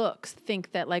those looks,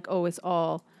 think that, like, oh, it's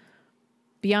all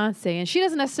Beyonce. And she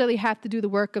doesn't necessarily have to do the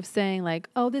work of saying, like,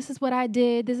 oh, this is what I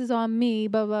did, this is on me,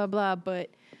 blah, blah, blah.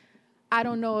 But I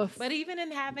don't know if... But even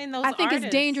in having those I think artists,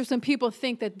 it's dangerous when people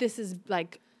think that this is,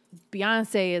 like,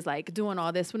 Beyonce is, like, doing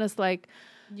all this, when it's like,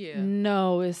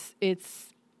 no,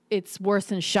 it's worse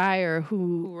than Shire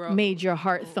who made your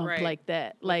heart thump like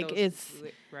that. Like, it's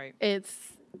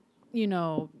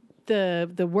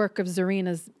the work of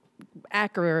Zarina's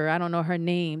Acker, I don't know her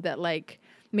name, that, like,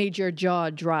 made your jaw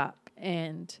drop.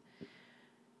 And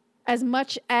as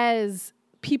much as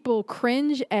people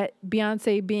cringe at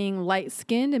Beyonce being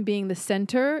light-skinned and being the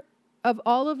center, of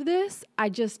all of this, I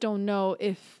just don't know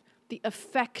if the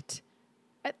effect,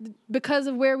 because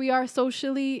of where we are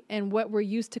socially and what we're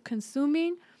used to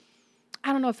consuming,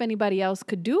 I don't know if anybody else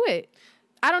could do it.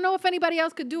 I don't know if anybody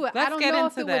else could do it. I don't know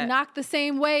if it would knock the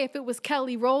same way if it was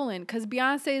Kelly Rowland, because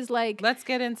Beyonce is like... Let's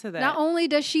get into that. Not only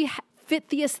does she fit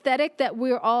the aesthetic that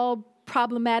we're all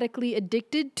problematically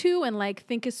addicted to and like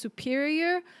think is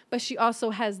superior, but she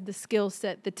also has the skill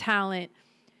set, the talent,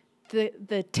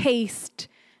 the taste,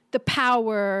 the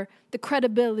power, the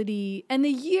credibility, and the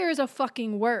years of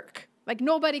fucking work. Like,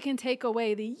 nobody can take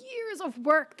away the years of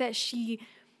work that she...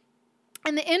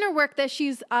 And the inner work that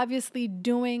she's obviously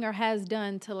doing or has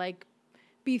done to like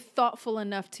be thoughtful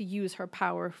enough to use her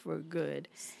power for good.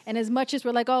 And as much as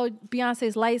we're like, oh,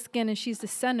 Beyonce's light skin and she's the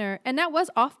center, and that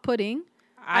was off-putting.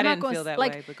 I didn't feel that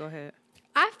way, but go ahead.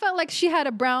 I felt like she had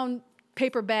a brown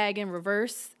paper bag in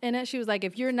reverse in it. She was like,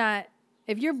 if you're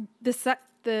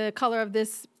the color of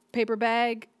this paper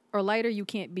bag or lighter, you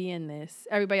can't be in this.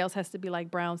 Everybody else has to be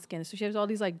like brown skin. So she has all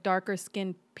these like darker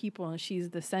skinned people and she's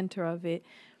the center of it.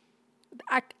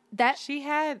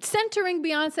 Centering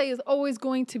Beyonce is always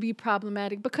going to be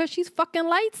problematic because she's fucking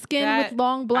light skinned with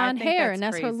long blonde hair, and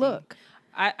that's her look.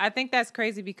 I think that's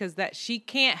crazy because that she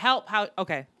can't help how.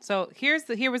 Okay, so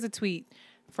here was a tweet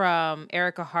from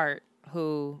Erica Hart,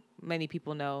 who many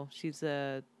people know. She's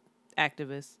a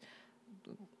activist.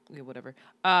 Whatever.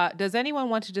 Does anyone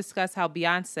want to discuss how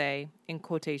Beyonce,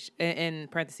 in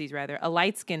parentheses rather, a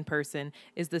light-skinned person,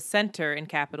 is the center in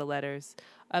capital letters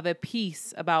of a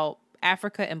piece about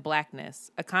Africa and blackness,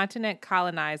 a continent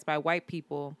colonized by white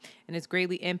people and is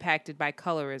greatly impacted by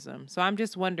colorism. So I'm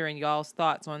just wondering y'all's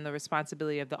thoughts on the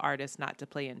responsibility of the artist not to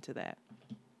play into that.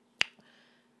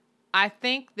 I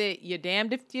think that you're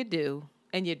damned if you do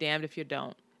and you're damned if you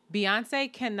don't.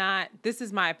 Beyonce cannot, this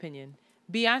is my opinion,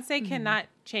 Beyonce cannot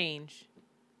change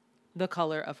the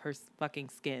color of her fucking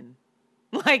skin.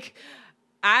 Like,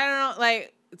 I don't know,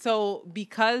 like, so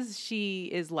because she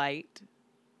is light,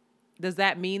 does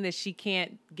that mean that she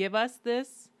can't give us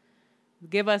this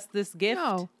gift?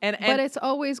 No, but it's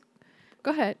always...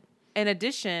 Go ahead. In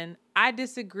addition, I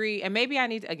disagree, and maybe I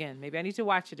need to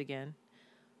watch it again,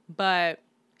 but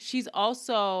she's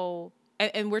also...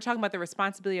 And we're talking about the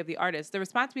responsibility of the artist. The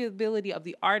responsibility of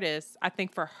the artist, I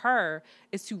think, for her,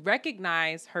 is to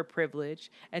recognize her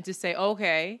privilege and to say,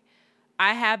 okay,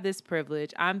 I have this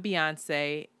privilege. I'm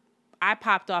Beyonce. I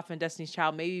popped off in Destiny's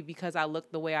Child maybe because I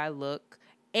look the way I look.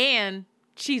 And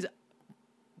she's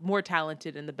more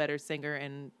talented and the better singer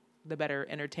and the better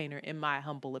entertainer, in my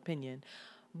humble opinion.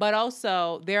 But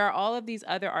also, there are all of these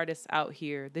other artists out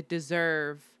here that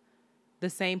deserve the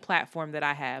same platform that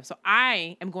I have. So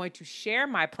I am going to share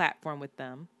my platform with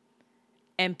them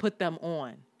and put them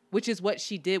on, which is what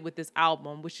she did with this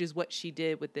album, which is what she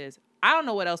did with this. I don't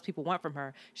know what else people want from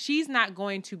her. She's not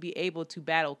going to be able to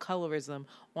battle colorism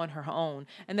on her own.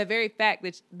 And the very fact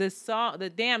that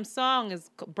the damn song is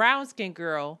Brown Skin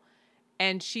Girl,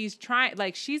 and she's trying,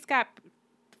 like, she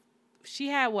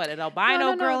had what, an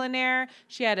albino girl in there.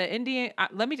 She had an Indian.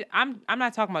 I'm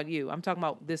not talking about you. I'm talking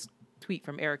about this tweet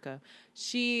from Erica.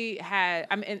 She had,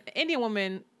 an Indian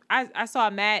woman. I saw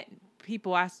mad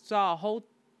people. I saw a whole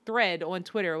thread on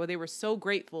Twitter where they were so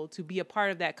grateful to be a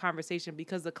part of that conversation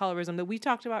because the colorism that we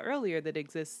talked about earlier that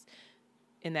exists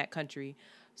in that country.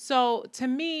 So to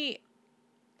me,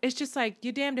 it's just like,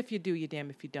 you're damned if you do, you're damned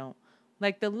if you don't.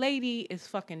 Like, the lady is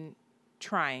fucking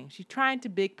trying. She's trying to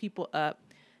big people up.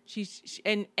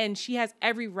 And she has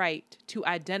every right to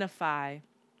identify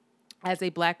as a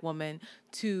black woman,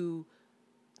 to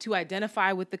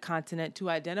identify with the continent, to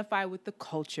identify with the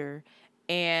culture.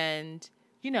 And,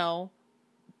 you know,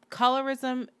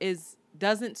 colorism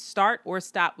doesn't start or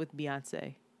stop with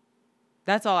Beyonce.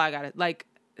 That's all I got it. Like,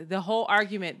 the whole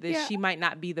argument that she might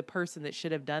not be the person that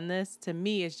should have done this, to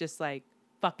me, is just like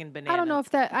fucking bananas.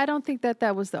 I don't think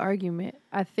that was the argument.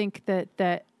 I think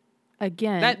that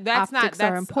again, that's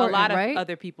important, a lot of right?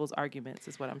 other people's arguments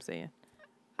is what I'm saying.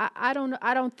 I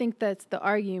don't think that's the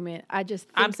argument. I just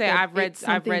think I'm saying I've read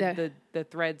the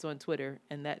threads on Twitter,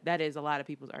 and that is a lot of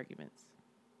people's arguments.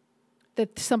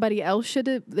 That somebody else should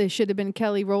have been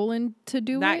Kelly Rowland to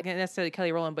do Not it. Not necessarily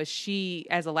Kelly Rowland, but she,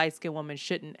 as a light skinned woman,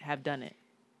 shouldn't have done it.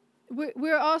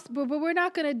 We're also, but we're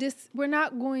not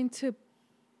going to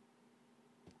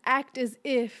act as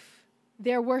if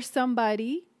there were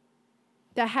somebody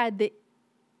that had the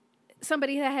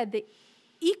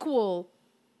equal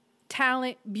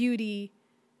talent, beauty,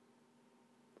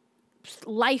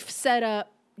 life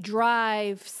setup,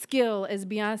 drive, skill as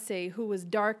Beyonce, who was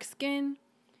dark skinned.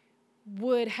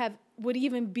 would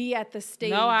even be at the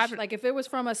stage. No, like if it was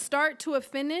from a start to a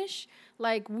finish,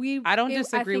 like I don't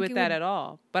disagree with that at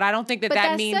all. But I don't think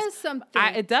that means says something.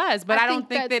 It does, but I don't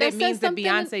think that it means that something.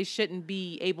 Beyonce shouldn't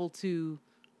be able to.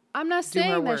 I'm not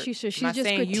saying that she should. She's just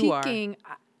critiquing.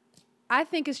 I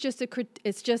think it's just a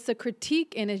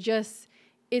critique, and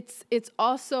it's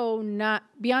also not.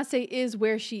 Beyonce is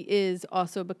where she is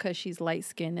also because she's light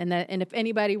skinned, and if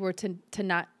anybody were to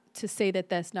say that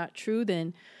that's not true,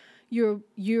 then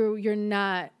you're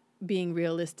not being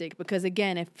realistic, because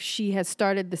again, if she had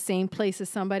started the same place as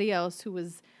somebody else who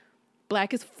was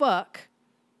black as fuck,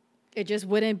 it just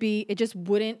wouldn't be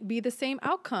the same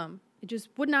outcome. It just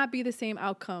would not be the same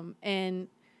outcome. And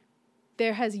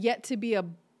there has yet to be a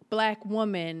black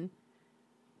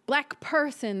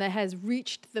person that has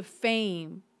reached the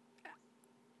fame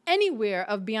anywhere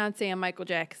of Beyonce and Michael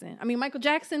Jackson. I mean, Michael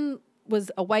Jackson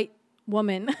was a white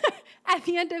woman at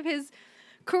the end of his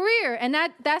career, and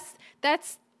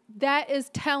that is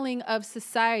telling of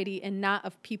society and not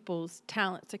of people's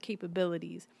talents or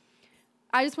capabilities.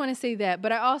 I just want to say that,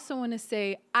 but I also want to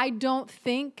say I don't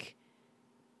think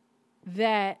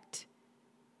that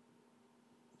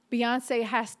Beyonce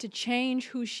has to change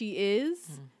who she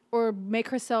is or make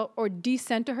herself or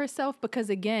decenter herself, because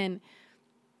again,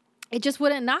 it just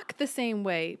wouldn't knock the same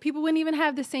way. People wouldn't even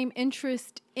have the same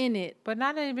interest in it. But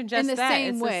not even just that.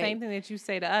 It's the same thing that you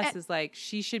say to us. Is like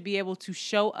she should be able to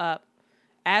show up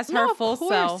as her full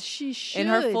self, in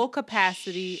her full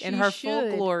capacity, in her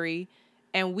full glory,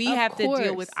 and we have to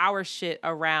deal with our shit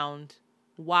around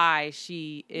why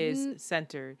she is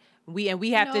centered. We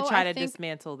have to try to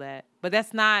dismantle that. But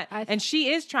that's not, and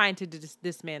she is trying to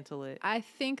dismantle it. I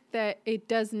think that it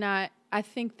does not, I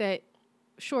think that,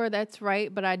 sure, that's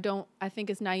right, but I think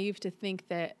it's naive to think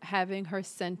that having her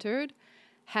centered,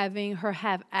 having her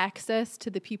have access to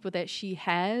the people that she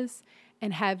has,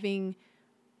 and having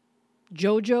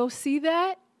JoJo see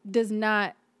that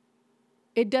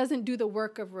it doesn't do the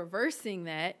work of reversing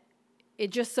that. It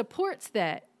just supports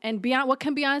that. And what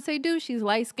can Beyonce do? She's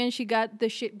light-skinned. She got the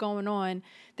shit going on.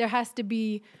 There has to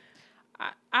be...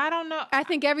 I don't know. I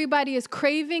think everybody is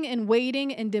craving and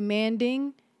waiting and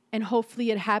demanding, and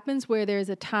hopefully it happens where there's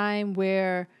a time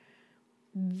where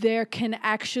there can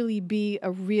actually be a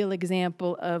real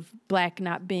example of black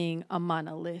not being a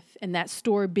monolith, and that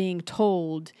story being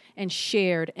told and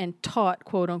shared and taught,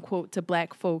 quote unquote, to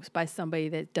black folks by somebody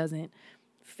that doesn't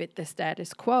fit the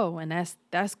status quo. And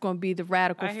that's going to be the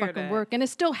radical fucking work. And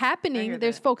it's still happening.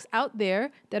 There's folks out there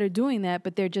that are doing that,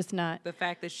 but they're just not. The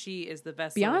fact that she is the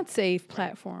vessel. Beyonce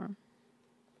platform.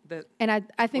 And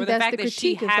I think that's the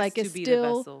critique. Is like it's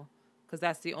still. Because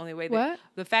that's the only way.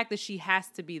 The fact that she has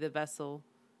to be the vessel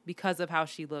because of how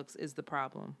she looks is the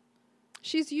problem.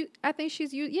 I think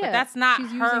she's yeah. But that's not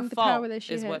she's her using the fault. Power that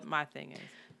she is has. What my thing is.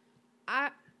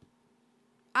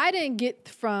 I didn't get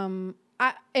from.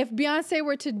 If Beyonce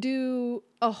were to do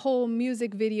a whole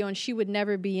music video and she would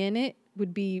never be in it,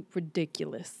 would be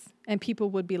ridiculous, and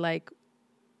people would be like,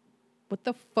 "What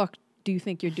the fuck do you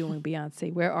think you're doing,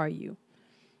 Beyonce? Where are you?"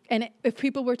 And if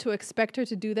people were to expect her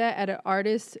to do that at an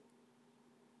artist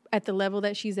at the level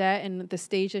that she's at and the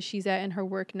stage that she's at in her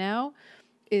work now,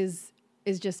 is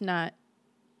just not.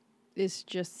 It's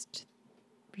just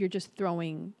you're just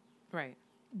throwing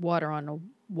water on a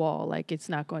wall. Like it's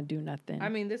not going to do nothing. I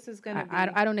mean, this is going to be...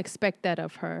 I don't expect that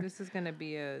of her. This is going to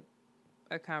be a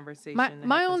conversation.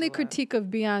 My only critique of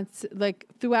Beyonce, like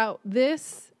throughout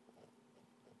this,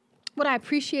 what I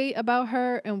appreciate about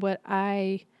her and what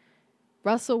I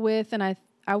wrestle with, and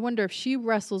I wonder if she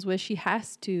wrestles with, she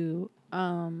has to,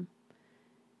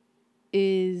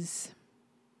 is,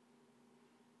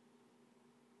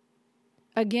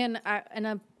 again,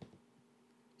 I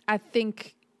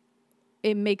think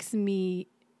it makes me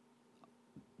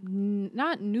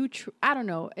not neutral. I don't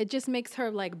know. It just makes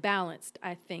her like balanced,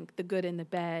 I think, the good and the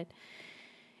bad.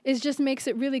 It just makes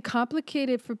it really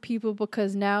complicated for people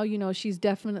because now, she's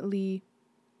definitely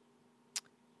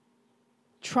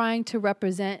trying to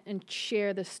represent and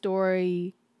share the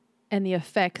story and the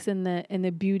effects and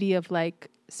the beauty of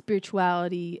like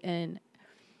spirituality and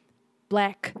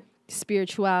black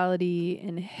spirituality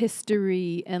and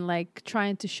history and like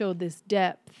trying to show this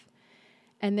depth.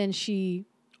 And then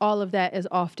all of that is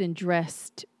often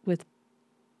dressed with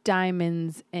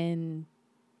diamonds and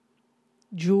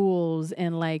jewels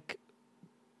and like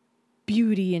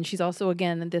beauty. And she's also,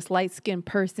 again, this light-skinned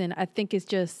person. I think it's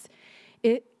just,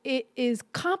 it is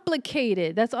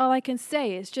complicated. That's all I can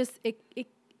say. It's just,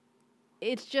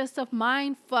 it's just a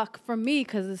mind fuck for me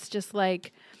because it's just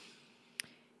like,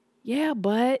 yeah,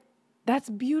 but that's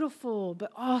beautiful.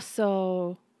 But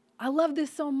also, I love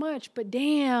this so much, but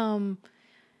damn,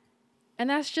 And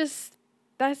that's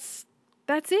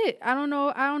it. I don't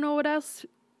know what else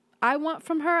I want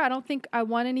from her. I don't think I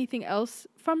want anything else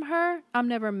from her. I'm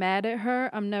never mad at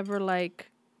her. I'm never like,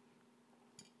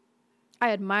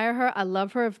 I admire her. I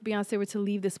love her. If Beyonce were to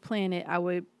leave this planet, I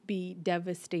would be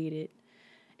devastated.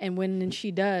 And when she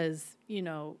does, you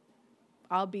know,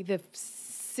 I'll be the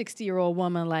 60-year-old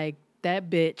woman like,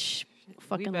 that bitch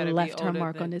fucking left her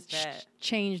mark on this,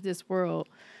 changed this world.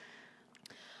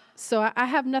 So I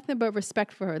have nothing but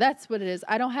respect for her. That's what it is.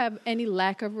 I don't have any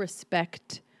lack of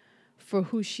respect for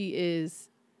who she is.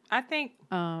 I think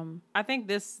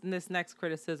this next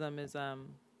criticism is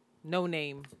No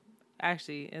Name.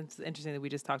 Actually, it's interesting that we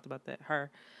just talked about that.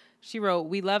 She wrote,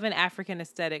 "We love an African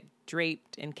aesthetic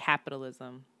draped in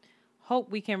capitalism. Hope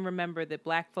we can remember that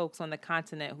Black folks on the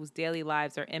continent whose daily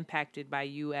lives are impacted by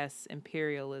U.S.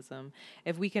 imperialism.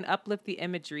 If we can uplift the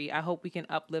imagery, I hope we can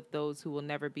uplift those who will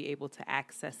never be able to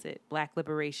access it. Black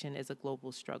liberation is a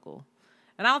global struggle."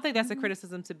 And I don't think that's a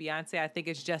criticism to Beyonce. I think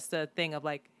it's just a thing of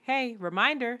like, hey,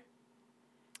 reminder.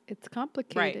 It's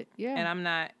complicated. Right. Yeah. And I'm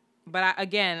not, but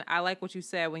I like what you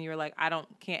said when you were like,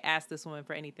 can't ask this woman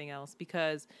for anything else,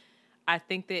 because I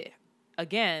think that,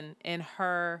 again, in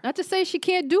her, not to say she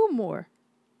can't do more,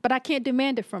 but I can't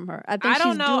demand it from her. I think she's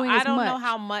doing as much. I don't know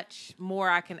how much more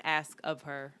I can ask of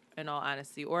her, in all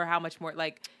honesty, or how much more,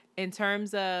 like, in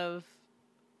terms of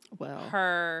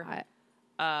her.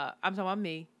 I'm talking about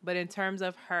me, but in terms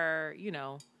of her, you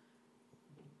know,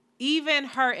 even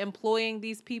her employing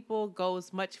these people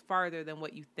goes much farther than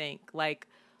what you think. Like,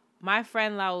 my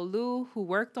friend Laolu, who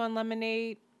worked on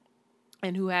Lemonade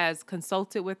and who has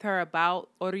consulted with her about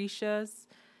Orishas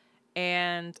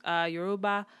and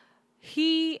Yoruba,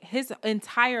 his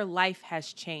entire life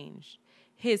has changed.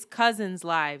 His cousins'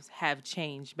 lives have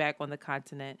changed back on the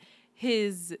continent.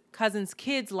 His cousins'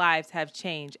 kids' lives have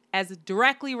changed as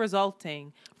directly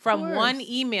resulting from one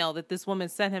email that this woman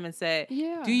sent him and said,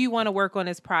 do you want to work on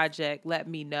this project? Let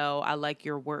me know. I like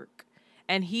your work.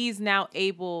 And he's now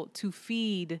able to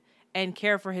feed and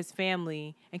care for his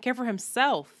family and care for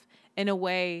himself in a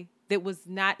way that was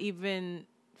not even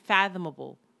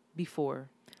fathomable before,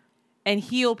 and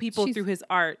heal people through his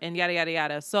art and yada, yada,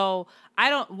 yada. So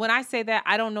when I say that,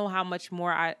 I don't know how much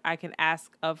more I can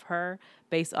ask of her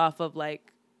based off of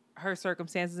like her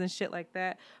circumstances and shit like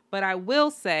that. But I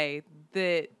will say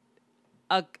that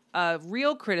a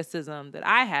real criticism that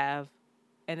I have,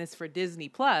 and it's for Disney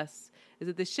Plus, is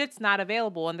that the shit's not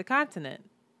available on the continent.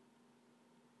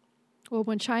 Well,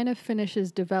 when China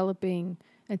finishes developing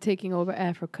and taking over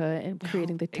Africa and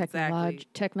creating the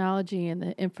technology and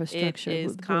the infrastructure,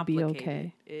 will be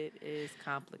okay. It is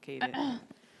complicated.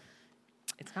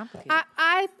 It's complicated.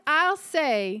 I'll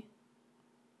say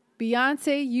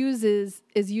Beyonce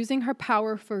is using her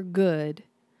power for good.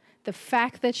 The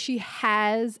fact that she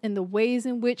has, and the ways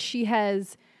in which she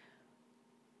has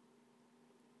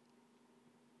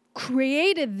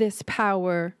created this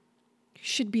power,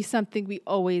 should be something we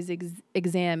always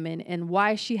examine, and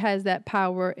why she has that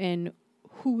power and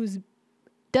who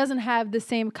doesn't have the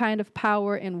same kind of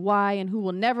power and why, and who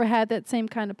will never have that same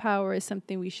kind of power is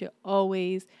something we should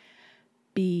always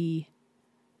be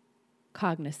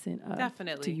cognizant of.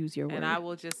 Definitely. To use your word. And I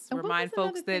will just remind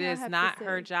folks that it's not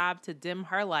her job to dim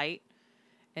her light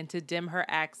and to dim her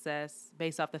access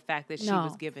based off the fact that she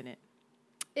was given it.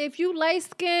 If you light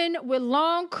skin with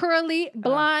long, curly,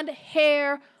 blonde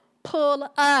hair,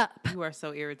 pull up. You are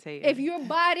so irritating. If your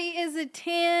body is a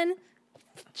 10,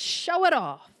 show it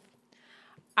off.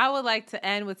 I would like to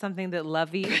end with something that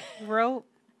Lovey wrote.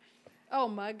 Oh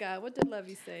my God, what did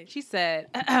Lovey say? She said,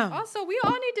 also, we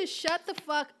all need to shut the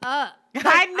fuck up. Like,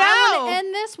 I know. I want to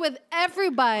end this with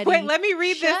everybody. Wait, let me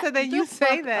read this and then you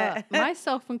say that.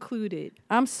 Myself included.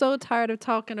 I'm so tired of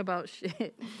talking about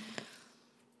shit.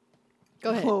 Go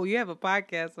ahead. Oh, you have a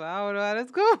podcast, so I don't know how that's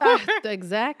going.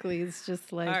 Exactly. It's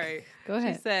just like, all right. Go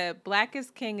ahead. She said, Black is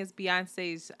King is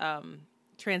Beyonce's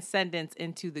transcendence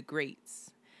into the greats,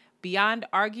 beyond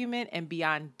argument and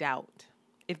beyond doubt.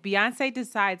 If Beyonce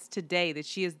decides today that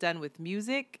she is done with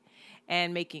music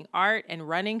and making art and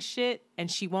running shit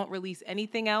and she won't release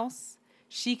anything else,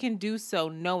 she can do so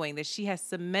knowing that she has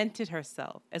cemented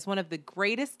herself as one of the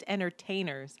greatest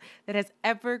entertainers that has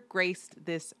ever graced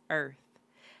this earth.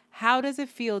 How does it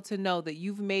feel to know that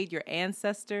you've made your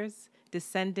ancestors,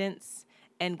 descendants,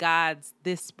 and gods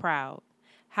this proud?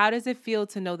 How does it feel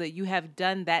to know that you have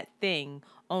done that thing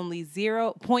only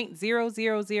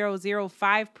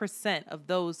 0.00005% of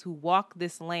those who walk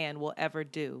this land will ever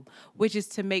do, which is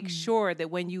to make sure that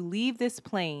when you leave this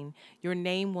plane, your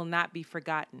name will not be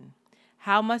forgotten?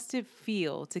 How must it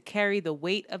feel to carry the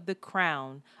weight of the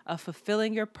crown of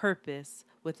fulfilling your purpose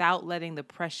without letting the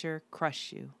pressure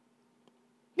crush you.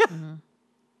 Mm-hmm.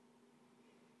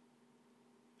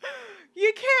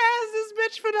 You can't ask this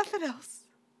bitch for nothing else.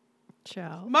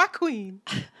 Child. My queen.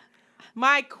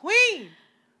 My queen.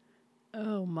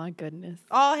 Oh, my goodness.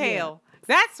 All hail. Yeah.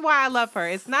 That's why I love her.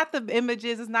 It's not the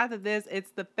images. It's not the this.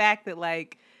 It's the fact that,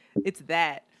 like, it's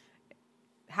that.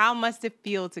 How must it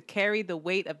feel to carry the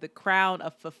weight of the crown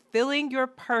of fulfilling your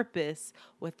purpose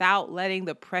without letting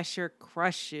the pressure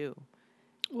crush you?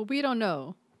 Well, we don't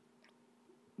know.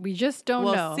 We just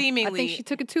don't know. Seemingly. I think she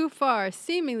took it too far.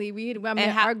 Seemingly,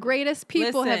 our greatest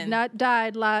people have not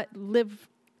died,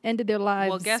 ended their lives.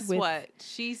 Well, guess what?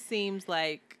 She seems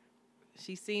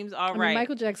all right.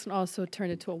 Michael Jackson also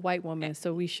turned into a white woman,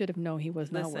 so we should have known he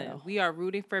was not well. We are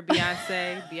rooting for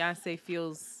Beyonce. Beyonce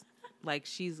feels like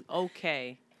she's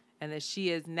okay, and that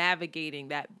she is navigating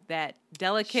that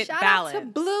delicate balance. Shout out to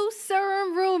Blue, Sir,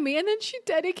 and Rumi, and then she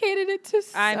dedicated it to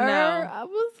Sir. I know. I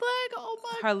was like, oh my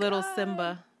God. Her little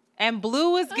Simba. And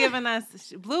Blue was giving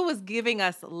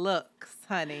us looks,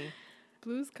 honey.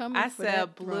 Blue's coming. I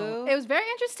said Blue. It was very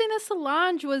interesting that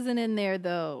Solange wasn't in there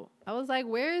though. I was like,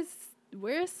 where's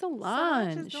Solange?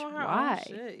 Solange is doing her Why?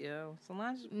 Own shit, yo.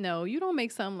 Solange. No, you don't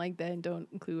make something like that and don't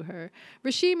include her.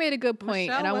 Rashid made a good point,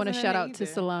 Michelle and I want to shout out either. to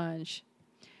Solange.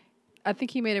 I think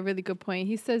he made a really good point.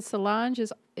 He said Solange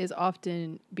is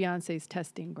often Beyonce's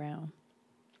testing ground.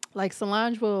 Like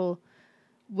Solange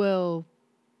will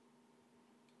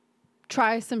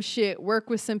try some shit, work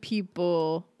with some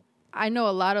people. I know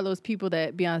a lot of those people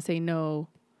that Beyonce know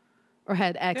or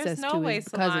had access There's to no way is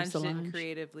because Solange of Solange. didn't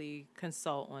creatively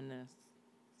consult on this.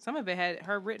 Some of it had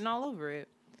her written all over it.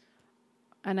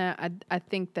 And I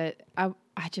think that I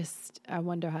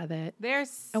wonder how that.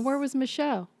 And where was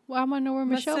Michelle? Well, I want to know where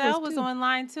Michelle was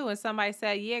online too, and somebody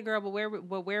said, "Yeah, girl, but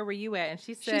where were you at?" And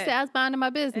she said, "I was minding my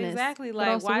business." Exactly.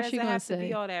 Like, why does it have to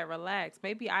be all that relaxed?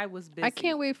 Maybe I was busy. I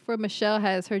can't wait for Michelle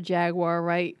has her Jaguar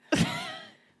right.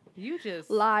 You just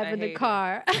live in the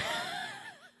car.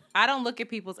 I don't look at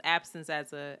people's absence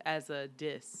as a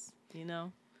diss, you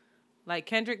know. Like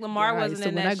Kendrick Lamar wasn't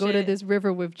in that shit. So when I go to this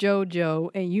river with JoJo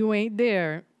and you ain't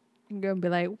there, I'm gonna be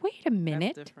like, wait a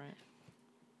minute. That's different.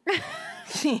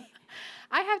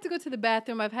 I have to go to the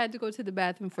bathroom. I've had to go to the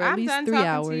bathroom for at least 3 hours. I'm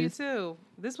done talking to you too.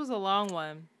 This was a long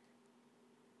one,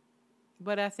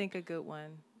 but I think a good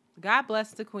one. God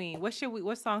bless the Queen.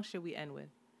 What song should we end with?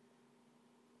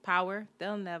 Power.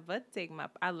 They'll never take my.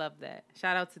 I love that.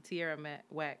 Shout out to Tierra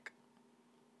Whack.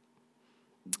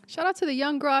 Shout out to the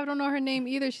young girl. I don't know her name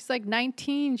either. She's like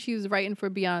 19. She was writing for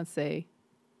Beyonce,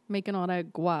 making all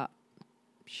that guap.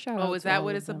 Shout out. Oh, is that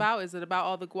what it's about? Is it about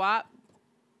all the guap?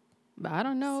 I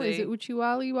don't know. Is it Uchi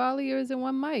Wally Wally or is it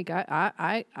one mic?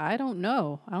 I don't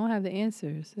know. I don't have the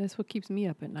answers. That's what keeps me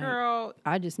up at night. Girl,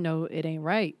 I just know it ain't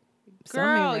right.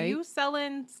 Girl, you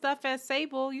selling stuff at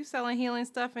Sable. You selling healing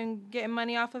stuff and getting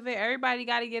money off of it. Everybody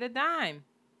got to get a dime.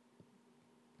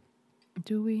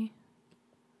 Do we?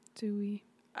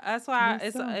 That's why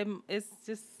it's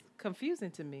just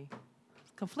confusing to me.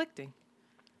 It's conflicting.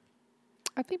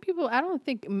 I don't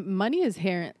think money is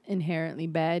inherently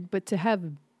bad, but to have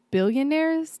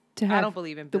billionaires, I don't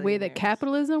believe in the way that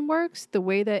capitalism works, the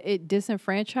way that it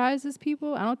disenfranchises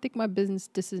people. I don't think my business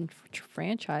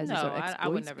disenfranchises or exploits I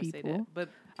would never people. say that. But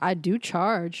I do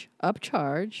upcharge.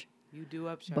 You do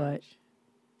upcharge, but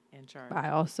and charge.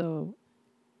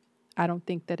 I don't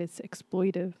think that it's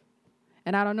exploitive.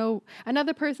 And I don't know.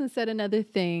 Another person said another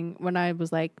thing when I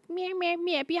was like, meh,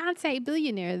 Beyonce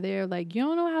billionaire. They're like, you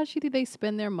don't know how they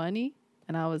spend their money.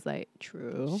 And I was like,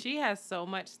 true. She has so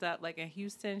much stuff. Like in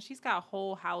Houston, she's got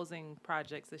whole housing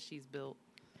projects that she's built.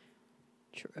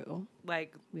 True.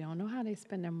 Like, we don't know how they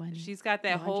spend their money. She's got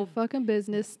that whole your fucking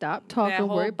business. Stop talking.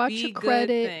 Worry about your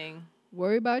credit.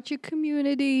 Worry about your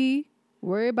community.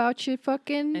 Worry about your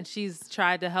fucking. And she's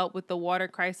tried to help with the water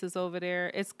crisis over there.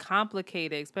 It's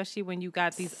complicated, especially when you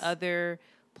got these other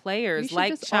players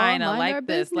like China, like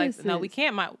this. Like, no, we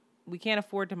can't. We can't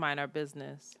afford to mind our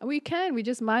business. We can. We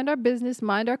just mind our business,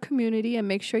 mind our community, and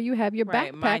make sure you have your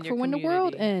backpack for when the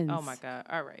world ends. Oh, my God.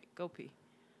 All right. Go pee.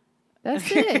 That's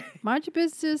it. Mind your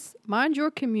business. Mind your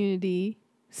community.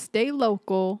 Stay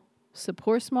local.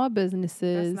 Support small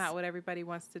businesses. That's not what everybody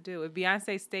wants to do. If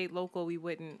Beyonce stayed local, we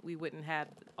wouldn't have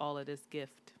all of this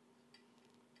gift.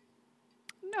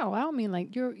 No, I don't mean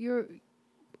like you're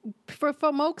for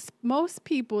most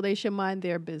people, they should mind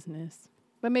their business.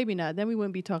 But maybe not. Then we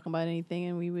wouldn't be talking about anything,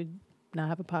 and we would not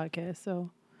have a podcast.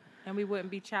 So, and we wouldn't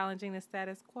be challenging the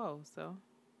status quo. So,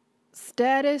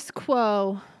 status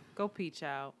quo. Go pee,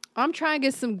 child. I'm trying to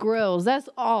get some grills. That's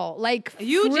all. Like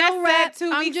you just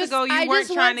said 2 weeks ago you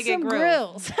weren't trying to get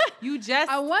grills.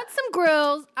 I want some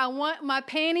grills. I want my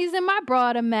panties and my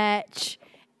bra to match,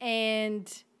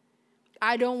 and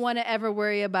I don't want to ever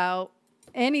worry about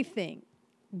anything.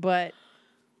 But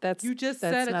you just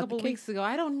said a couple weeks ago,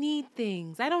 I don't need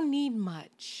things. I don't need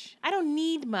much. I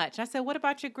said, what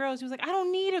about your grills? He was like, I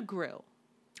don't need a grill.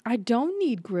 I don't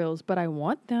need grills, but I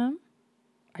want them.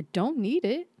 I don't need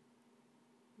it.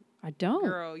 I don't.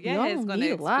 Girl, your head's going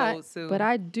to explode soon. But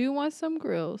I do want some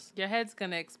grills. Your head's going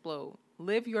to explode.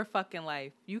 Live your fucking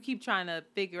life. You keep trying to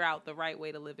figure out the right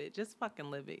way to live it. Just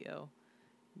fucking live it, yo.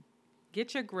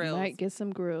 Get your grills. Might get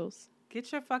some grills.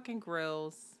 Get your fucking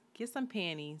grills. Get some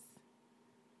panties.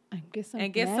 And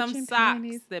get some socks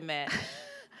panties that match.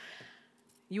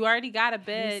 You already got a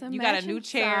bed. You got a new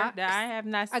chair socks. that I have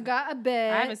not seen. I got a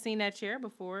bed. I haven't seen that chair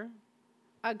before.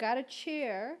 I got a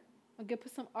chair. I'll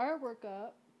put some artwork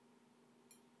up.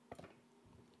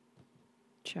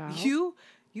 Child.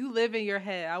 You live in your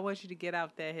head. I want you to get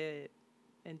out that head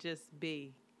and just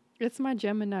be. It's my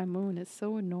Gemini moon. It's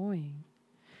so annoying.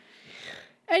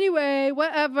 Anyway,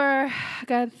 whatever.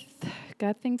 Got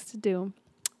things to do,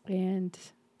 and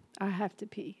I have to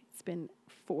pee. It's been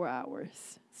 4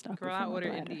 hours. Girl, I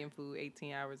ordered Indian food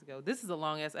 18 hours ago. This is a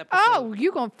long ass episode. Oh,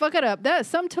 you gonna fuck it up. That's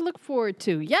something to look forward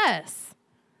to. Yes.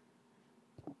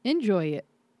 Enjoy it.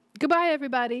 Goodbye,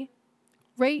 everybody.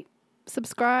 Rate,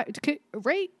 subscribe,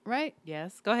 right?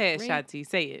 Yes. Go ahead, Shanti.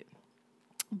 Say it.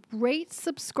 Rate,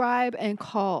 subscribe, and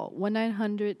call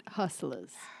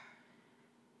 1-900-HUSTLERS.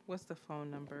 What's the phone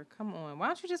number? Come on. Why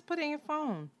don't you just put it in your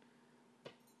phone?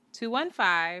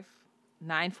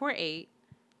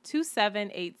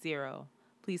 215-948-2780.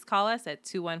 Please call us at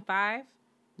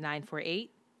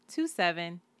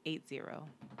 215-948-2780.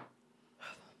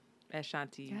 As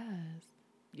Shanti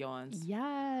yawns.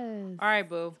 Yes. All right,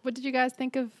 boo. What did you guys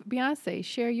think of Beyonce?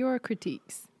 Share your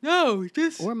critiques. No,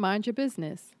 or mind your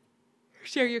business.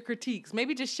 Share your critiques.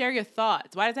 Maybe just share your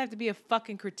thoughts. Why does it have to be a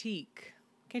fucking critique?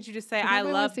 Can't you just say, I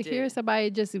loved it? To hear somebody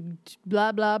just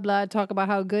blah, blah, blah, talk about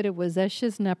how good it was. That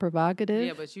shit's not provocative.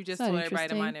 Yeah, but you just told everybody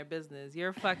to mind their business.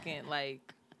 You're fucking,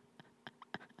 like,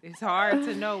 it's hard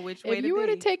to know which way to be. If you were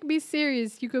to take me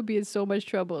serious, you could be in so much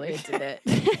trouble on the internet.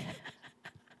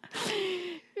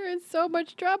 You're in so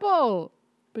much trouble.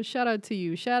 But shout out to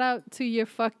you. Shout out to your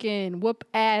fucking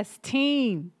whoop-ass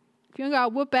team. If you don't got a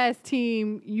whoop-ass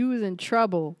team, you was in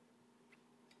trouble.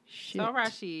 Shit. So,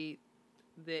 Rashid,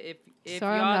 if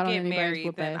y'all get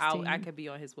married, then I could be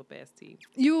on his whoop-ass team.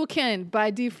 You can,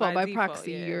 by default, by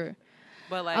proxy. Yeah.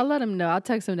 But like, I'll let him know. I'll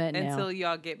text him that now. Until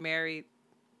y'all get married,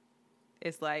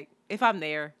 it's like, if I'm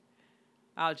there,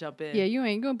 I'll jump in. Yeah, you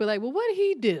ain't going to be like, well, what did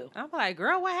he do? I'm like,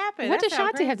 girl, what happened? What did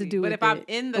Shanti have to do with it? But if I'm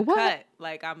in the cut,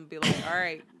 like, I'm going to be like, all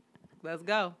right, let's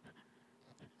go.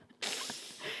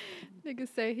 Nigga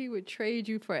say he would trade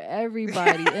you for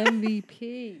everybody.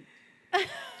 MVP.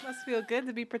 Must feel good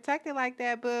to be protected like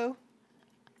that, boo.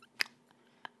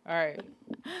 All right.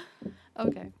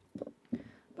 Okay.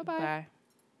 Bye-bye. Bye.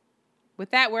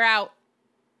 With that, we're out.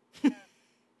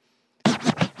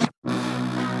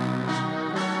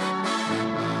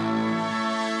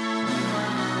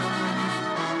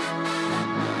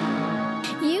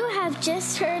 You have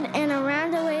just heard an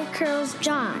Around the Way Curls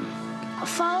John.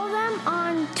 Follow them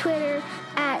on Twitter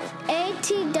at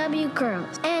ATW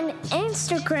Curls and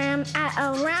Instagram at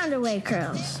Around the Way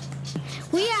Curls.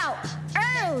 We out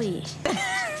early.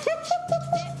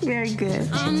 Very good.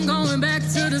 I'm going back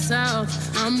to the South.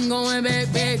 I'm going back,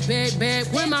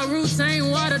 where my roots ain't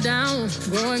watered down.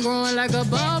 Growing like a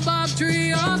baobab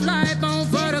tree of life on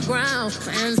fertile ground.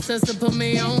 My ancestor put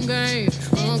me on game.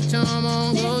 On charm,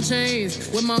 on gold chains.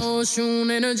 With my old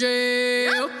shoon energy.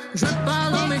 Drip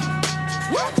all on me.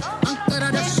 Uncle da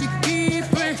she keep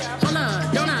it. Hola,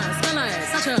 Donna, Stella,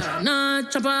 Sacha, Nah,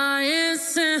 Chapa,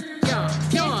 Instant. Yeah.